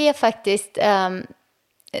jag är faktiskt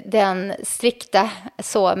den strikta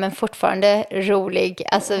så, men fortfarande rolig.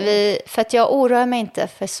 Alltså för att jag oroar mig inte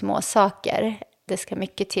för små saker. Det ska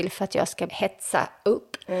mycket till för att jag ska hetsa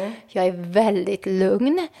upp. Jag är väldigt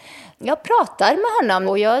lugn. Jag pratar med honom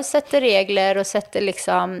och jag sätter regler och sätter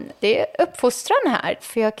det är uppfostran här.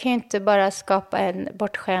 För jag kan ju inte bara skapa en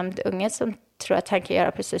bortskämd unge som tror att han kan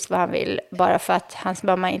göra precis vad han vill. Bara för att hans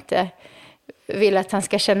mamma inte vill att han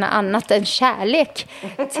ska känna annat än kärlek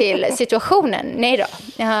till situationen. Nej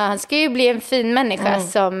då. Han ska ju bli en fin människa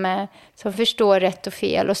som förstår rätt och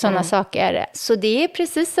fel och sådana saker. Så det är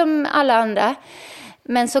precis som alla andra.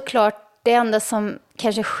 Men såklart, det enda som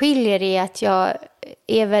kanske skiljer är att jag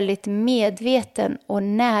är väldigt medveten och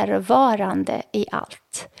närvarande i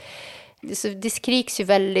allt. Så det skriks ju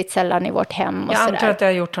väldigt sällan i vårt hem. Och jag antar att det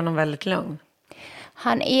har gjort honom väldigt lugn.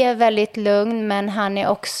 Han är väldigt lugn, men han är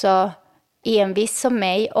också envis som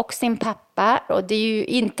mig och sin pappa. Och det är ju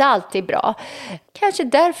inte alltid bra. Kanske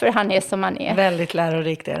därför han är som han är. Väldigt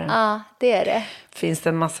lärorikt är det. Ja, det är det. Finns det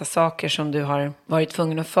en massa saker som du har varit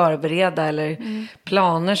tvungen att förbereda eller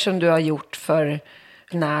planer som du har gjort för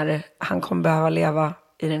när han kommer behöva leva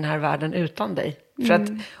i den här världen utan dig? För att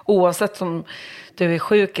oavsett om du är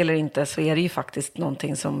sjuk eller inte så är det ju faktiskt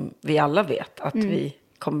någonting som vi alla vet. Att vi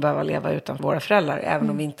kommer behöva leva utan våra föräldrar även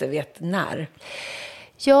om vi inte vet när.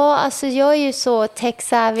 Ja, alltså jag är ju så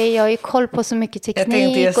tech-savvy, jag har ju koll på så mycket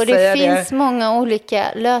teknik och det finns många olika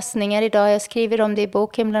lösningar idag. Jag skriver om det i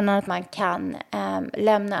boken, bland annat att man kan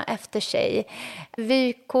lämna efter sig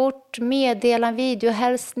vykort, meddela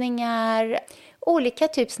videohälsningar, olika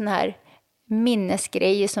typ sådana här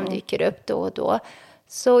minnesgrejer som dyker upp då och då.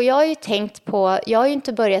 Så jag har ju tänkt på, jag har ju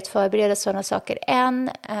inte börjat förbereda sådana saker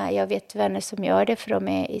än. Jag vet vänner som gör det för de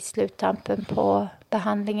är i sluttampen på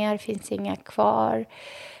behandlingar, finns inga kvar.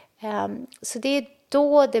 Så det är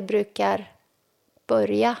då det brukar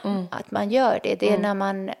börja att man gör det. Det är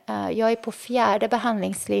när jag är på 4:e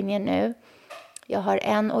behandlingslinjen nu. Jag har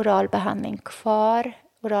en oral behandling kvar,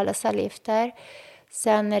 orala cellgifter.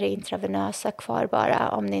 Sen är det intravenösa kvar bara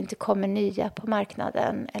om det inte kommer nya på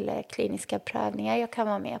marknaden eller kliniska prövningar jag kan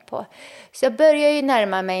vara med på. Så jag börjar ju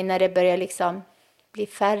närma mig när det börjar bli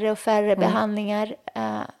färre och färre behandlingar.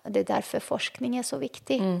 Det är därför forskning är så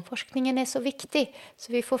viktig. Forskningen är så viktig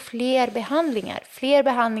så vi får fler behandlingar. Fler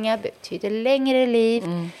behandlingar betyder längre liv.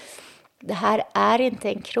 det här är inte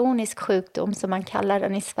en kronisk sjukdom som man kallar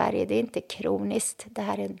den i Sverige. Det är inte kroniskt. Det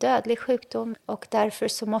här är en dödlig sjukdom och därför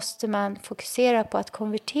så måste man fokusera på att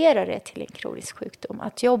konvertera det till en kronisk sjukdom.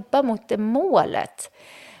 Att jobba mot det målet.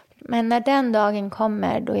 Men när den dagen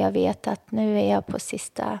kommer då jag vet att nu är jag på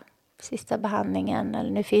sista behandlingen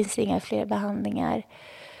eller nu finns det inga fler behandlingar,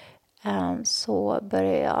 så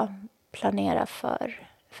börjar jag planera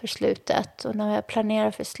för slutet. Och när jag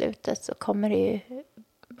planerar för slutet så kommer det ju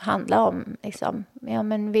handla om liksom,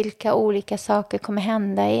 men vilka olika saker kommer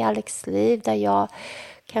hända i Alex liv där jag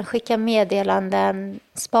kan skicka meddelanden,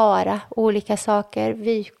 spara olika saker,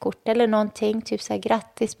 vykort eller någonting, typ så här,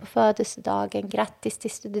 grattis på födelsedagen, grattis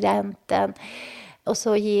till studenten och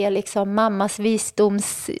så ge liksom mammas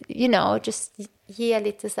visdoms, just ge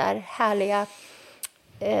lite så här härliga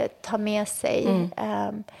ta med sig.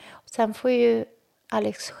 Sen får ju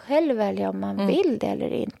Alex själv välja om man vill det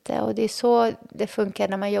eller inte. Och det är så det funkar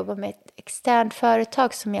när man jobbar med ett externt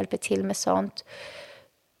företag som hjälper till med sånt.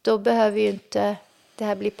 Då behöver ju inte det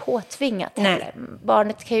här bli påtvingat heller.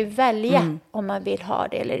 Barnet kan ju välja om man vill ha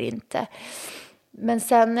det eller inte. Men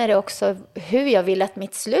sen är det också hur jag vill att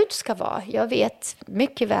mitt slut ska vara. Jag vet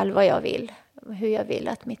mycket väl vad jag vill. Hur jag vill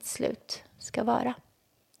att mitt slut ska vara.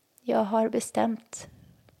 Jag har bestämt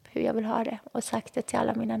hur jag vill ha det. Och sagt det till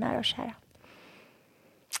alla mina nära och kära.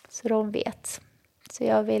 Så de vet. Så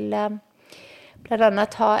jag vill bland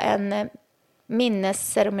annat ha en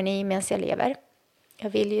minnesceremoni medan jag lever. Jag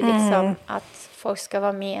vill ju liksom att folk ska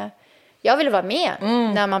vara med. Jag vill vara med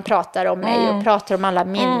när man pratar om mig och pratar om alla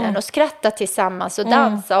minnen och skratta tillsammans och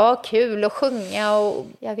dansa och ha kul och sjunga. Och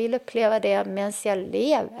jag vill uppleva det medan jag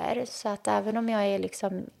lever. Så att även om jag är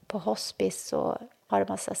liksom på hospice och har en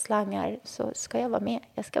massa slangar så ska jag vara med.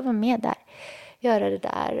 Jag ska vara med där. Göra det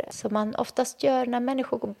där som man oftast gör när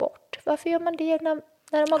människor går bort. Varför gör man det när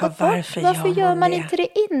de har gått bort? Varför gör man inte det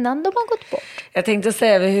innan de har gått bort? Jag tänkte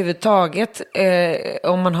säga överhuvudtaget,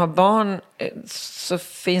 om man har barn så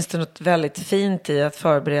finns det något väldigt fint i att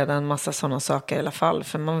förbereda en massa sådana saker i alla fall.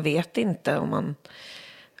 För man vet inte om man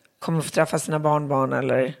kommer att få träffa sina barnbarn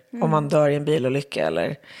eller om man dör i en bilolycka.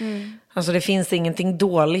 Eller. Alltså det finns ingenting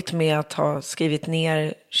dåligt med att ha skrivit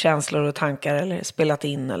ner känslor och tankar eller spelat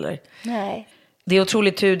in. Eller. Nej. Det är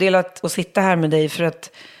otroligt tudelat att sitta här med dig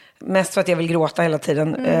mest för att jag vill gråta hela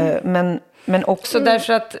tiden. Men också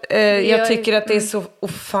därför att jag tycker att det är så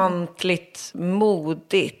ofantligt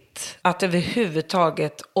modigt att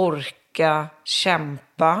överhuvudtaget orka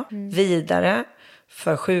kämpa vidare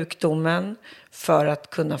för sjukdomen, för att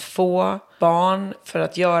kunna få barn, för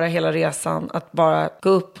att göra hela resan, att bara gå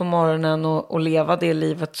upp på morgonen och leva det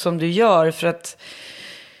livet som du gör, för att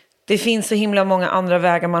det finns så himla många andra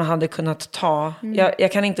vägar man hade kunnat ta.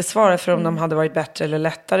 Jag kan inte svara för om de hade varit bättre eller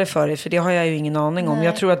lättare för dig, för det har jag ju ingen aning om.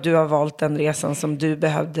 Jag tror att du har valt den resan som du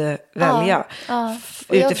behövde välja.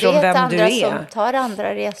 Utifrån vem du är. Jag vet andra som tar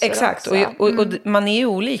andra resor. Exakt, och man är ju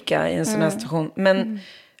olika i en sån här situation. Men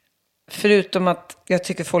förutom att jag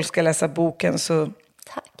tycker folk ska läsa boken så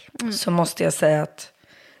måste jag säga att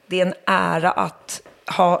det är en ära att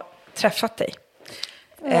ha träffat dig.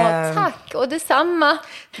 Tack, och detsamma.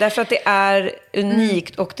 Därför att det är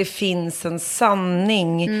unikt och det finns en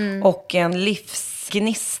sanning och en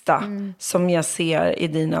livsgnista som jag ser i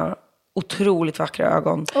dina otroligt vackra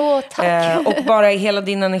ögon. Tack. Och bara i hela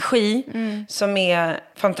din energi som är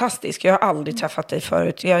fantastisk. Jag har aldrig träffat dig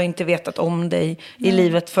förut. Jag har inte vetat om dig i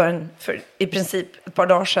livet för i princip ett par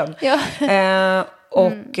dagar sedan.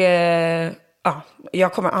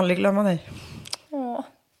 Jag kommer aldrig glömma dig.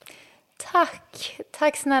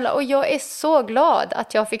 Tack snälla. Och jag är så glad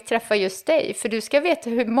att jag fick träffa just dig. För du ska veta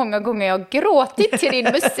hur många gånger jag har gråtit till din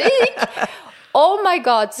musik. Oh my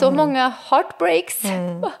god, så många heartbreaks. I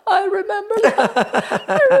remember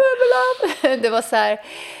love. Det var så här.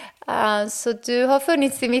 Så du har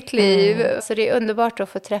funnits i mitt liv. Så det är underbart att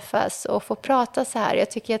få träffas och få prata så här.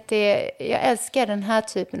 Jag tycker att jag älskar den här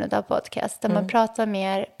typen av podcast. Där man pratar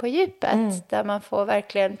mer på djupet. Där man får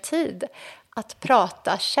verkligen tid att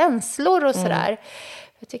prata känslor och sådär.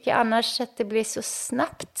 Jag tycker annars att det blir så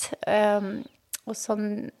snabbt. Och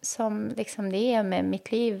som liksom det är med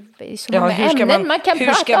mitt liv. Det är så många ämnen man kan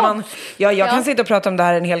prata om. Jag kan sitta och prata om det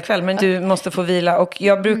här en hel kväll. Men du måste få vila. Och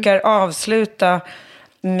jag brukar avsluta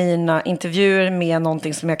mina intervjuer med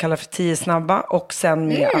någonting som jag kallar för 10 snabba. Och sen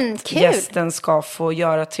med att kul. gästen ska få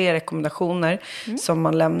göra 3 rekommendationer som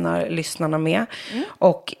man lämnar lyssnarna med.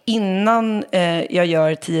 Och innan jag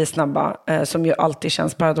gör 10 snabba, som ju alltid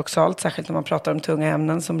känns paradoxalt, särskilt när man pratar om tunga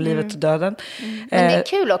ämnen som livet och döden. Men det är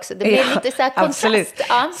kul också, det blir lite så här kontrast. Absolut.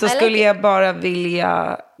 Så skulle jag bara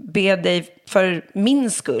vilja be dig för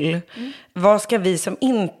min skull. Vad ska vi som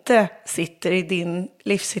inte sitter i din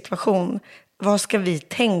livssituation, vad ska vi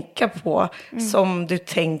tänka på som du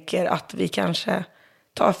tänker att vi kanske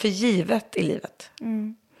tar för givet i livet?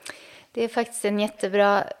 Det är faktiskt en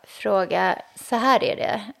jättebra fråga. Så här är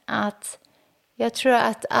det, att jag tror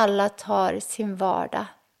att alla tar sin vardag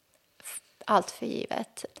allt för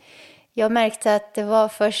givet. Jag märkte att det var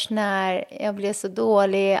först när jag blev så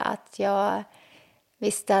dålig att jag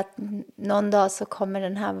visste att någon dag så kommer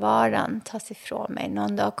den här vardagen tas ifrån mig.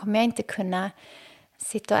 Någon dag kommer jag inte kunna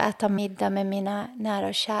sitta och äta middag med mina nära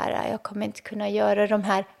och kära. Jag kommer inte kunna göra de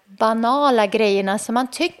här banala grejerna som man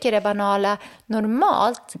tycker är banala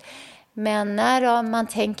normalt. Men när man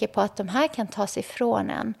tänker på att de här kan tas ifrån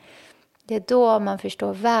en, det är då man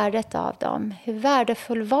förstår värdet av dem. Hur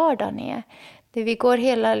värdefull vardagen är. Det vi går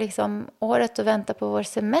hela året och väntar på vår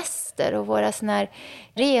semester och våra såna här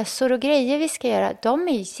resor och grejer vi ska göra. De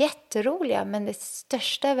är jätteroliga, men det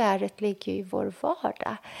största värdet ligger i vår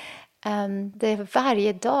vardag. Det är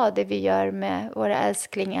varje dag det vi gör med våra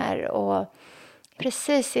älsklingar. Och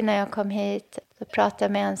precis innan jag kom hit så pratade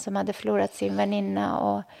jag med en som hade förlorat sin väninna.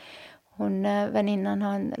 Och väninnan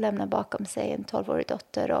har lämnat bakom sig en 12-årig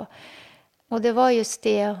dotter. Och det var just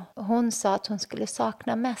det hon sa att hon skulle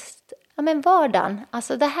sakna mest. Ja, men vardagen,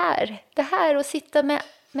 alltså det här att sitta med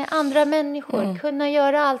andra människor, kunna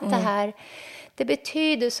göra allt det här. Det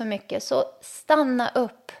betyder så mycket, så stanna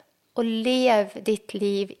upp och lev ditt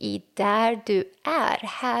liv i där du är,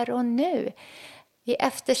 här och nu. Vi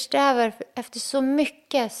eftersträvar efter så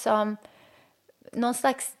mycket som någon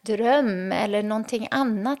slags dröm eller någonting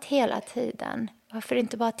annat hela tiden. Varför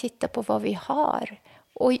inte bara titta på vad vi har?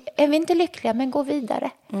 Och är vi inte lyckliga, men gå vidare.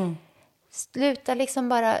 Sluta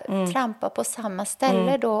bara trampa på samma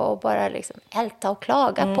ställe då och bara älta och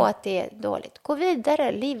klaga på att det är dåligt. Gå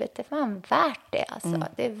vidare, livet är fan värt det. Alltså.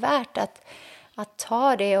 Det är värt att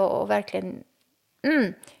ta det och verkligen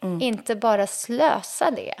inte bara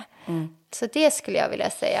slösa det. Så det skulle jag vilja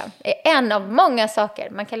säga är en av många saker.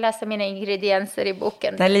 Man kan läsa mina ingredienser i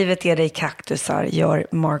boken. När livet ger dig kaktusar, gör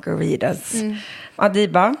margaritas.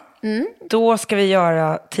 Adiba, då ska vi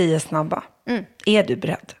göra 10 snabba. Är du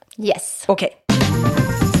beredd? Yes. Okej.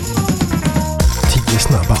 10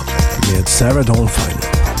 snabba med Sarah Dawn Finer.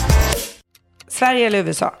 Sverige eller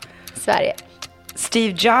USA? Sverige.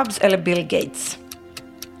 Steve Jobs eller Bill Gates?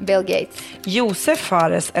 Bill Gates. Josef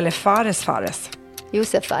Fares eller Fares Fares?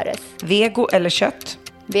 Josef Fares. Vego eller kött?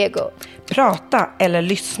 Vego. Prata eller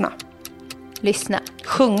lyssna? Lyssna.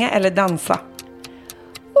 Sjunga eller dansa?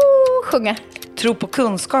 Sjunga. Tro på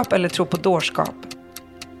kunskap eller tro på dårskap?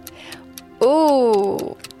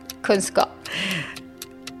 Kunskap.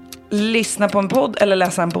 Lyssna på en podd eller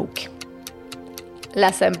läsa en bok?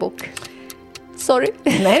 Läsa en bok. Sorry.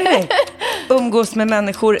 Nej. Umgås med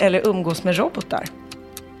människor eller umgås med robotar?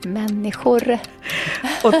 Människor.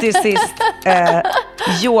 Och till sist,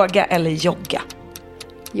 yoga eller jogga?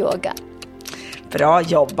 Yoga. Bra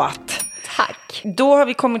jobbat. Tack. Då har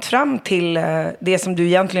vi kommit fram till det som du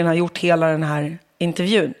egentligen har gjort hela den här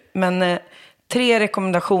intervjun. Men 3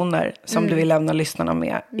 rekommendationer som du vill lämna lyssnarna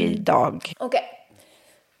med idag. Okej.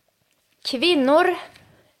 Kvinnor,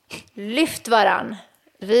 lyft varann.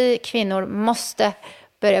 Vi kvinnor måste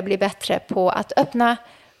börja bli bättre på att öppna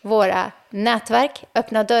våra nätverk,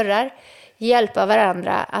 öppna dörrar, hjälpa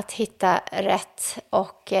varandra att hitta rätt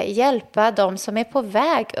och hjälpa de som är på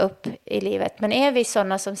väg upp i livet. Men är vi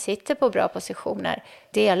sådana som sitter på bra positioner,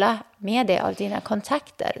 dela med dig av dina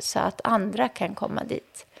kontakter så att andra kan komma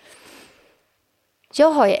dit.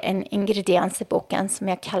 Jag har en ingrediens i boken som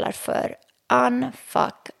jag kallar för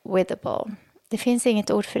unfuckwithable. Det finns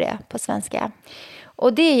inget ord för det på svenska.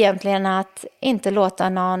 Och det är egentligen att inte låta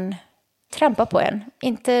någon trampa på en.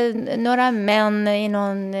 Inte några män i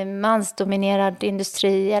någon mansdominerad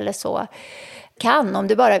industri eller så. Om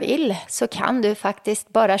du bara vill så kan du faktiskt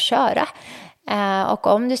bara köra. Och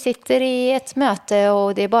om du sitter i ett möte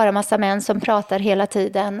och det är bara massa män som pratar hela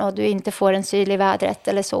tiden och du inte får en syl i vädret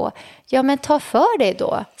eller så. Ja, men ta för dig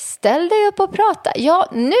då. Ställ dig upp och prata. Ja,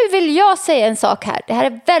 nu vill jag säga en sak här. Det här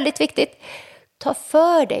är väldigt viktigt. Ta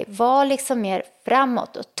för dig. Var mer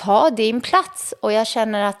framåt och ta din plats. Och jag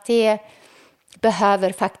känner att det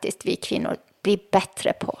behöver faktiskt vi kvinnor bli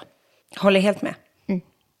bättre på. Håller helt med.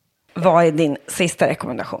 Vad är din sista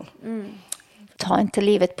rekommendation? ta inte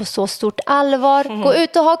livet på så stort allvar. Gå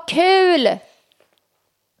ut och ha kul!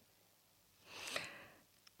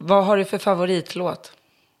 Vad har du för favoritlåt?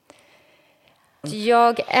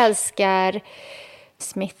 Jag älskar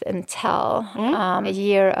Smith & Tell, A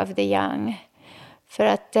Year of the Young. För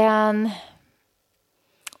att den...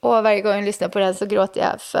 varje gång jag lyssnar på den så gråter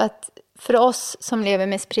jag. För att för oss som lever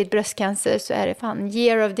med spridd bröstcancer så är det fan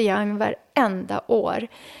Year of the Young varenda år.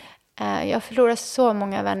 Jag förlorar så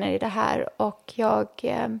många vänner i det här. Och jag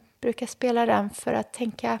brukar spela den för att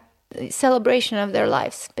tänka celebration of their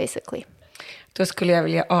lives, basically. Då skulle jag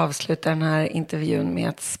vilja avsluta den här intervjun med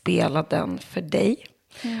att spela den för dig.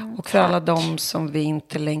 Och för alla de som vi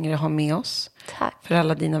inte längre har med oss. Tack. För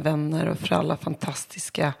alla dina vänner och för alla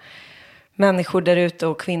fantastiska människor där ute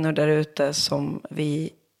och kvinnor där ute som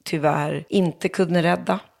vi tyvärr inte kunde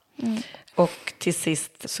rädda. Och till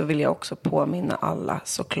sist så vill jag också påminna alla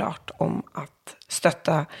såklart om att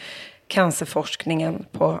stötta cancerforskningen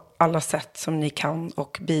på alla sätt som ni kan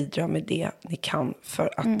och bidra med det ni kan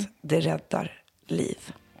för att det räddar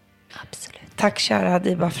liv. Absolut. Tack kära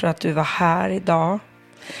Hadiba för att du var här idag.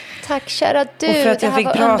 Tack kära du. Och för att jag fick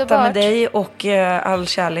prata underbart med dig och all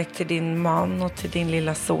kärlek till din man och till din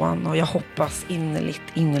lilla son. Och jag hoppas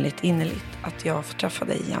innerligt att jag får träffa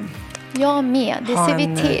dig igen. Jag med, det ser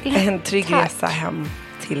vi till. En trygg resa hem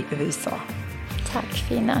till USA. Tack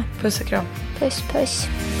fina. Puss och kram. Puss, puss.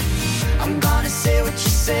 I'm gonna say what you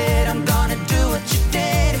said, I'm gonna do what you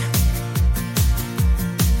did.